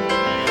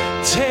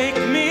 Take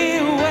me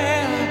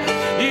where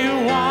you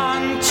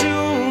want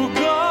to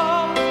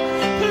go.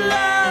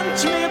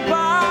 Plant me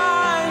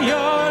by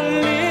your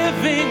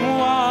living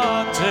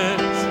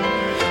waters.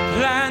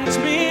 Plant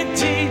me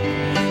deep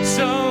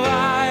so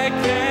I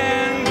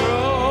can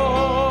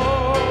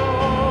grow.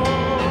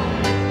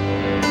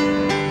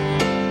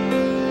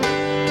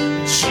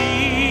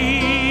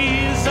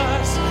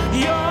 Jesus,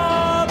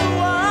 you're the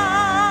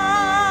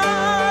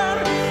one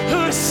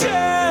who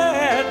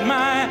set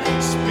my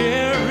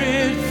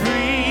spirit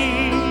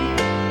free.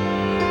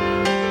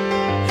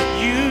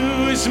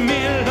 Use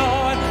me,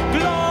 Lord,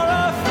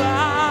 glorify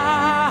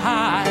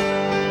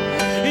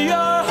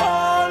your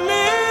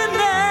holy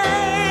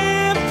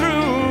name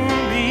through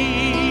me.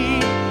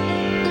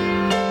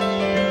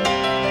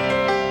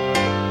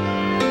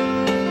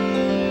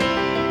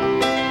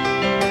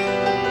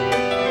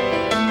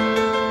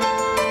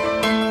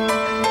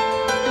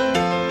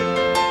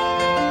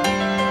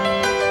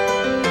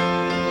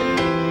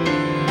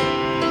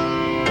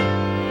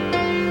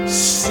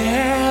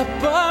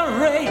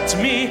 Separate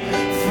me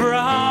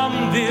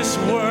from this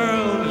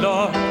world,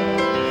 Lord.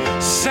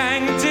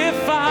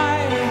 Sanctify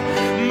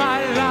my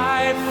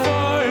life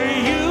for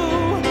you.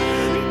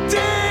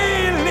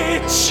 Daily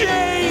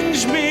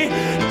change me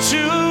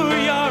to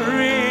your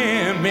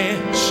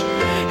image.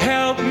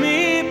 Help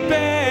me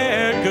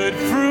bear good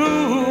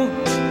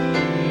fruit.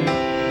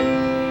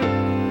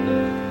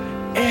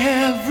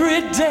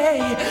 Every day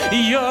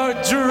you're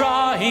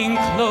drawing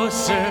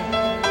closer.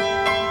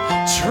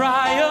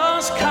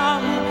 Trials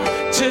come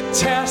to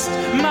test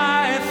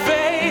my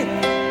faith,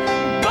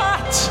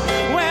 but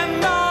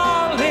when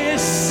all is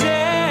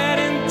said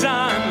and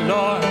done,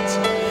 Lord,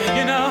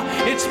 you know,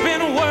 it's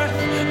been worth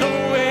the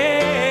wait.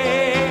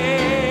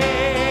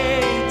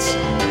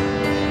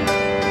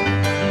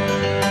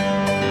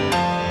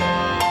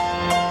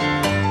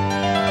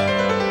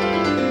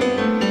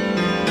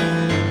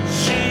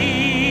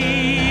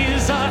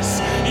 Jesus,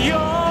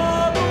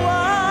 you're the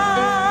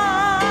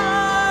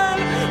one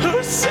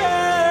who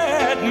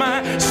set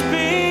my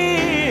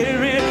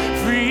spirit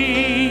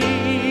free.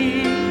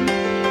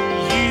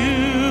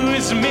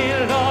 Use me,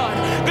 Lord,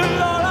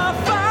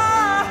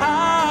 glorify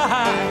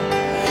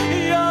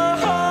your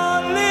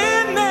holy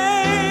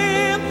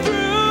name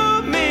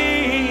through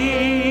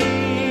me.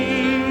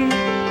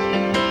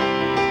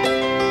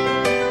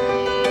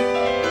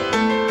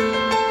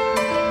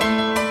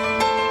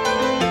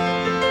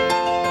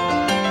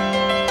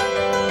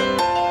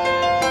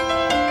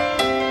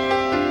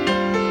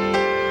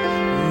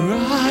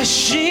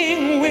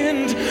 Rushing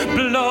wind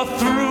blow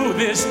through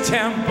this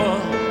temple,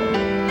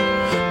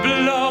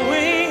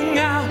 blowing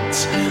out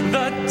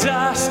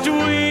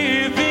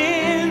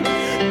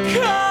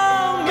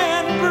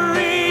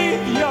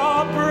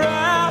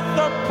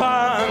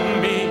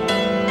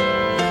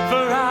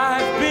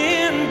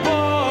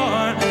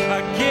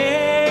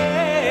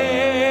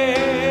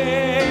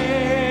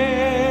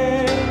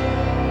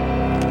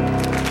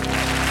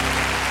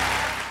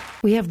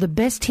We have the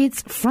best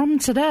hits from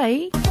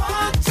today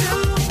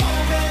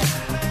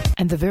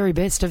and the very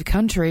best of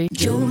country.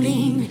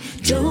 Jolene,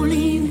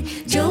 Jolene,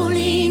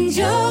 Jolene,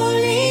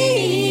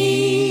 Jolene,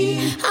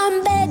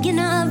 I'm begging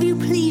of you,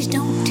 please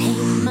don't take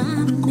my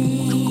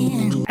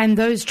man. And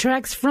those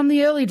tracks from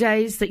the early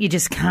days that you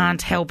just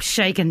can't help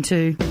shaking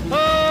to.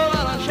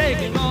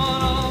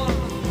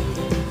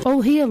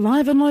 All here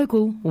live and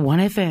local,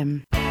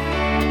 1FM.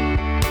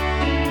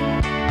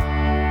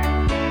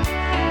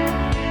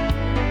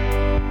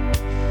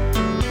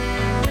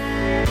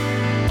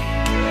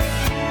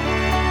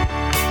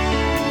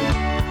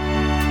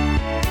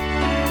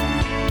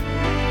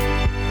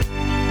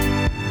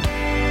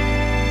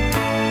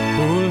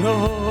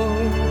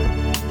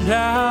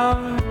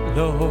 Our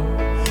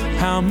Lord,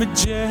 how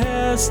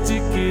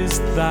majestic is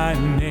thy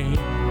name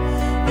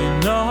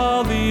in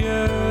all the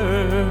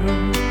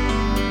earth.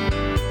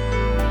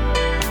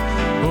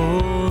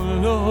 Oh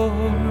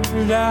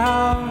Lord,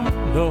 our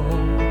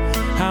Lord,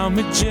 how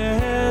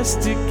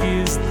majestic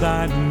is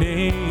thy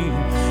name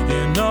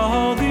in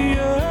all the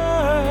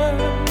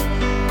earth.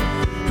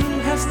 Who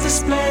has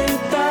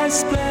displayed thy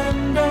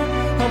splendor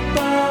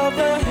above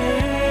the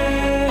heavens?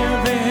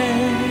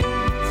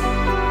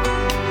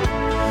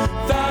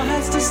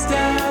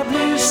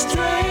 Established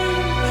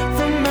strength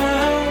from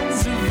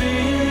mounds of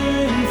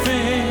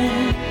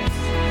infants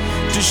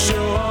to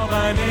show all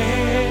thine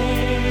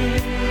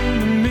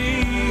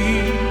enemies.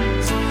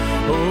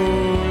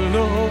 Oh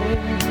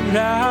Lord,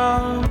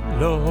 our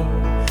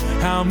Lord,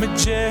 how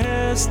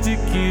majestic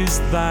is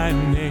thy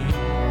name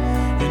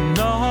in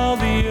all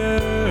the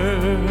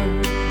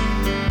earth.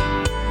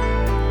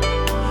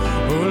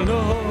 Oh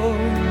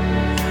Lord,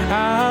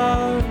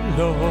 our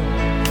Lord,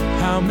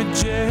 how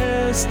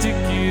majestic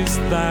is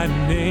thy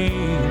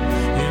name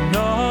in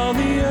all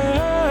the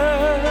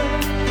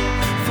earth.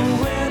 For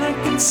when I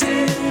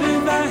consider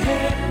thy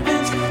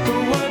heavens, the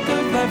work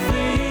of thy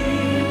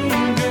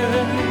fingers,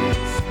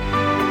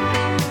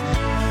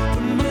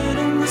 the moon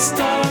and the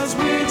stars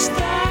which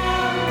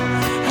thou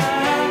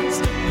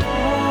hast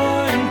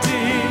appointed,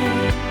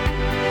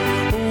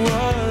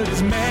 what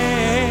is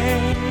man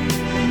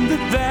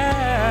that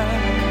thou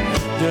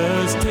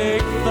dost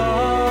take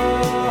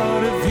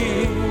thought of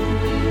him?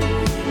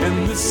 And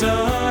the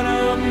Son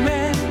of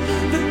Man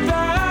that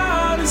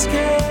thou dost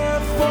care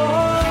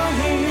for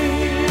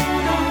him.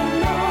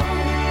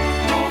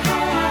 Oh,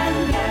 how I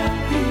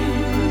love you.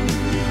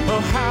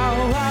 Oh, how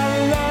I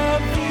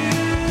love you.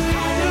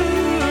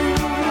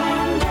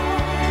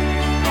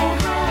 Oh,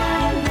 how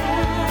I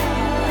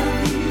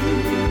love you.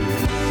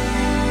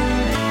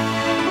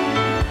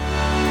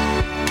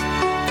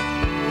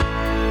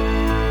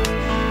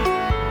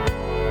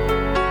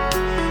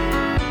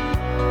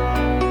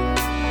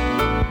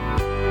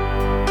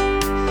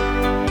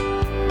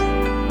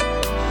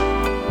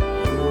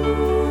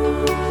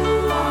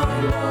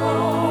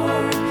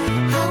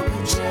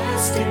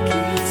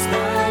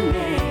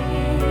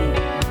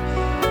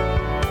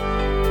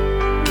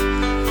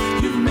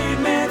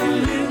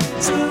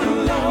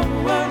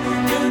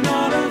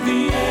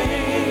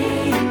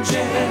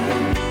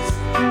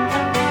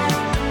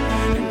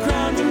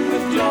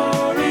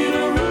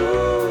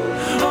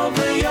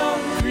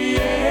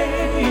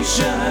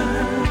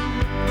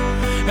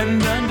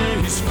 And under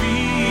his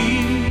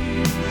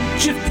feet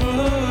you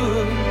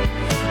put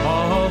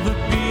all the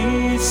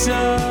beasts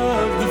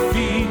of the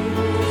field,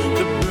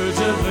 the birds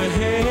of the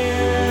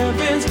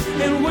heavens,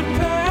 and what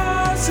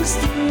passes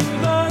through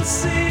the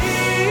sea.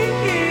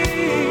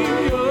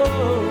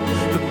 Oh,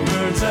 the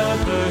birds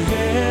of the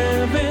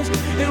heavens,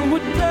 and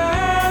what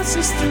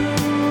passes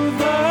through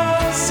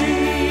the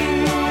sea.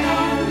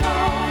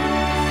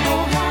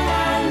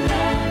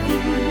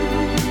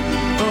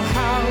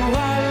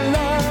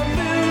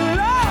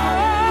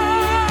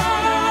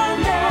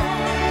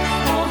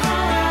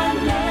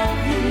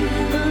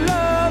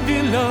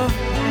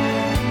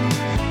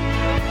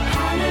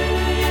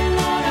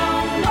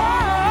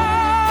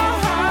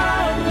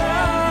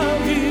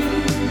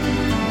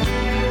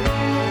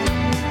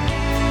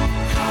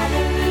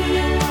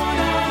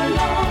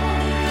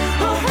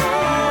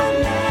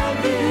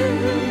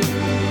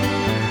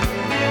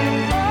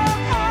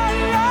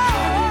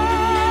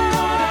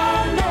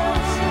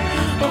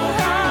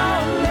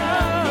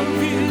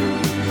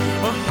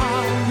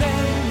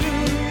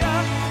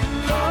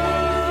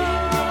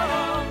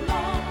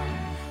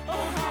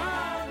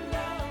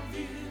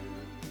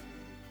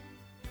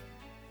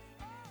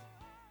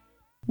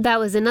 That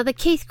was another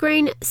Keith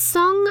Green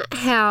song,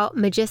 How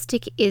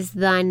Majestic Is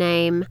Thy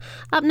Name.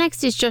 Up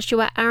next is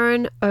Joshua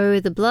Aaron,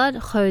 Oh the Blood,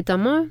 Ho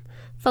Damo,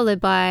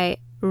 followed by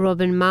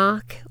Robin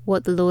Mark,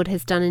 What the Lord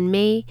Has Done in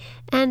Me,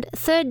 and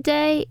Third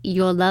Day,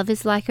 Your Love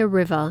is Like a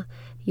River.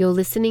 You're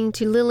listening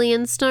to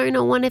Lillian Stone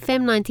on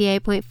 1FM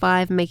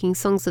 98.5, making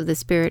songs of the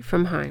Spirit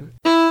from home.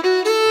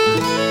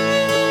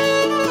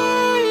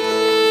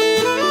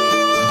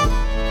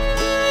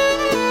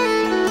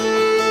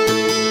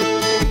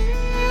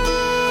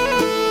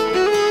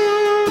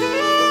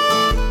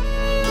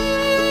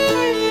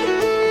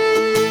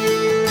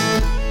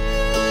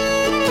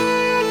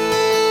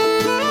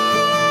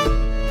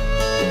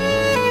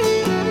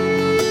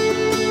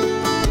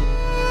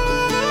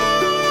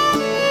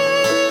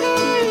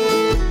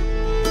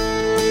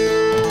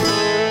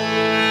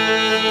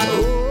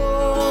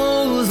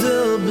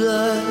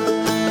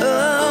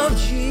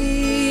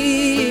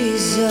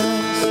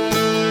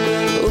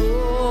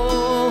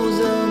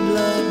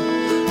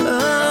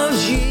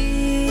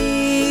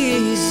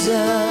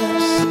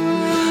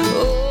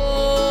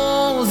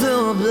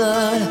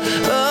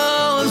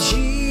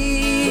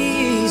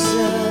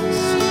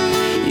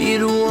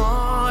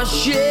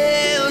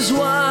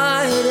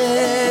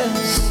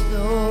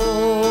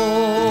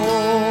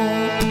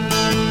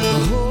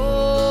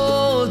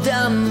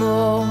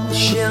 damo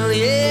shel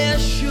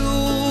Yeshua,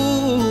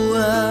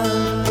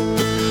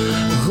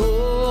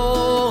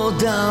 oh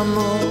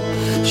damo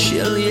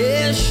shel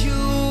Yeshua,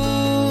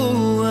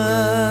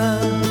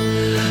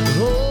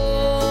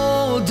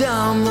 oh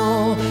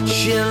damo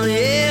shel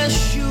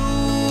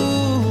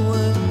Yeshua,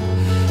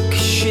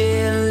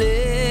 ksheleg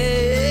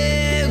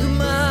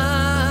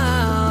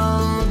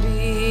malbin.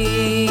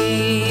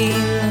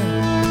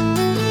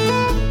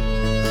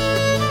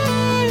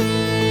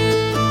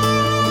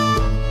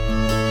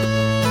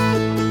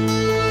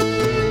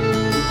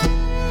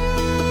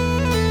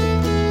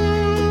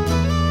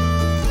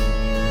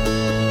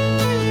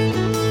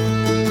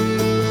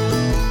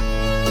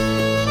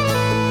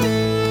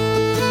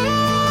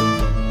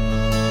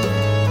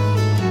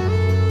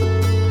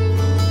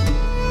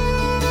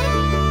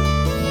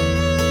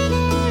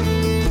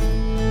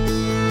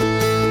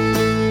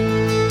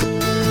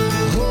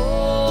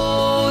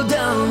 Oh,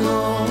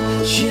 damo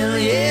shel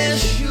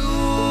Yeshua,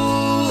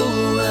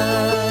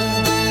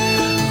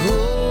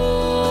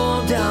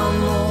 oh,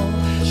 damo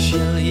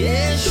shel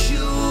Yeshua,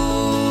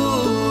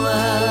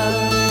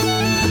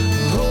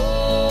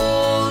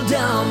 oh,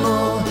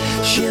 damo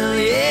shel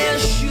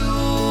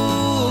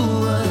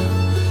Yeshua,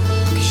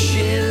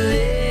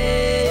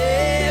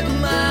 ksheleg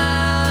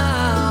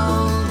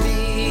malbin.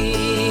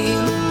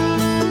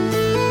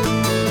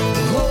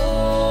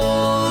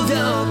 Oh,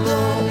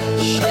 damo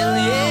shel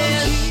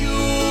Yeshua,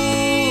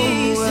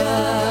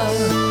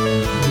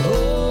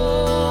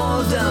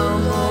 oh,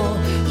 damo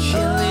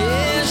shel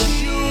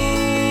Yeshua,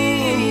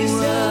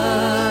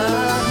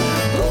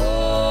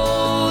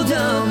 oh,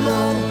 damo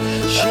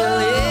shel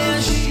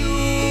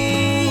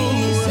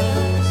Yeshua,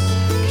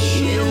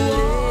 she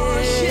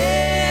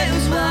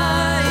washes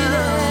my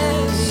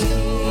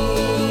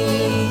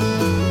sin.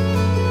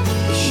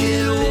 She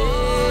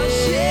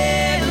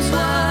washes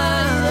my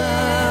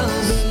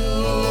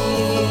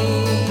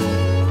sin.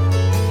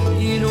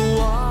 It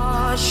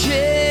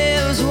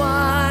washes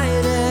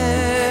white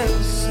as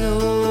snow.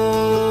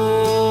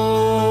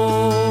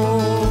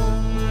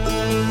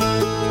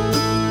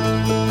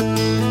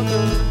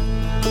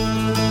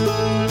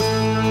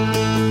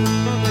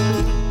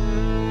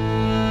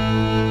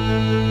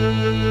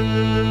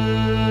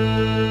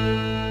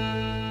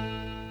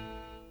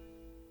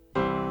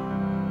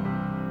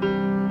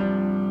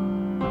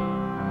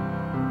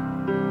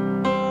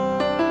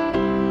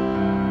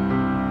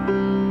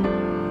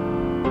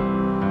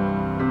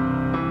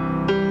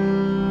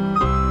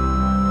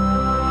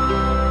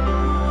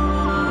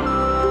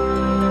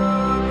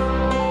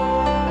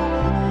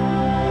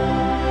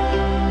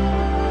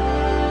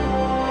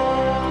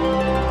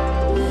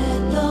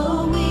 Let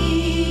the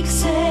weak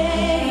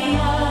say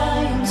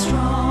I am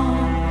strong.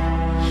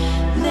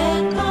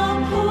 Let the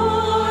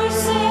poor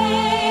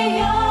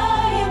say I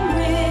am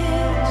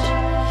rich.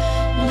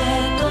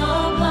 Let the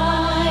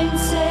blind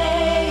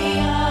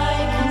say I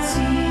can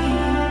see.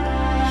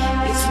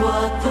 It's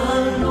what the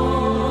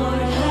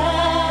Lord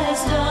has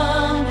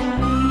done in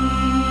me.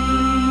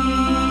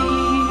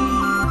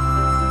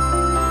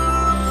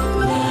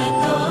 Let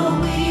the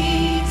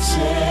weak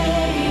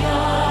say I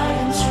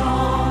am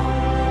strong.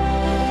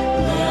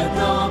 Let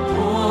the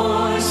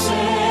poor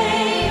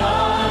say I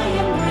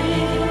am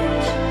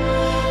rich.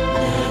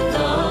 Let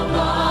the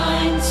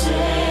blind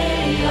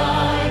say I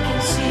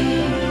can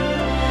see.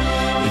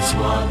 It's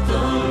what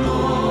the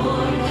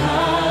Lord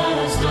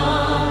has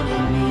done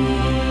in me.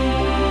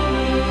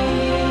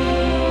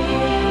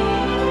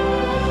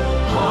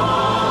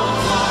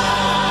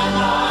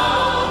 Hosanna,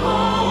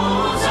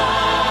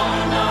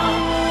 Hosanna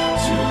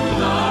to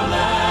the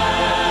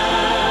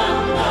Lamb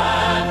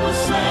that was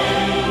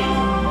slain.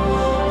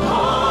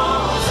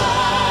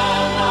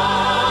 Hosanna,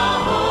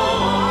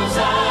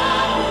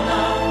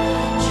 Hosanna,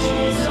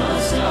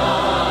 Jesus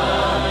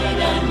died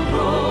and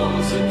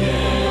rose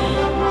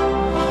again.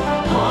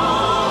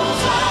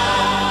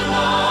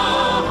 Hosanna,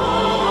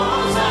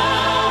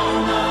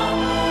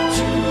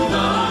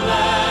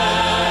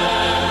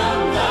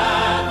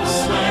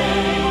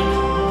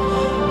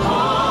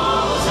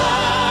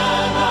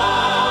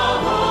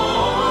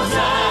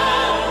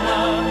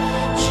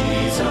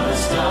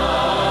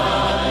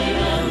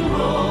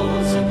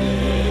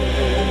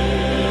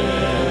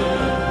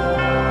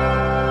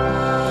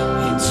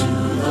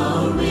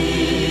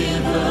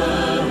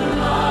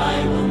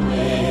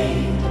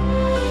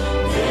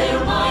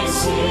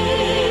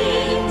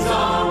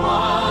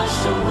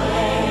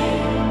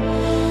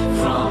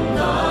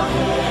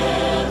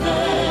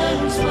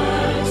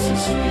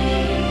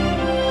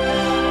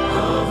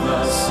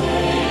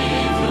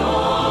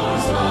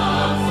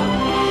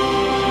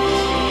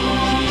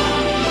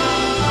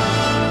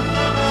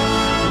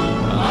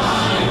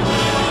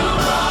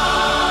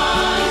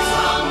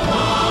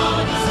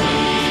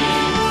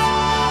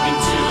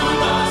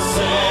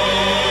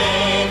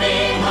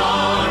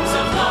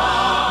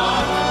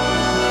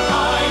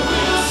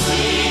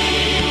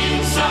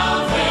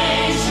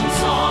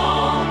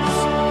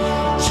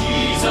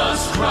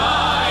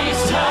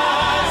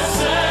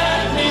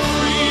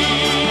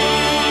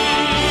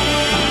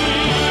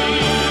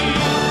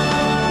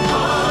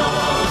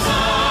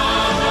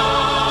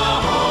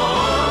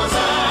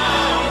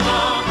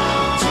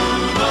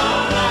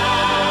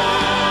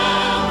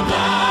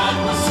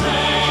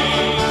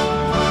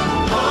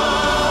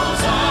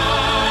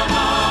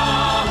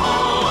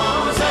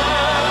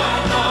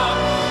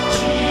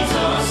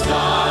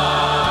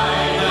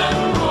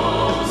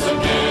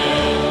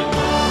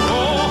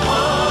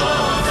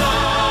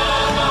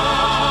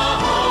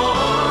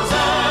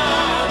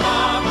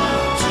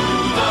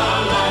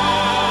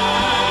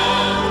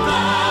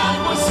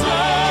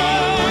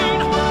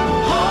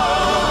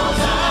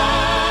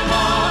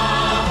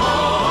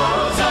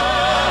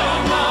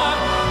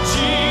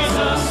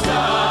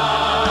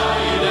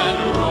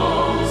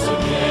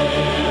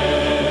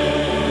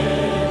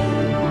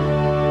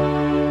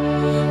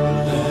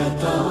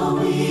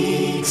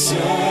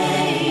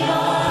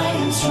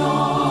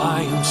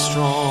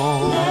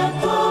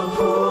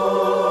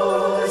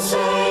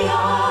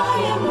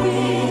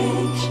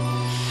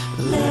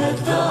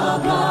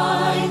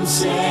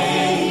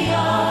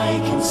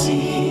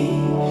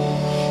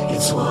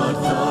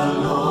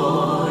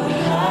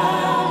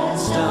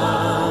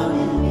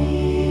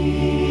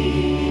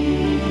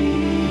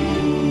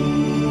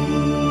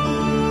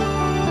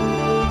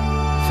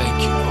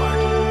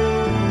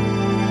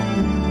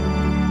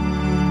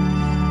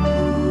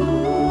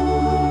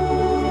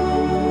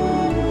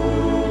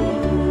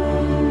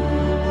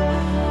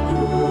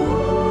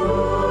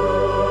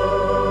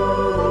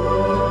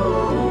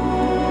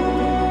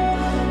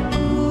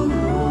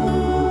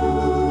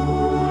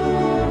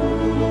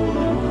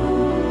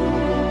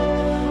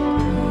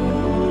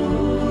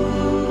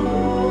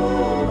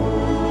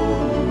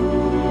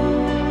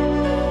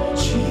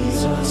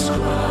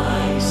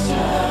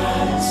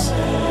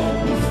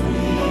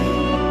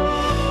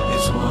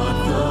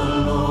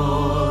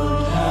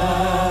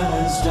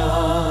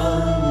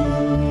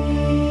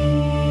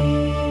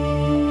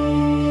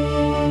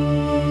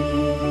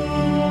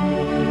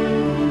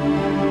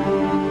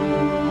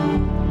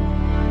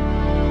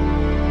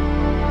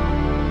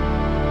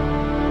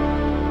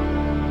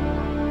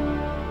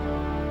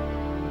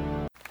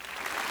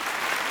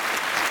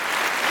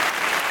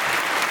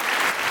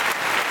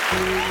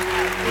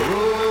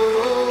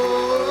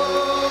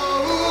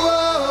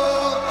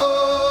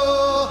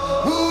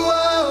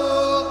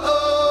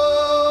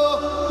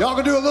 Y'all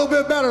can do a little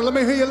bit better. Let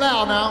me hear you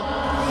loud now.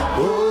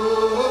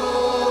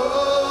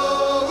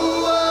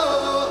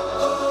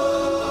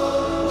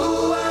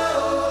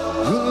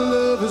 Your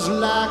love is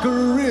like a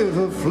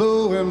river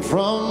flowing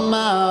from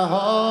my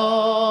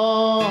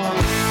heart.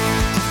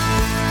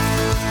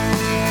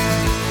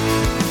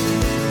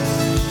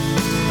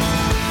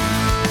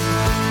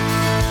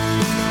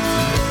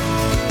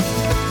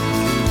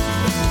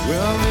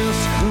 Well,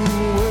 this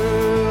cruel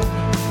world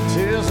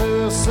tears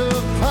us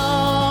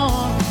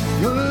apart.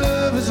 Your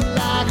love is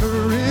like a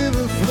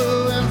river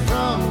flowing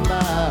from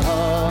my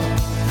heart.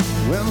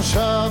 When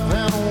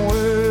sharpened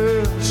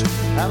words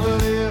have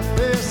left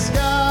their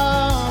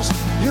scars,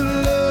 your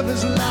love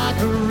is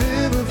like a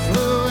river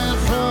flowing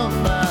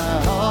from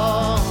my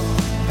heart.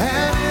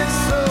 And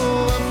it's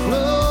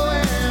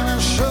overflowing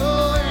and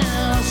showing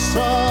us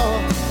all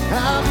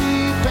how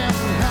deep and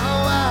how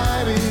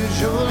wide is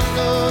your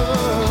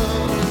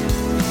love.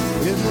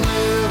 It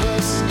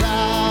never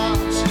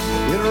stops,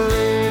 it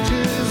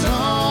rages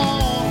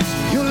on.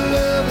 Your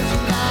love is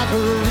like a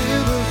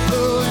river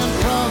flowing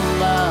from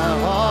my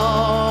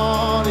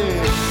heart.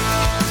 Yeah.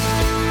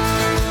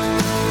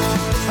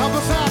 Help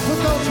us out, put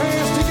those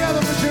hands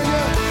together,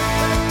 Virginia.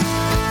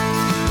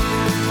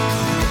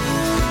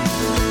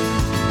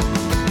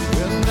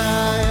 When I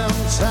am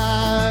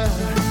tired,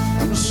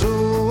 I'm so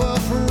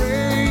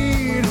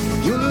afraid.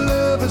 Your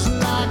love is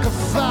like a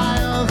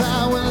fire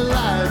that will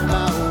light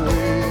my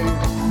way.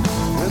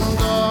 When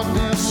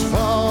darkness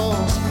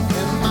falls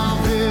and my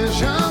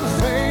vision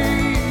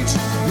fades,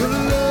 your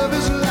love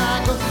is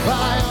like a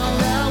fire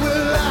that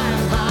will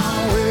light my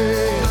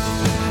way.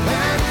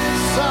 And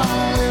it's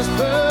always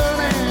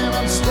burning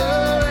and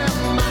stirring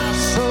my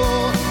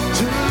soul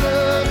to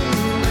love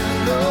you and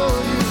know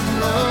you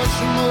much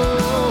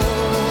more.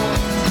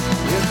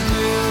 It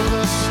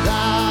never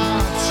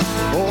stops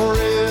or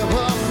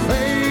ever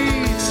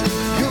fades.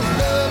 Your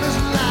love is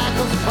like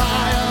a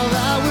fire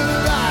that will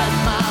light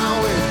my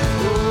way.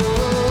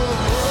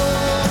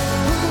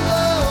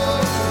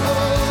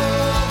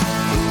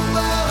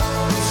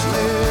 It's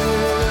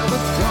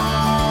never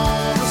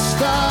gonna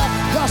stop.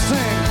 Y'all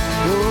sing.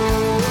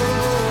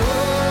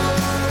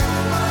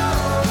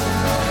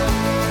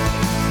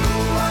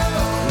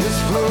 It's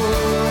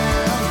flowing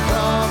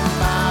from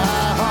my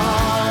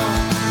heart.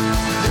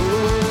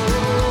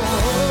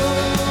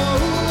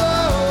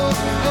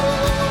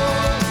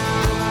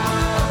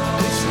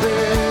 It's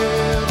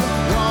never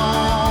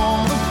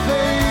gonna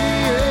fade.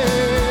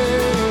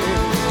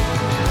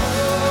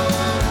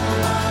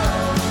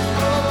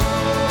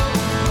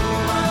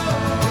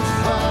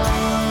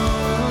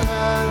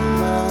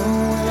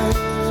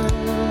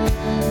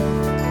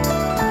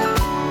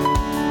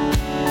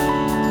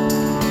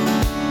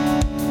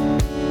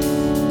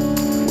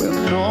 When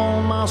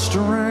all my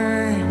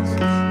strength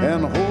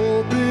and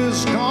hope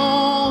is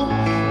gone,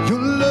 your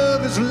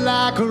love is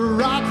like a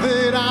rock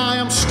that I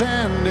am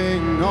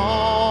standing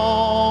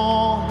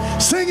on.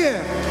 Sing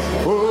it.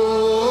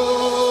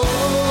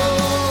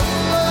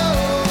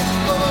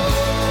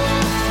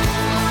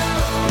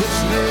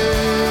 It's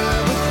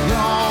never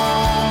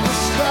gonna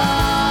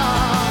stop.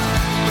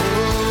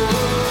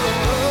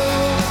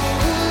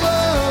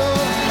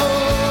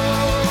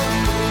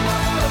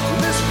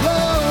 This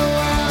flowing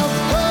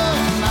from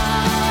my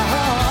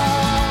heart.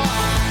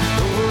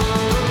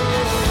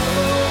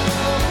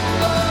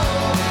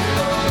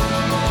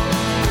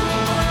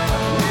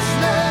 It's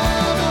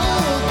never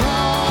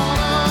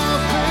gonna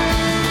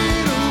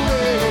fade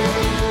away.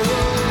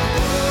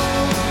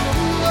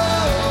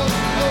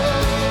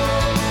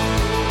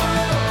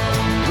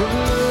 Your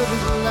love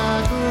is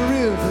like a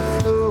river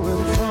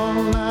flowing from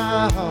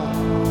my heart.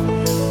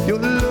 Your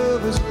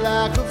love is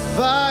like a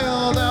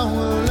fire that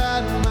will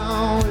light my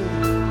way.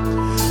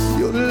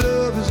 Your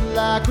love is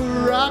like a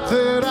rock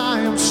that I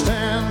am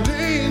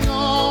standing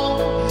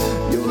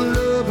on. Your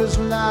love is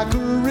like a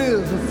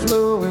river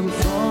flowing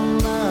from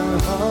my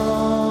heart.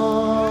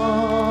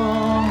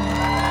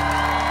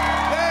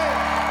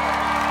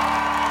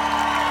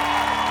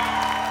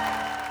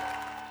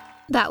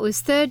 That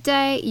was Third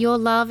Day, Your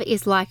Love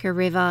is Like a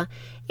River.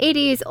 It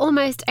is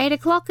almost 8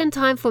 o'clock and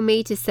time for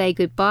me to say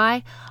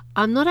goodbye.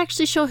 I'm not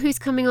actually sure who's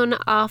coming on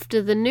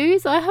after the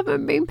news. I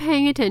haven't been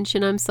paying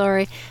attention, I'm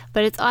sorry.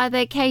 But it's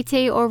either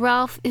KT or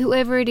Ralph,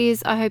 whoever it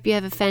is. I hope you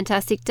have a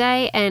fantastic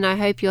day, and I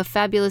hope your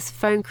fabulous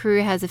phone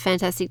crew has a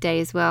fantastic day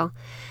as well.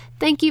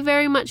 Thank you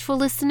very much for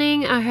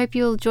listening. I hope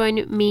you'll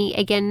join me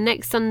again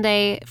next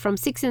Sunday from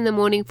 6 in the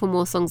morning for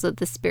more Songs of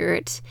the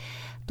Spirit.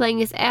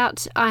 Playing us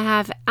out, I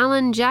have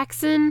Alan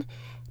Jackson,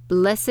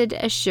 Blessed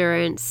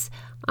Assurance.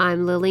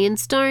 I'm Lillian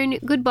Stone.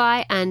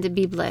 Goodbye and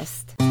be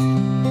blessed.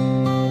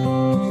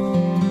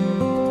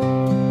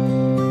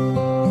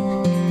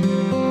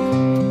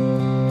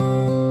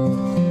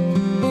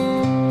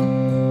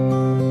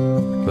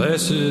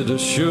 Blessed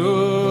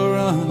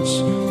assurance,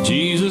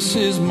 Jesus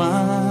is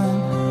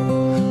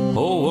mine.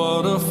 Oh,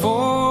 what a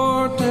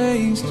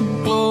foretaste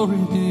of glory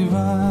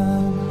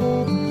divine.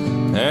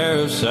 Heir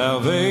of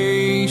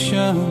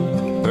salvation,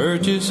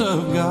 purchase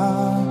of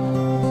God,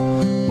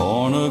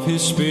 born of of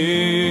His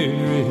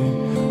Spirit,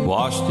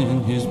 washed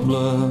in His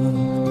blood.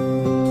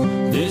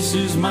 This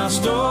is my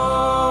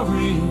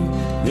story,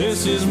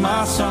 this is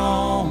my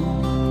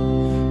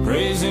song,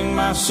 praising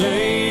my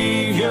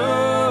Savior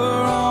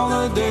all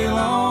the day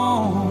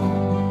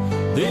long.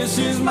 This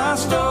is my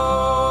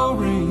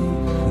story,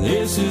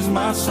 this is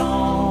my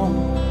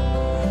song,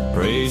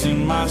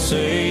 praising my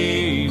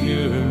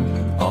Savior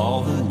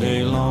all the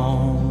day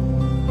long.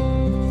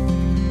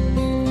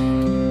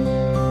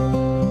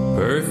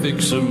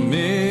 Perfect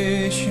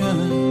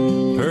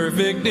submission,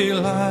 perfect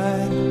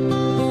delight,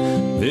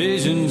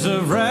 visions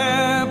of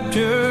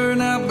rapture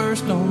now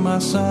burst on my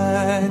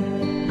sight.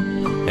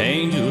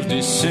 Angels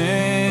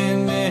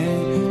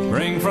descending,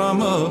 bring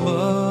from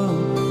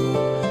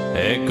above,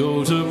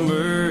 echoes of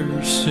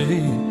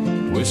mercy,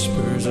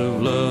 whispers of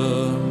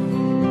love.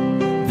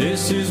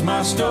 This is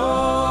my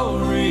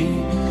story,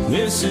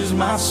 this is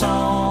my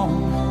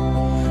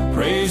song,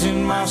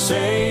 praising my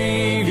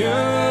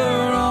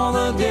Savior all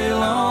the day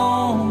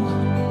long.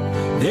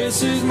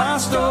 This is my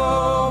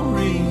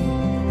story,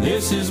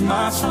 this is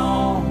my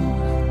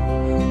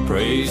song,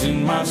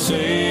 praising my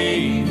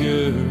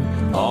Savior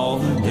all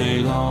the day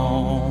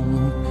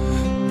long.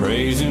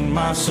 Praising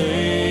my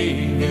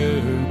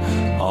Savior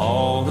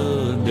all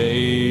the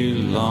day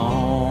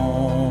long.